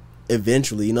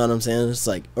eventually. You know what I'm saying? It's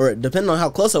like, or depending on how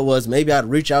close I was, maybe I'd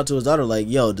reach out to his daughter. Like,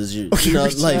 yo, does your, you know,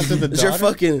 reaching like, out to the does your daughter?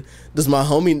 fucking, does my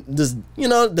homie, does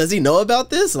he know about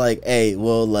this? Like, hey,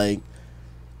 well, like,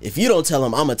 if you don't tell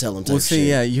him, I'm gonna tell him. Type Well, see, shit.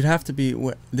 yeah, you'd have to be.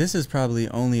 This is probably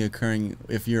only occurring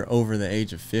if you're over the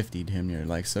age of 50, damn near.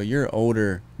 Like, so you're an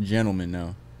older gentleman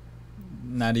now.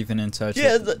 Not even in touch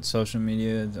Yeah, with social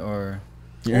media or...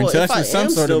 You're in Well, touch if I with some am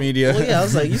sort still- of media. Well, yeah, I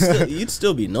was like, you'd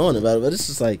still be knowing about it, but it's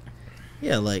just like,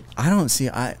 yeah, like, I don't see.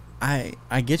 I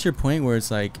get your point where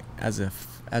it's like as a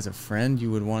friend you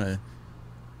would want to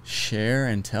share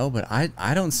and tell, but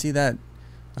I don't see that.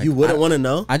 Like, you wouldn't want to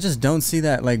know. I just don't see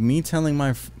that. Like me telling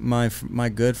my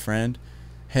good friend,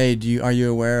 hey, are you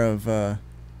aware of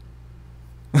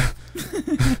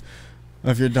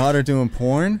of your daughter doing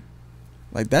porn?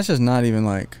 Like that's just not even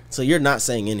like. So you're not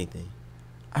saying anything.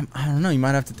 I don't know. You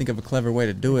might have to think of a clever way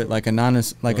to do it, like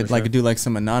anonymous, like Oh, sure. do like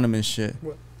some anonymous shit.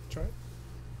 What? Try it.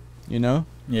 You know,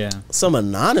 Yeah. Some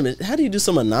anonymous. How do you do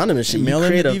some anonymous shit? mail You in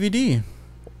create a a DVD.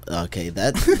 Okay,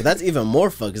 that's even more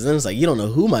fucked. Because then it's like you don't know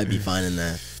who might be finding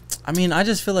that. I mean, I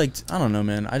just feel like I don't know,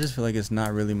 man. I just feel like it's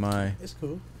not really my. It's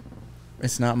cool.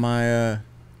 It's not my.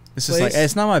 It's just Place? like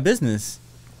it's not my business.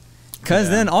 Cause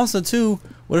Yeah. then also too,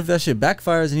 what if that shit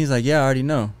backfires and he's like, yeah, I already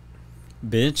know.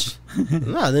 Bitch.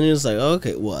 Nah, then it's like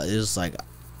okay, well, it's like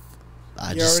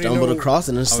I You just already stumbled know. across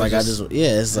it and it's I was like just- I just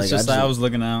yeah, it's like It's just I that I just was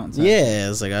looking out. So yeah,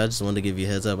 it's like I just wanted to give you a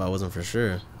heads up. I wasn't for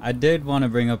sure. I did want to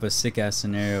bring up a sick ass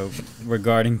scenario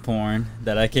regarding porn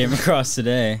that I came across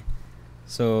today.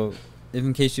 So, if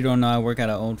in case you don't know, I work at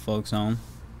an old folks home.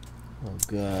 Oh Oh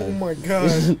god. my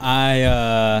god.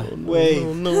 I Wait.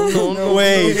 no.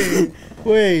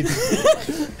 Wait.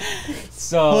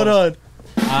 so Hold on.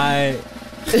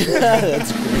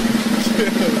 That's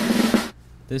great.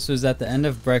 This was at the end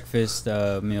of breakfast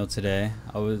meal today.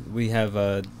 We have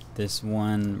this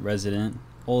one resident,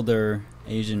 older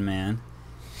Asian man.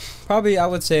 Probably I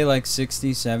would say like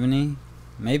 60, 70,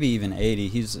 maybe even 80.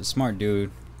 He's a smart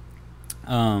dude.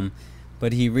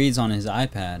 But he reads on his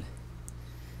iPad.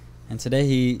 And today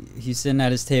he's sitting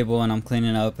at his table and I'm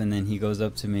cleaning up and then he goes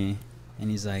up to me and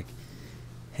he's like,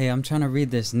 "Hey, I'm trying to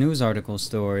read this news article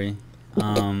story.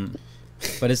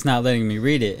 But it's not letting me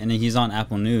read it." And then he's on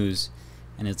Apple News.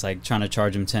 And it's like trying to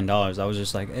charge him $10. I was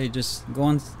just like, "Hey, just go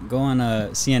on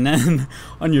CNN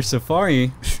on your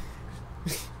Safari."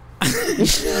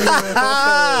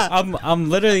 I'm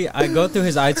literally I go through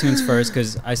his iTunes first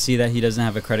because I see that he doesn't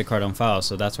have a credit card on file.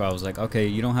 So that's why I was like, okay,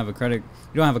 you don't have a card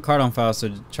on file,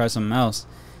 so try something else.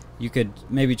 You could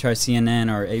maybe try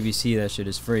CNN or ABC. That shit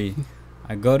is free.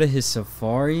 I go to his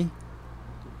Safari.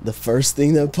 The first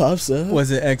thing that pops up. Was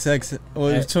it XX?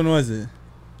 Which one was it?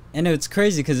 And it's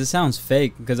crazy because it sounds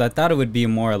fake because I thought it would be a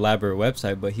more elaborate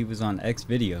website, but he was on X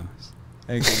videos.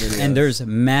 And there's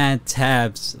mad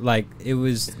tabs. Like, it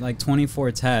was like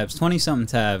 24 tabs, 20-something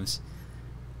tabs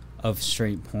of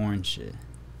straight porn shit.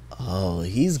 Oh,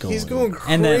 he's going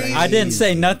crazy. And then I didn't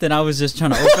say nothing. I was just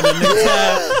trying to open a new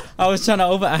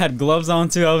tab. I had gloves on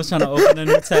too. I was trying to open a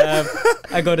new tab.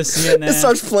 I go to CNN. It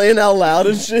starts playing out loud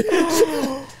and shit.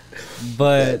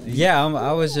 But yeah,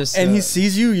 I was just. And he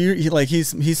sees you. He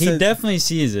He definitely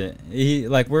sees it.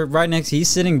 We're right next. He's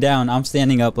sitting down. I'm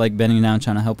standing up, like bending down,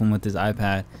 trying to help him with his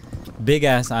iPad. Big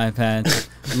ass iPad.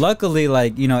 luckily,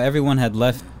 like, you know, everyone had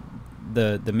left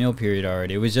the meal period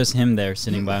already. It was just him there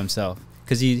sitting by himself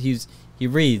because he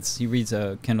reads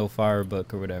a Kindle Fire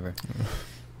book or whatever.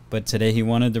 But today he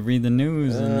wanted to read the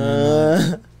news.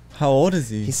 And How old is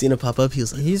he? He's seen it pop up. He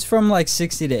was like, he's from like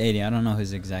 60 to 80. I don't know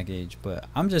his exact age, but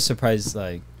I'm just surprised.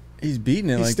 Like, He's beating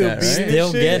it He's like still that, beating right? it.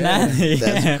 still shit, getting yeah. at it.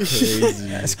 Yeah. that's crazy.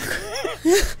 That's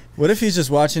crazy. What if he's just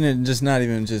watching it and just not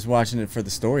even just watching it for the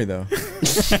story though?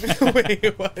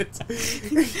 Wait, what?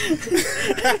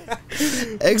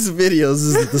 X videos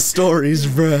is the stories,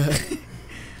 bruh.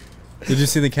 Did you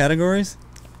see the categories?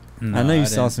 No, I know you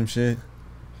saw didn't. some shit.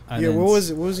 I Yeah, didn't what was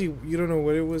it? What was he? You don't know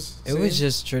what it was? It was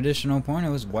just traditional porn. It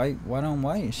was white on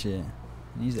white shit.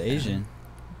 He's Asian.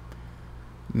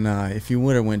 Nah, if you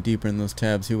would have went deeper in those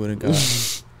tabs, he would have got.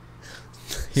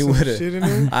 He Some would shit have.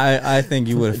 in there? I think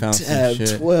you would have found Tab some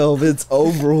shit. 12. It's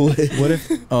over with. What if?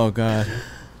 Oh God.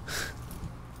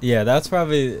 Yeah, that's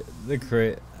probably the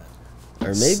correct.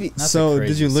 Or maybe. Not the So did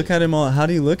you craziest look at him all? How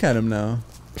do you look at him now?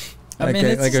 I Like, mean,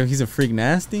 it's, he's a freak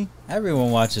nasty.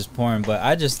 everyone watches porn, but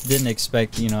I just didn't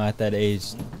expect, you know, at that age,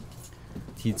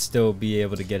 he'd still be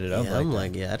able to get it up Yeah, like I'm that.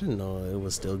 like, yeah, I didn't know it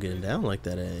was still getting down like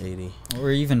that at 80. Or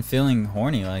even feeling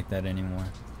horny like that anymore.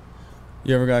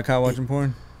 You ever got caught watching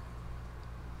porn?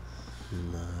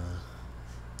 Nah.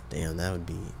 Damn, that would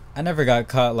be. I never got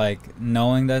caught, like,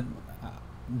 knowing that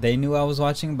they knew I was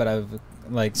watching, but I've,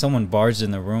 like, someone barged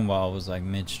in the room while I was, like,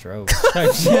 mid-stroke.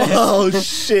 Oh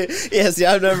shit! Yeah, see,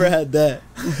 I've never had that.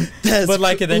 That's But,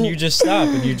 like, and then cool. you just stop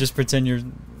and you just pretend you're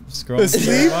scrolling Asleep?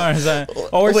 through Mars.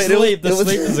 Or Wait, it sleep. was-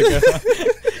 The it was- sleep is a good one.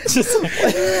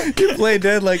 Just You play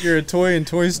dead like you're a toy in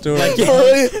Toy Story.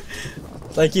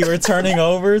 like you were turning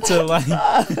over to, like...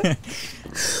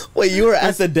 Wait, you were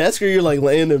at the desk or you're like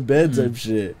laying in bed type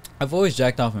shit? I've always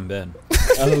jacked off in bed.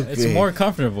 Okay. It's more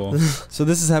comfortable. So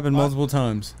this has happened multiple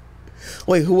times.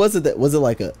 Wait, who was it? That was it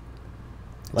like a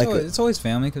It's always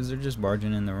family because they're just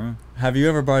barging in the room. Have you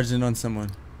ever barged in on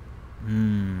someone?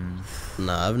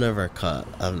 Nah, I've never caught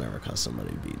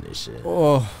somebody beating this shit.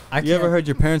 Oh, I you ever can't- heard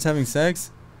your parents having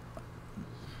sex?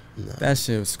 Nah. That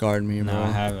shit scarred me, bro. No,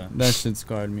 I haven't. That shit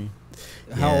scarred me.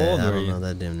 How Yeah, old I were don't you? know.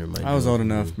 That damn near might I was be old over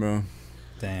enough, me. bro.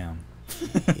 Damn.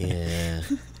 Yeah.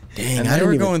 Dang, And I they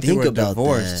were didn't even going think through a about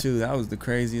divorce that. too. That was the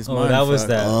craziest. Oh, that was mindfuck.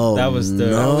 that. Oh, that was the.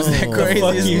 no. That was that Oh. craziest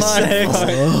Fuck you said.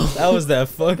 mindfuck. That was that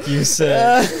fuck you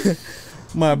said.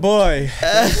 My boy,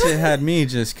 that shit had me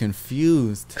just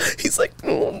confused. He's like,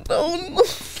 no.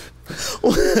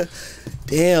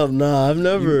 Damn, nah,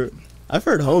 I've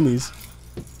heard homies.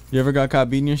 You ever got caught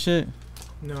beating your shit?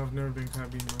 No, I've never been caught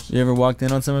beating my shit. You ever walked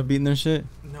in on someone beating their shit?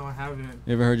 No, I haven't.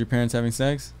 You ever heard your parents having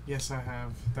sex? Yes, I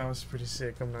have. That was pretty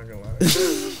sick. I'm not gonna lie.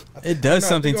 It does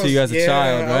something to you as a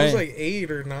child, I was right? like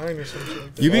 8 or 9 or something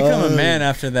like that. You become a man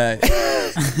after that.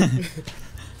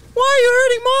 Why are you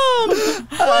hurting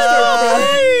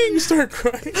mom? You start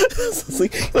crying. It's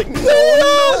like,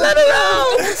 no, let it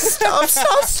out. Stop.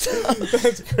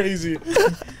 That's crazy.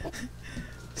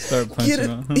 Start Get punching it.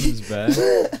 him. It's bad.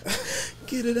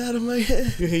 Get it out of my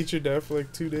head. You hate your dad for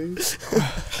like 2 days.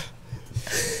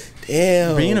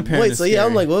 Damn. Being a parent Wait, is so yeah,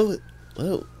 I'm scary. like,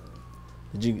 what?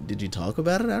 Did you talk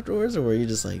about it afterwards, or were you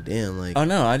just like, damn, like, Oh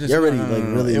no, I just you already no, no, like no,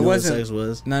 no. really It knew what wasn't. sex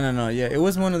was? No. Yeah, it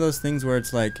was one of those things where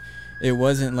it's like, it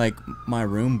wasn't like my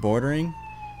room bordering.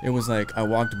 It was like I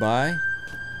walked by,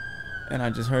 and I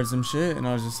just heard some shit, and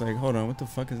I was just like, hold on, what the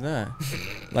fuck is that?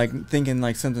 Like thinking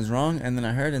like something's wrong, and then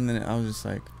I heard, and then I was just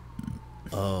like,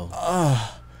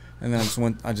 Oh, and then I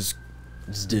just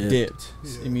just did. dipped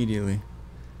Yeah. immediately.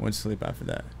 Went to sleep after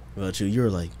that. What about you? You were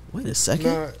like, wait a second.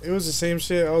 Nah, it was the same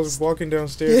shit. I was walking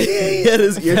downstairs. He had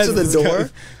his ear to the That's door.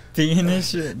 Peeing and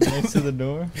shit next to the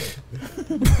door.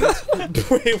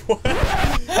 Wait, what?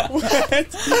 What?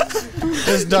 This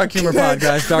is Dark Humor Pod,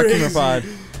 guys. Dark Humor Crazy. Pod.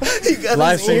 He got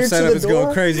Live his ear stream to setup the is going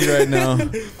door. crazy right now.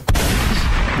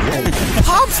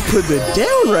 Pop's putting it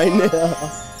down right now.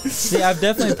 See, I've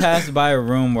definitely passed by a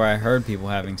room where I heard people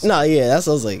having sex. Nah, yeah, that's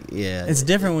what I was like, yeah. It's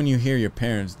different when you hear your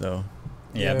parents, though.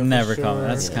 Yeah, Yeah, I've for never sure. come.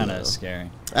 That's Yeah. kind of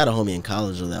scary. I had a homie in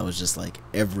college though that was just like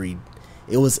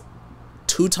it was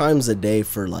 2 times a day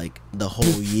for like the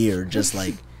whole year, just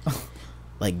like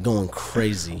going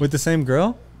crazy. With the same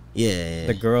girl? Yeah,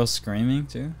 The girl screaming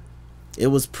too. it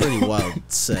was pretty wild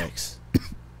sex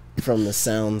from the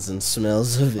sounds and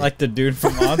smells of it. Like the dude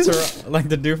from Entourage. Like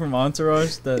the dude from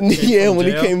Entourage. That came yeah, from when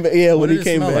jail. he came back. Yeah, What when did he it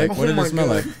came smell back. like? What did Oh it my smell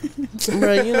God. like?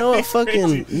 Bro, you know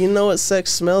what you know what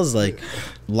sex smells like?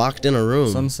 Locked in a room.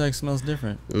 Some sex smells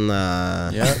different. Nah.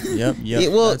 Yep. Yeah,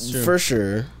 well, That's true. for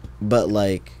sure, but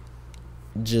like,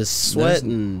 just sweat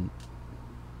and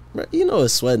you know what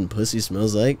sweat and pussy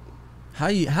smells like. How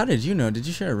did you know? Did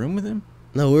you share a room with him?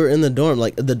 No, we were in the dorm.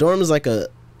 Like the dorm is like a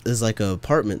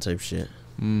apartment type shit.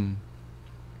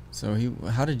 So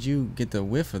how did you get the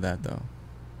whiff of that though?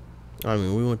 I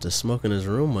mean, we went to smoke in his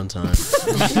room one time, and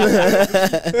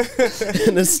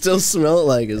it still smelled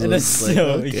like it. And it's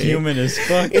still human as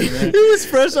fuck. Man. He was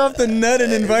fresh off the nut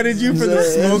and invited you for the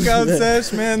smokeout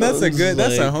sesh, man. That's a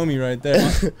homie right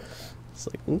there. It's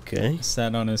like, okay.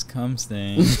 Sat on his cum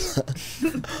stains.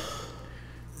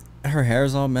 Her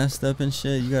hair's all messed up and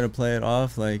shit. You gotta play it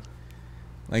off. Like,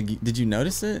 did you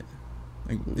notice it?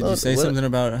 Like, did you say something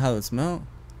about how it smelled?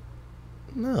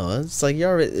 No, it's like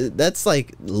that's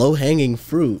like low hanging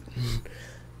fruit.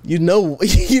 You know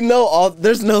all.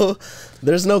 There's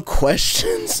no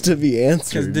questions to be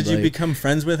answered. Did you become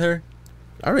friends with her?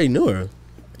 I already knew her.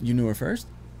 You knew her first?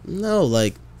 No,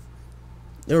 like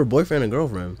they were boyfriend and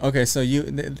girlfriend. Okay, so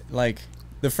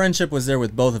the friendship was there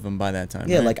with both of them by that time.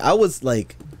 Yeah, right?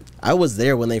 I was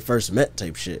there when they first met,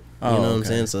 type shit. You know what I'm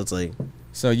saying? So it's like.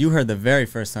 So you heard the very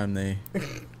first time they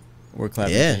were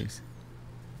clapping cheeks.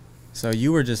 So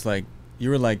you were just like,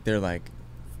 their like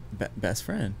best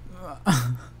friend, right?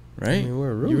 I mean,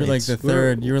 we're roommates. You were like the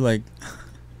third. You were like,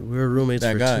 we were roommates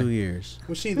for guy. 2 years.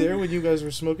 Was she there when you guys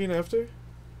were smoking after?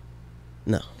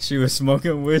 No. She was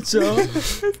smoking with y'all.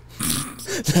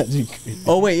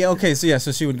 Oh wait, yeah, okay,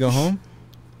 so she would go home.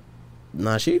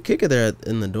 Nah, she'd kick it there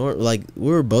in the dorm. Like they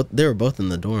were both in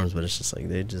the dorms, but it's just like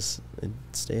they'd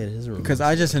stay at his room. Because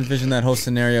I just envisioned that whole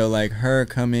scenario, like her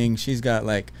coming. She's got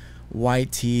like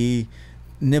white tee,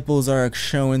 nipples are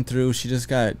showing through. She just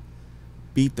got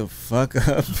beat the fuck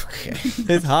up.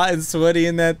 It's hot and sweaty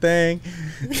in that thing.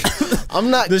 I'm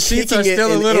not. The sheets kicking are still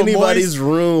it a in little anybody's moist.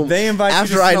 room. They invite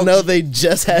after you to I smoke. know they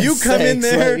just had. You come in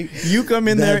sex, there. like, You come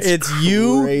in there. that's It's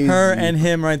you, crazy. her, and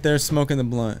him right there smoking the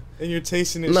blunt. And you're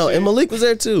tasting it. No, and Malik was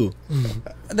there too.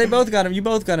 They both got him. You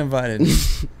both got invited.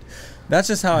 That's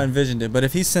just how I envisioned it. But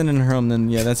if he's sending her home, then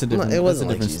yeah, that's a different. No, it wasn't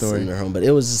that's a different like story. sending her home, but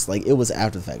it was just like it was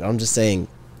after the fact. I'm just saying,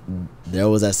 there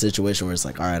was that situation where it's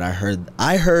like, all right,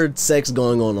 I heard sex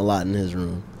going on a lot in his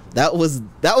room. That was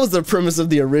the premise of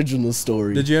the original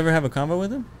story. Did you ever have a convo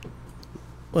with him?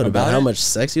 What about about how it? much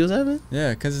sex he was having?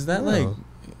 Yeah, because is that No.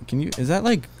 like, is that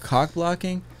like cock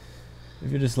blocking?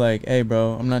 If you're just like, hey,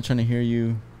 bro, I'm not trying to hear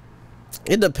you.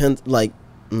 It depends. Like,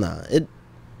 nah,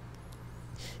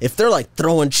 if they're like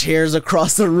throwing chairs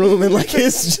across the room and like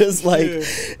it's just like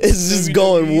it's just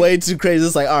going way too crazy.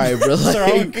 It's like, all right, bro,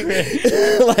 like,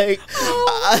 like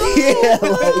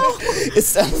it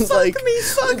sounds like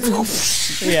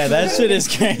Yeah, that shit is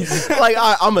crazy. like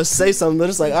I'm gonna say something, but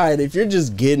it's like, all right, if you're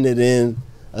just getting it in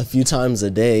a few times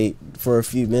a day for a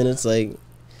few minutes, like,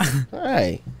 all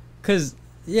right. Cause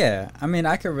yeah, I mean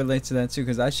I could relate to that too.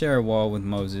 Cause I share a wall with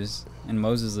Moses, and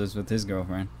Moses lives with his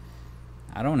girlfriend.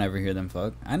 I don't ever hear them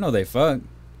fuck. I know they fuck,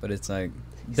 but it's like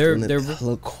they're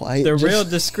hella quiet. they're real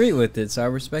discreet with it, so I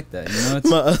respect that. You know, it's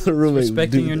My other roommate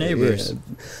respecting your that, neighbors. yeah.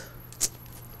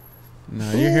 No,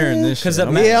 you're hearing this shit. 'Cause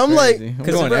I'm yeah, going I'm like- crazy. I'm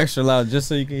 'cause going if I- extra loud just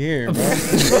so you can hear, bro.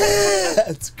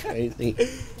 That's crazy.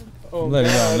 Oh, I'm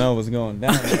letting y'all God. know what's going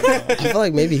down. I feel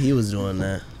like maybe he was doing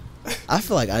that. I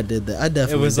feel like I did that. I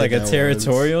definitely. it was did like a that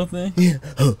territorial thing. Yeah.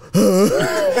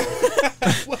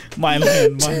 My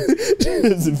land,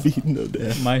 Doesn't beat no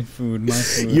damn. my food, my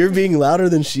food. You're being louder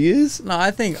than she is. No,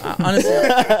 I think honestly,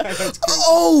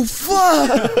 Oh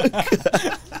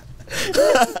fuck!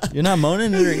 you're not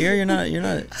moaning in her ear.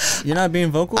 You're not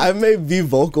being vocal. I may be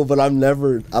vocal, but I'm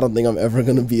never. I don't think I'm ever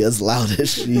gonna be as loud as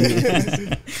she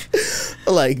is.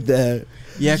 Like that.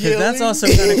 Yeah, because that's also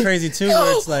kind of crazy too,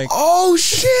 where it's like, oh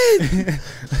shit!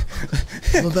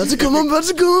 I'm about to come.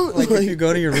 like if you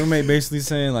go to your roommate basically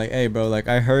saying like, hey, bro, like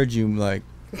I heard you like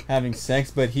having sex,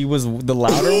 but he was the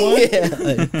louder one.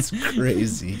 Yeah, it's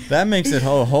crazy. That makes it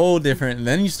a whole different. And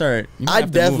then you start. You might I have to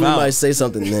move definitely out. might say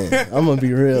something then. I'm gonna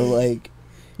be real. Like,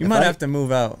 You if might I- have to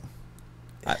move out.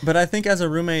 But I think as a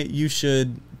roommate, you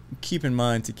should keep in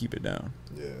mind to keep it down.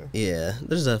 Yeah. yeah,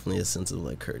 there's definitely a sense of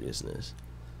like courteousness.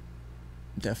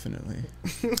 Definitely.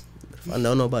 If I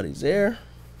know nobody's there,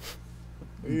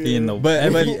 be in the But-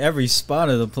 every spot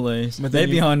of the place. But They then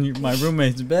be you- on my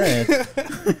roommate's bed.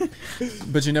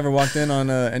 But you never walked in on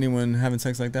anyone having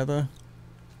sex like that though,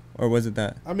 or was it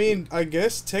that? I mean, I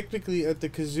guess technically at the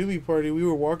Kazumi party, we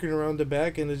were walking around the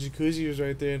back and the jacuzzi was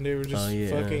right there and they were just Oh, yeah.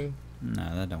 fucking.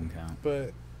 Nah, that don't count.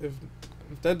 But if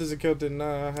that doesn't count, then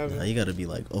nah, I haven't. nah, you gotta be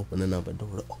like opening up a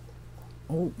door.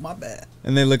 Oh, my bad.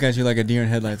 And they look at you like a deer in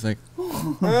headlights, like,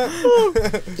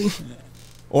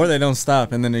 or they don't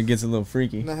stop, and then it gets a little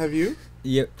freaky. Now, have you?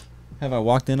 You Have I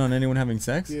walked in on anyone having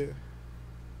sex? Yeah.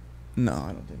 No,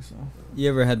 I don't think so. you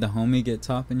ever had the homie get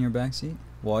top in your backseat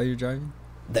while you're driving?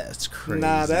 That's crazy.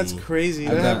 Nah, that's crazy.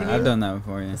 That happened to I've you? done that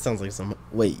before, yeah. That sounds like some.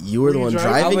 Wait, you were Were the you one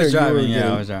driving? driving? I was or driving, you were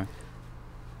yeah, I was driving.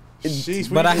 Jeez,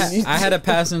 But what do you- I had a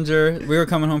passenger. We were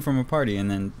coming home from a party,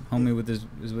 and then homie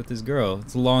was with his girl.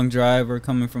 It's a long drive. We're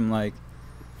coming from like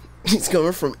He's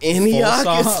coming from Antioch.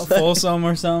 Folsom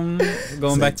or something,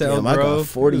 going back to Elk I got Grove.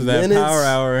 40 that minutes. power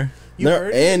hour. You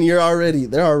heard it? And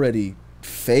they're already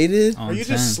faded. On Are you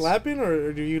tense. just slapping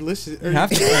or do you listen? You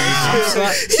have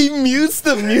to. He mutes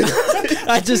the music.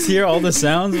 I just hear all the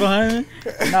sounds behind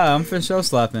me. Nah, I'm for sure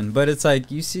slapping, but it's like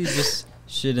you see just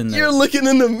shit in there. You're looking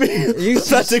in the mirror. You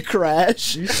It's about to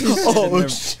crash. You see shit Oh,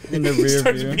 in the rear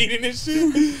Starts view. beating and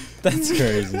shit. That's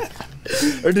crazy.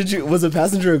 Or was a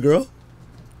passenger a girl?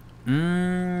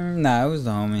 Nah, it was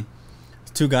the homie.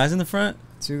 2 guys in the front.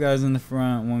 2 guys in the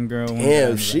front, 1 girl, 1 guy in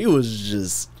Damn, the she back. was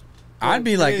just. I'd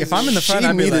be like, if I'm in the front, she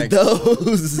I'd be needed like,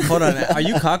 those. hold on, are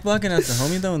you cock blocking at the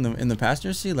homie though in the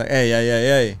passenger seat? Like, hey,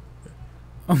 yeah.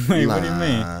 Oh, wait, what do you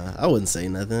mean? Nah, I wouldn't say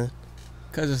nothing.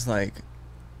 Cause it's like,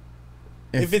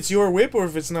 If it's your whip or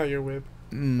if it's not your whip.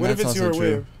 What if that's it's your also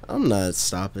true. whip? I'm not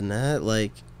stopping that.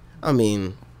 Like, I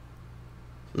mean,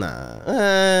 nah.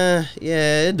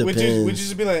 Yeah, it depends. Would you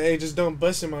just be like, hey, just don't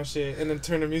bust in my shit and then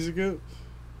turn the music up?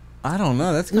 I don't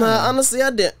know. That's kind Nah, honestly,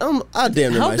 I damn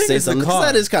near How might big say is the something 'cause car?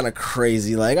 that is kind of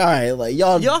crazy. Like, all right, like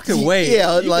y'all can wait.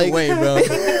 Yeah, You like can wait, bro.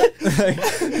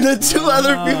 the 2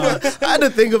 other people. I had to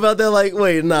think about that. Like,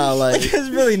 wait, nah, like, It's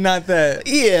really not that.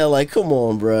 yeah, like, come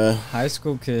on, bruh. High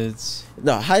school kids.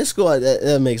 No, high school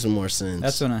that makes more sense.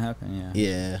 That's when it happened, yeah.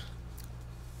 Yeah,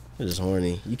 you're just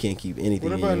horny. You can't keep anything.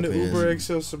 What in about your the pants.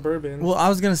 Uber XL Suburban? Well, I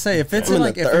was gonna say if it's I'm in in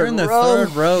like the if you're in the third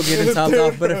third row getting topped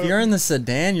Third off, but if row. you're in the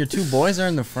sedan, your 2 boys are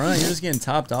in the front, you're just getting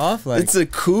topped off. Like, It's a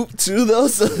coupe too, though,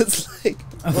 so it's like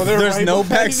Well, they're there's right no behind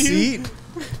back you. seat.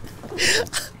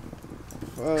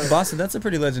 Fuck. Boston, that's a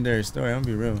pretty legendary story. I'm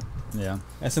gonna be real. Yeah.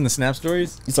 That's in the Snap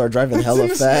stories. you start driving hella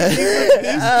fast.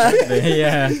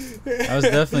 Yeah. I was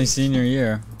definitely senior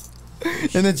year.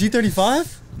 In the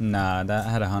G35. Nah, I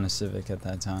had a Honda Civic at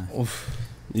that time.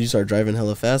 Did you start driving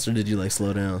hella fast, or did you like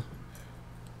slow down?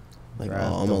 Like,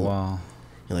 Drive oh, the wall.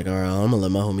 you're like, all right, I'm gonna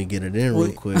let my homie get it in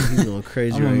real quick. He's going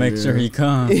crazy. I'm gonna right make now. sure he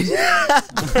comes.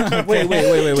 Wait.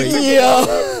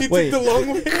 Yo, He Wait. took the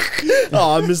long way.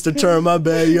 oh, I missed a turn. My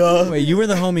bad, y'all. Wait, you were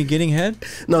the homie getting head?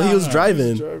 No, he was He's a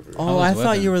driving. driver. Oh, was I with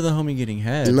thought him. you were the homie getting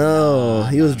head. No, Nah,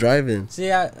 he was nah. driving. See,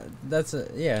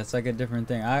 it's like a different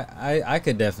thing. I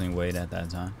could definitely wait at that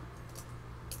time.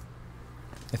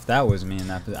 If that was me in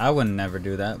that position, I would never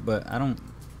do that. But I'm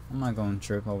not going to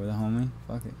trip over the homie.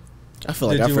 Fuck it. I feel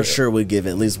like Did I you- for sure would give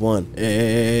at least one.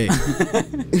 Hey.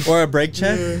 Or a brake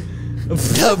check.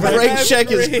 The brake That's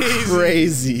check is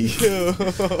crazy. Yo.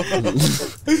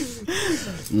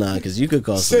 Nah, because you could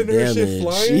cause some Send her shit damage.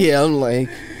 flying? Yeah, I'm like,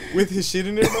 With his shit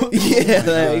in there. yeah,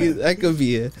 that could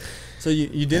be it. So you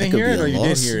That didn't could hear be it, a or you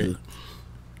did hear it? lawsuit.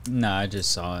 Nah, I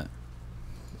just saw it.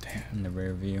 In the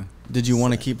rear view. Did you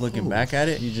want to keep looking back at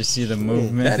it? You just see the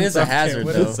movement. That is a Okay, hazard,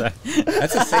 what though. is that?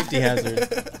 That's a safety hazard.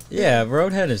 Yeah,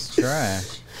 roadhead is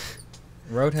trash.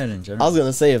 Roadhead in general. I was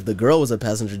gonna say, if the girl was a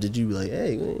passenger, did you be like,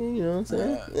 hey, you know what I'm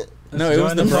saying? No, it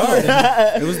was join the the bro. party.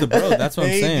 It was the bro. That's what I'm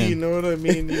Hey, you saying. know what I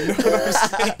mean? You know what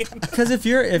I'm saying? Because if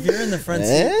you're in the front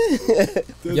seat,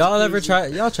 Eh? Y'all ever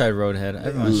tried? Y'all tried roadhead?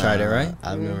 Everyone's tried it, Nah, right?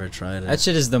 I've never tried That it.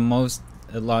 shit is the most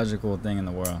illogical thing in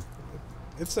the world.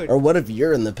 It's like Or what if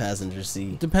you're in the passenger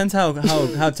seat? depends how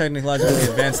technologically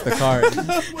advanced the car is.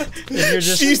 If you're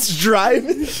just She's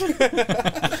driving.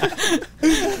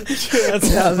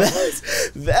 Now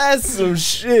that's some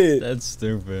shit. That's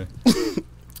stupid.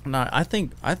 no, I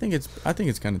think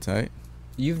it's kind of tight.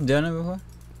 You've done it before?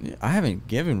 Yeah, I haven't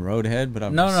given roadhead, but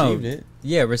I've No, no. received it.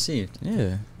 Yeah, received.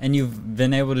 Yeah, And you've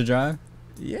been able to drive?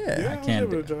 yeah. Yeah. I was can't.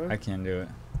 able to drive. I can't do it.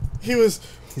 he was.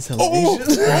 He's hella Oh,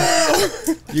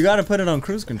 Asian. You got to put it on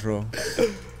cruise control.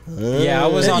 Yeah, I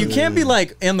was You on- can't be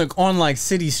like on like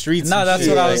city streets. No, and that's shit.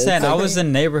 what I was Yeah, saying. it's I like- was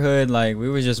in neighborhood, like we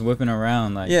were just whipping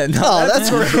around, like Yeah, no, Oh, that's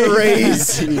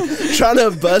crazy. Trying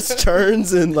to bust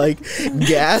turns and like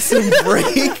gas and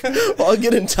brake while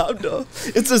getting topped off.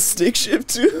 It's a stick shift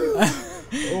too.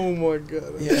 oh my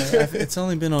god. yeah. It's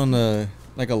only been on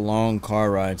like a long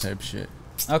car ride type shit.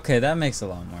 okay, that makes a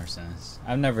lot more sense.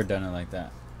 I've never done it like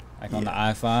that. Like on the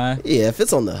I-5 Yeah, if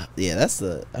it's on the that's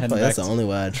the I Heading feel like that's back the to- only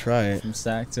way I'd try it. from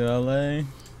Sac to LA.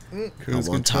 Cruise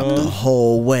I'm on top control. the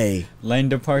whole way. Lane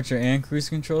departure and cruise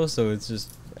control, so it's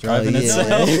just driving Oh, yeah.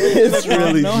 itself. It's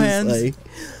really No just hands. like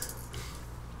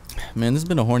Man, this has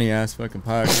been a horny ass fucking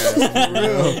podcast.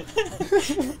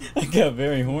 I got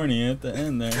very horny at the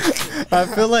end there. I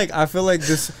feel like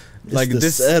this like the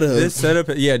setup. this setup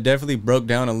yeah definitely broke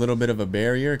down a little bit of a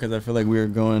barrier because I feel like we were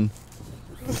going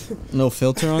No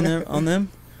filter on them.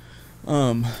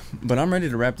 But I'm ready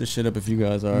to wrap this shit up if you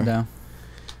guys are. I'm down.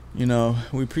 You know,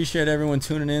 we appreciate everyone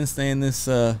tuning in, staying this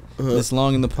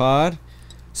long in the pod.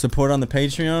 Support on the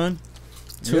Patreon.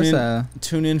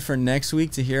 Tune in for next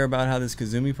week to hear about how this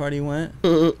Kazumi party went.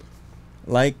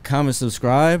 Like, comment,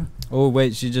 subscribe. Oh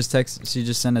wait, she just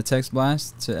sent a text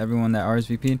blast to everyone that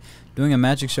RSVP'd. Doing a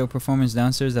magic show performance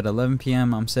downstairs at 11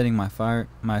 p.m. I'm setting fire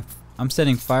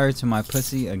to my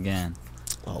pussy again.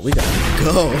 Oh, we gotta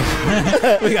go.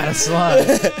 We gotta slide.